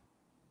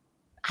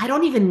 I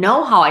don't even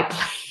know how I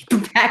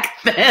played back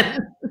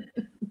then.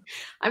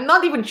 I'm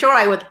not even sure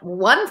I would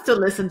want to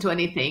listen to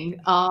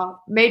anything.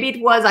 Maybe it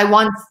was I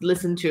once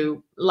listened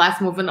to last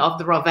movement of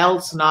the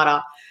Ravel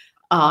Sonata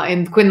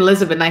in Queen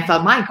Elizabeth, and I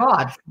thought, my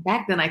God,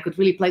 back then I could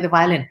really play the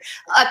violin.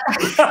 And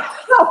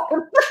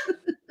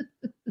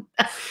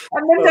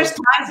then there's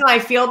times when I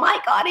feel, my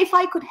God, if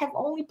I could have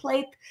only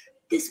played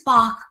this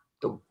Bach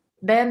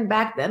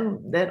back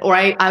then, or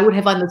I would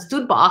have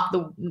understood Bach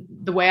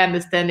the way I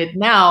understand it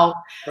now.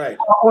 Right.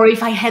 Or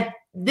if I had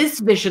this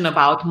vision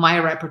about my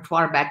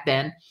repertoire back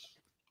then,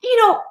 maybe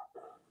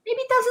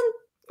it doesn't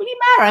really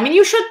matter. I mean,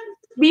 you should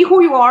be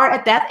who you are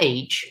at that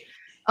age.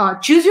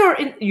 Choose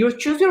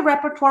your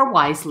repertoire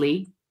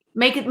wisely.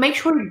 Make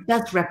sure it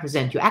does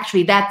represent you.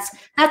 Actually, that's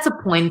a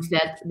point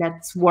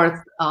that's worth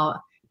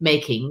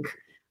making.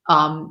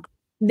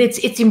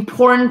 It's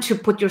important to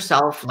put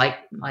yourself, like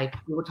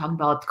we were talking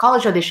about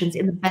college auditions,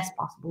 in the best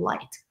possible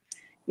light.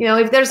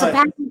 If there's a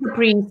passing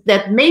caprice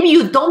that maybe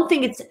you don't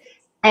think it's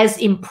as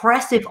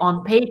impressive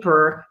on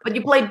paper, but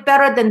you play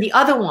better than the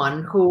other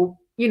one who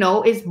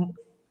is,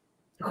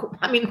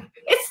 I mean,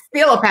 it's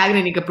still a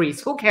Paganini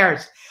caprice. Who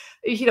cares?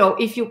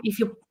 If you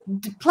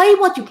play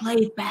what you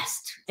play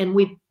best and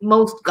with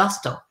most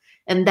gusto,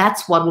 and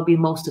that's what will be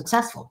most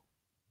successful.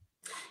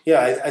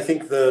 Yeah, I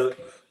think the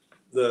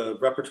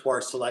repertoire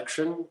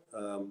selection,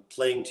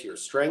 playing to your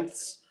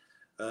strengths.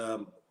 I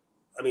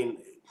mean,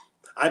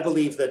 I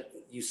believe that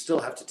you still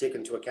have to take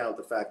into account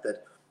the fact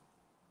that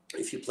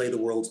if you play the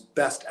world's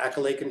best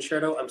accolade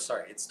concerto, I'm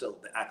sorry, it's still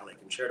the accolade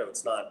concerto.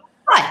 It's not,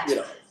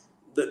 right.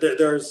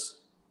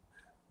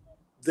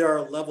 There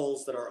are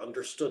levels that are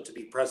understood to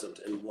be present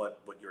in what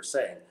you're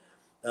saying.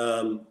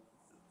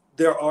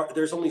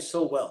 There's only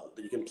so well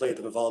that you can play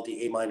the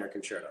Vivaldi A minor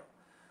concerto.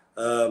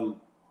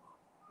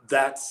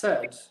 That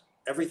said,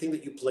 everything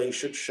that you play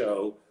should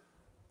show,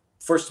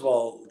 first of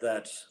all,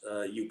 that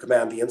you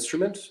command the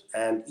instrument,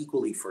 and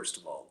equally, first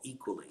of all,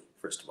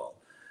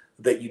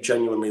 that you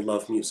genuinely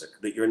love music,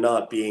 that you're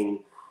not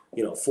being,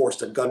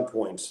 forced at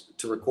gunpoint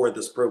to record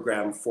this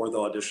program for the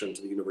audition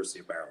to the University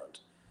of Maryland.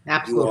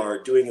 Absolutely. You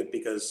are doing it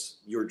because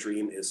your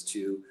dream is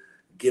to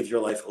give your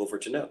life over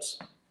to notes.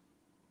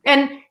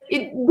 And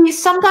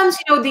sometimes,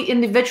 the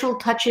individual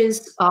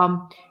touches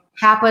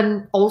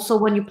happen also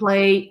when you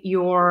play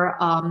your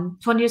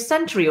 20th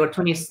century or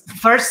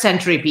 21st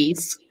century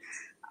piece.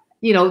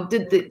 You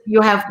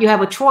have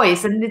a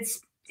choice, and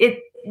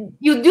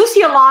you do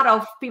see a lot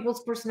of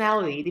people's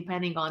personality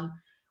depending on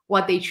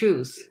what they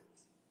choose.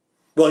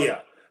 Well, yeah,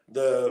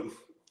 to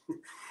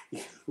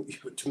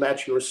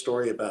match your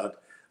story about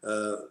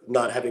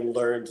not having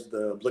learned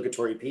the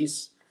obligatory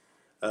piece,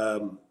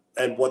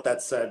 and what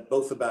that said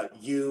both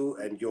about you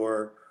and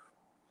your,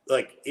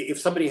 if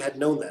somebody had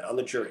known that on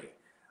the jury,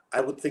 I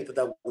would think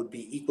that would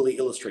be equally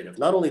illustrative.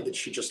 Not only did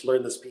she just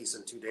learn this piece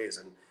in 2 days,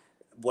 and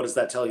what does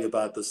that tell you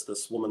about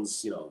this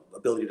woman's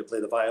ability to play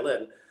the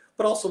violin,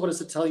 but also what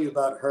does it tell you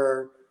about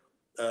her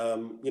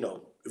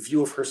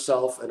view of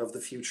herself and of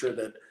the future,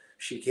 that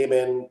she came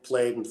in,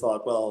 played, and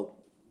thought, well,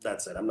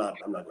 that's it. I'm not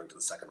going to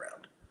the second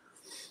round.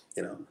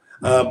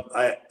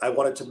 I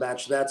wanted to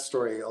match that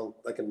story.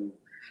 I can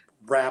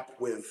wrap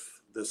with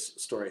this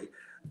story.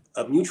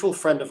 A mutual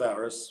friend of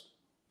ours,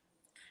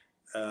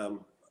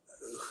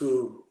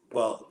 who,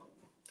 well,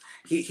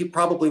 he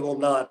probably will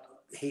not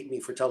hate me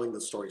for telling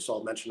this story, so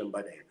I'll mention him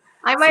by name.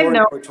 I might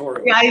know.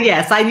 Pretoria. Yeah,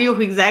 yes, I knew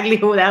exactly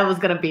who that was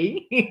going to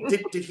be.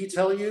 Did he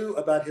tell you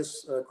about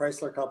his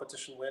Chrysler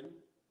competition win?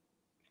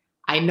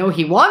 I know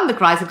he won the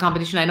Chrysler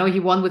competition. I know he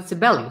won with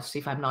Sibelius,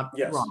 if I'm not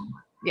wrong.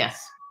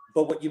 Yes.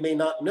 But what you may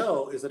not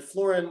know is that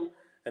Florin,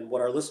 and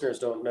what our listeners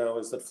don't know,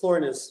 is that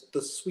Florin is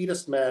the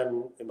sweetest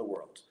man in the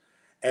world,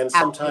 and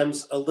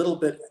sometimes a little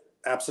bit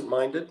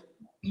absent-minded.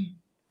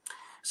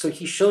 So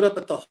he showed up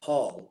at the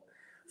hall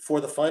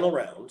for the final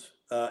round,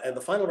 and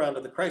the final round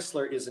of the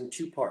Chrysler is in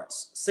 2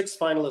 parts. 6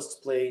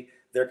 finalists play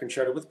their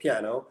concerto with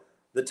piano.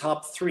 The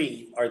top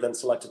 3 are then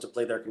selected to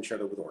play their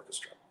concerto with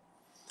orchestra.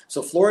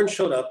 So Florin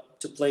showed up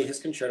to play his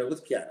concerto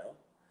with piano,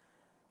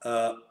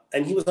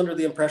 and he was under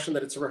the impression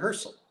that it's a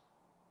rehearsal.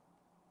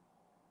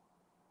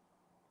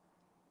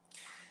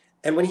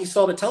 And when he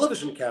saw the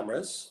television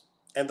cameras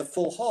and the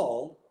full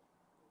hall,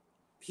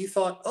 he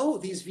thought, oh,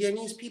 these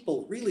Viennese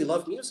people really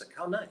love music.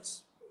 How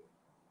nice.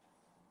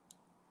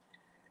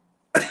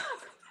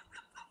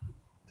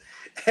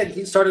 And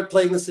he started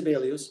playing the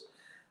Sibelius.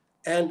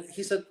 And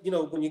he said,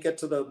 when you get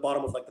to the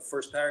bottom of the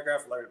first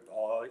paragraph, right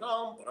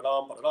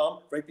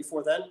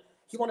before then,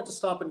 he wanted to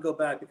stop and go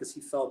back because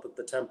he felt that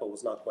the tempo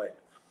was not quite.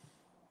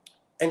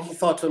 And he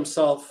thought to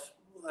himself,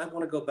 I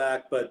want to go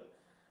back, but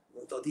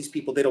these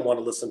people, they don't want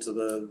to listen to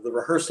the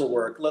rehearsal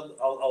work.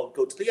 I'll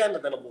go to the end,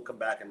 and then we'll come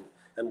back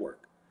and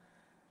work.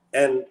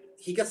 And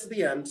he gets to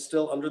the end,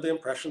 still under the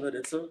impression that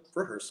it's a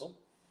rehearsal,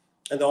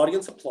 and the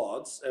audience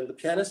applauds, and the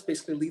pianist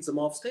basically leads him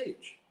off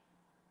stage.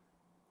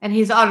 And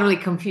he's utterly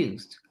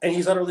confused. And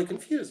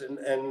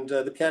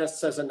the pianist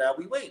says, and now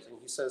we wait. And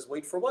he says,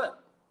 wait for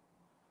what?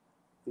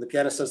 And the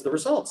pianist says, the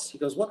results. He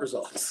goes, what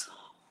results?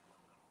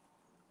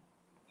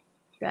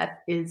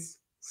 That is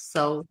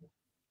so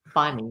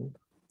funny.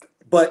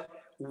 But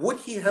would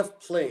he have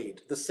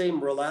played the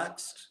same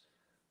relaxed,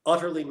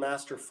 utterly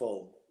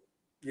masterful,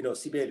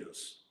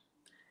 Sibelius,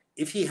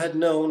 if he had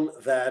known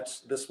that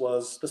this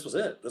was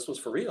it, this was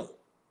for real?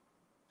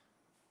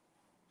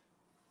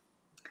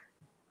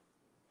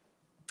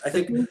 I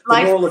think the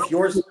moral of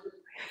your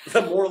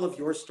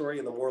story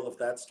and the moral of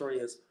that story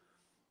is,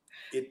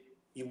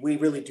 we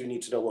really do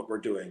need to know what we're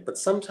doing. But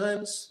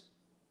sometimes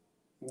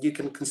you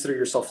can consider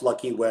yourself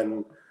lucky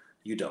when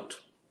you don't.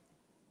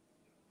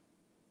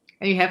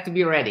 And you have to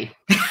be ready.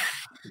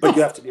 But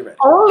you have to be ready.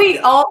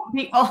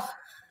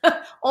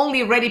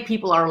 Only ready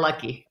people are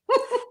lucky.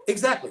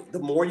 Exactly. The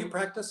more you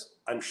practice,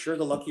 I'm sure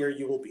the luckier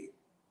you will be.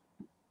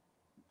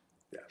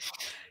 Yeah.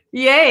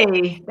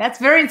 Yay. That's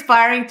very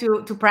inspiring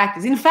to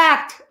practice. In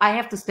fact, I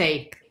have to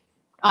say,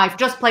 I've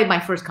just played my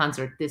first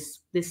concert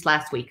this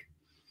last week.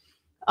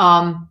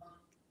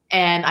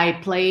 And I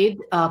played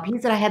a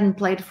piece that I hadn't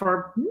played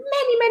for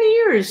many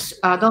years.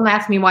 Don't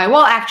ask me why.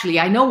 Well, actually,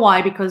 I know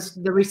why, because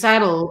the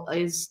recital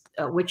is,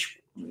 which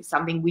is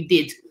something we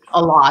did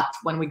a lot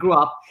when we grew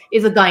up,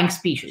 is a dying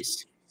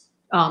species.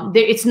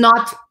 It's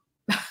not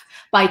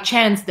by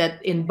chance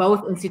that in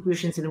both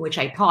institutions in which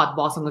I taught,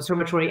 Boston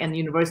Conservatory and the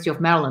University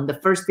of Maryland, the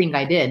first thing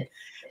I did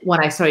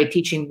when I started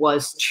teaching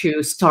was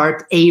to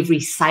start a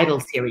recital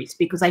series,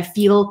 because I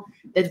feel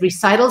that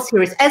recital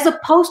series, as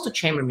opposed to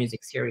chamber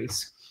music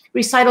series,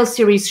 recital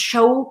series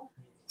show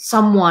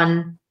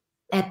someone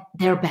at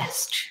their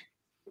best.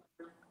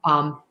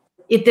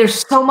 If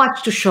there's so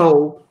much to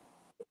show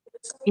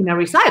in a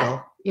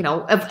recital, you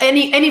know, if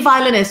any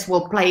violinist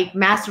will play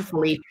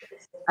masterfully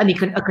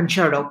a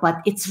concerto, but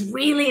it's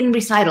really in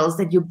recitals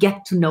that you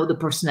get to know the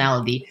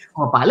personality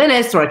of a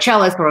violinist or a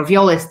cellist or a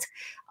violist.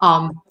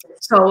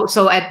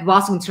 So at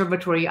Boston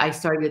Conservatory, I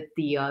started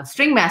the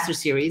String Master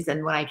series,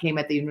 and when I came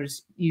at the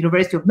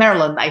University of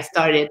Maryland, I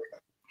started,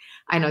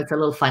 I know it's a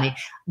little funny,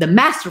 the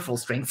Masterful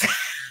Strings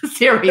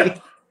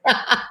series.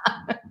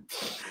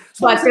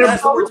 So but they're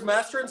both, words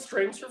master and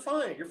strings, you're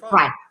fine.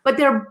 Right, but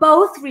they're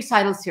both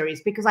recital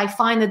series, because I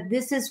find that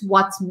this is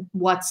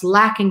what's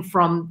lacking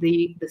from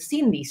the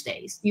scene these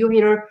days. You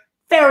hear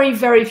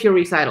very few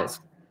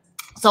recitals.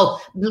 So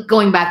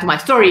going back to my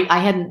story, I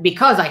have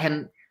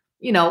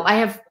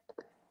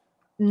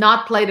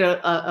not played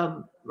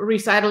a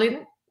recital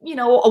in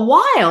a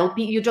while.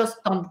 You just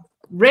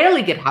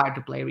rarely get hired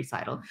to play a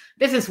recital.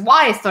 This is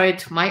why I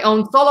started my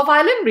own solo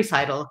violin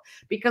recital,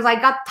 because I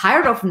got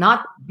tired of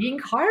not being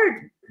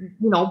hired,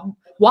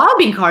 while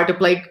being hired to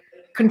play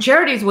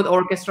concertos with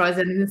orchestras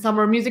and in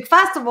summer music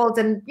festivals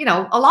and,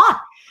 a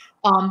lot.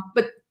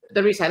 But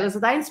the recital is a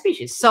dying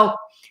species. So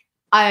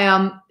I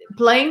am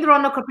playing the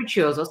Rondo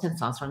Capriccioso,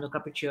 Saint-Saëns Rondo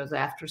Capriccioso,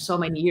 after so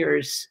many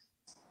years,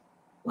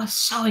 was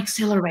so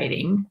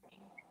exhilarating.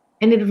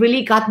 And it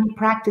really got me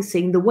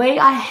practicing the way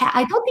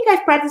I don't think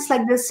I've practiced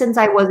like this since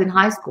I was in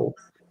high school,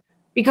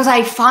 because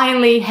I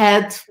finally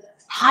had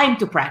time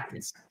to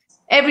practice.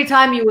 Every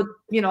time you would,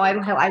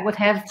 I would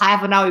have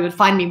half an hour, you would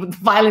find me with the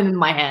violin in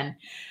my hand.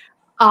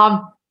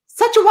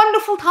 Such a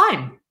wonderful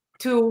time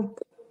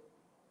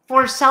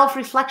for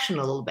self-reflection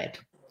a little bit.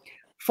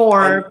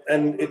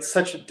 And it's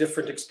such a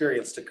different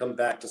experience to come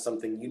back to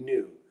something you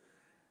knew.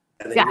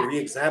 And then you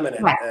re-examine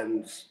it,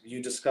 and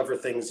you discover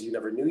things you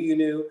never knew you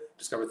knew,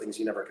 discover things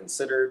you never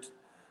considered.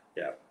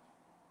 Yeah.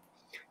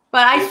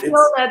 But I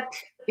feel that,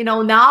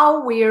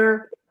 now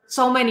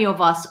so many of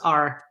us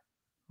are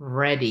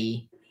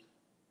ready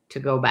to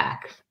go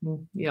back.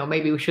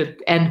 Maybe we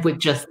should end with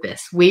just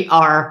this. We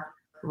are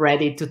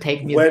ready to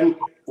take music.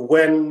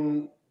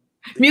 When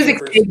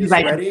music stages is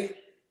ready?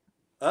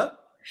 Huh?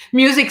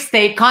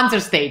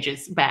 Concert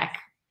stages back.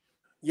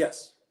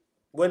 Yes.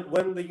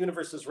 When the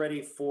universe is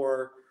ready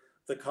for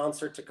the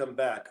concert to come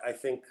back, I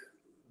think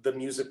the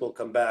music will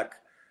come back,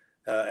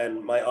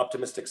 and my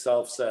optimistic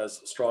self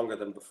says stronger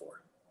than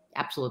before.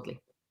 Absolutely.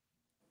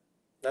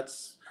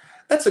 That's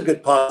a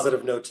good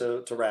positive note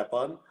to wrap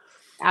on.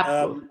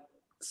 Absolutely.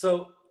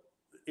 So,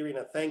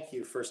 Irina, thank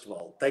you, first of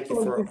all. Thank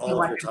you for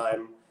all of your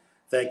time.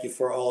 Thank you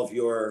for all of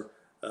your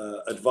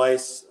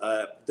advice.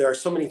 There are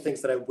so many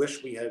things that I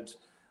wish we had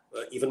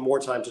even more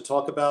time to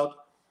talk about,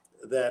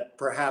 that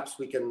perhaps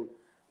we can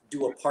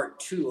do a part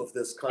 2 of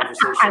this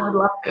conversation. I would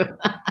love to.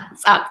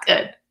 Sounds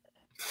good.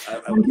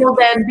 Until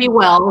then, be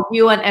well,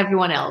 you and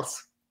everyone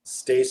else.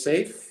 Stay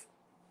safe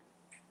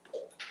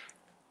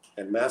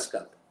and mask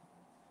up.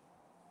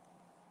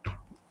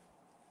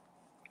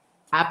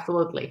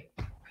 Absolutely.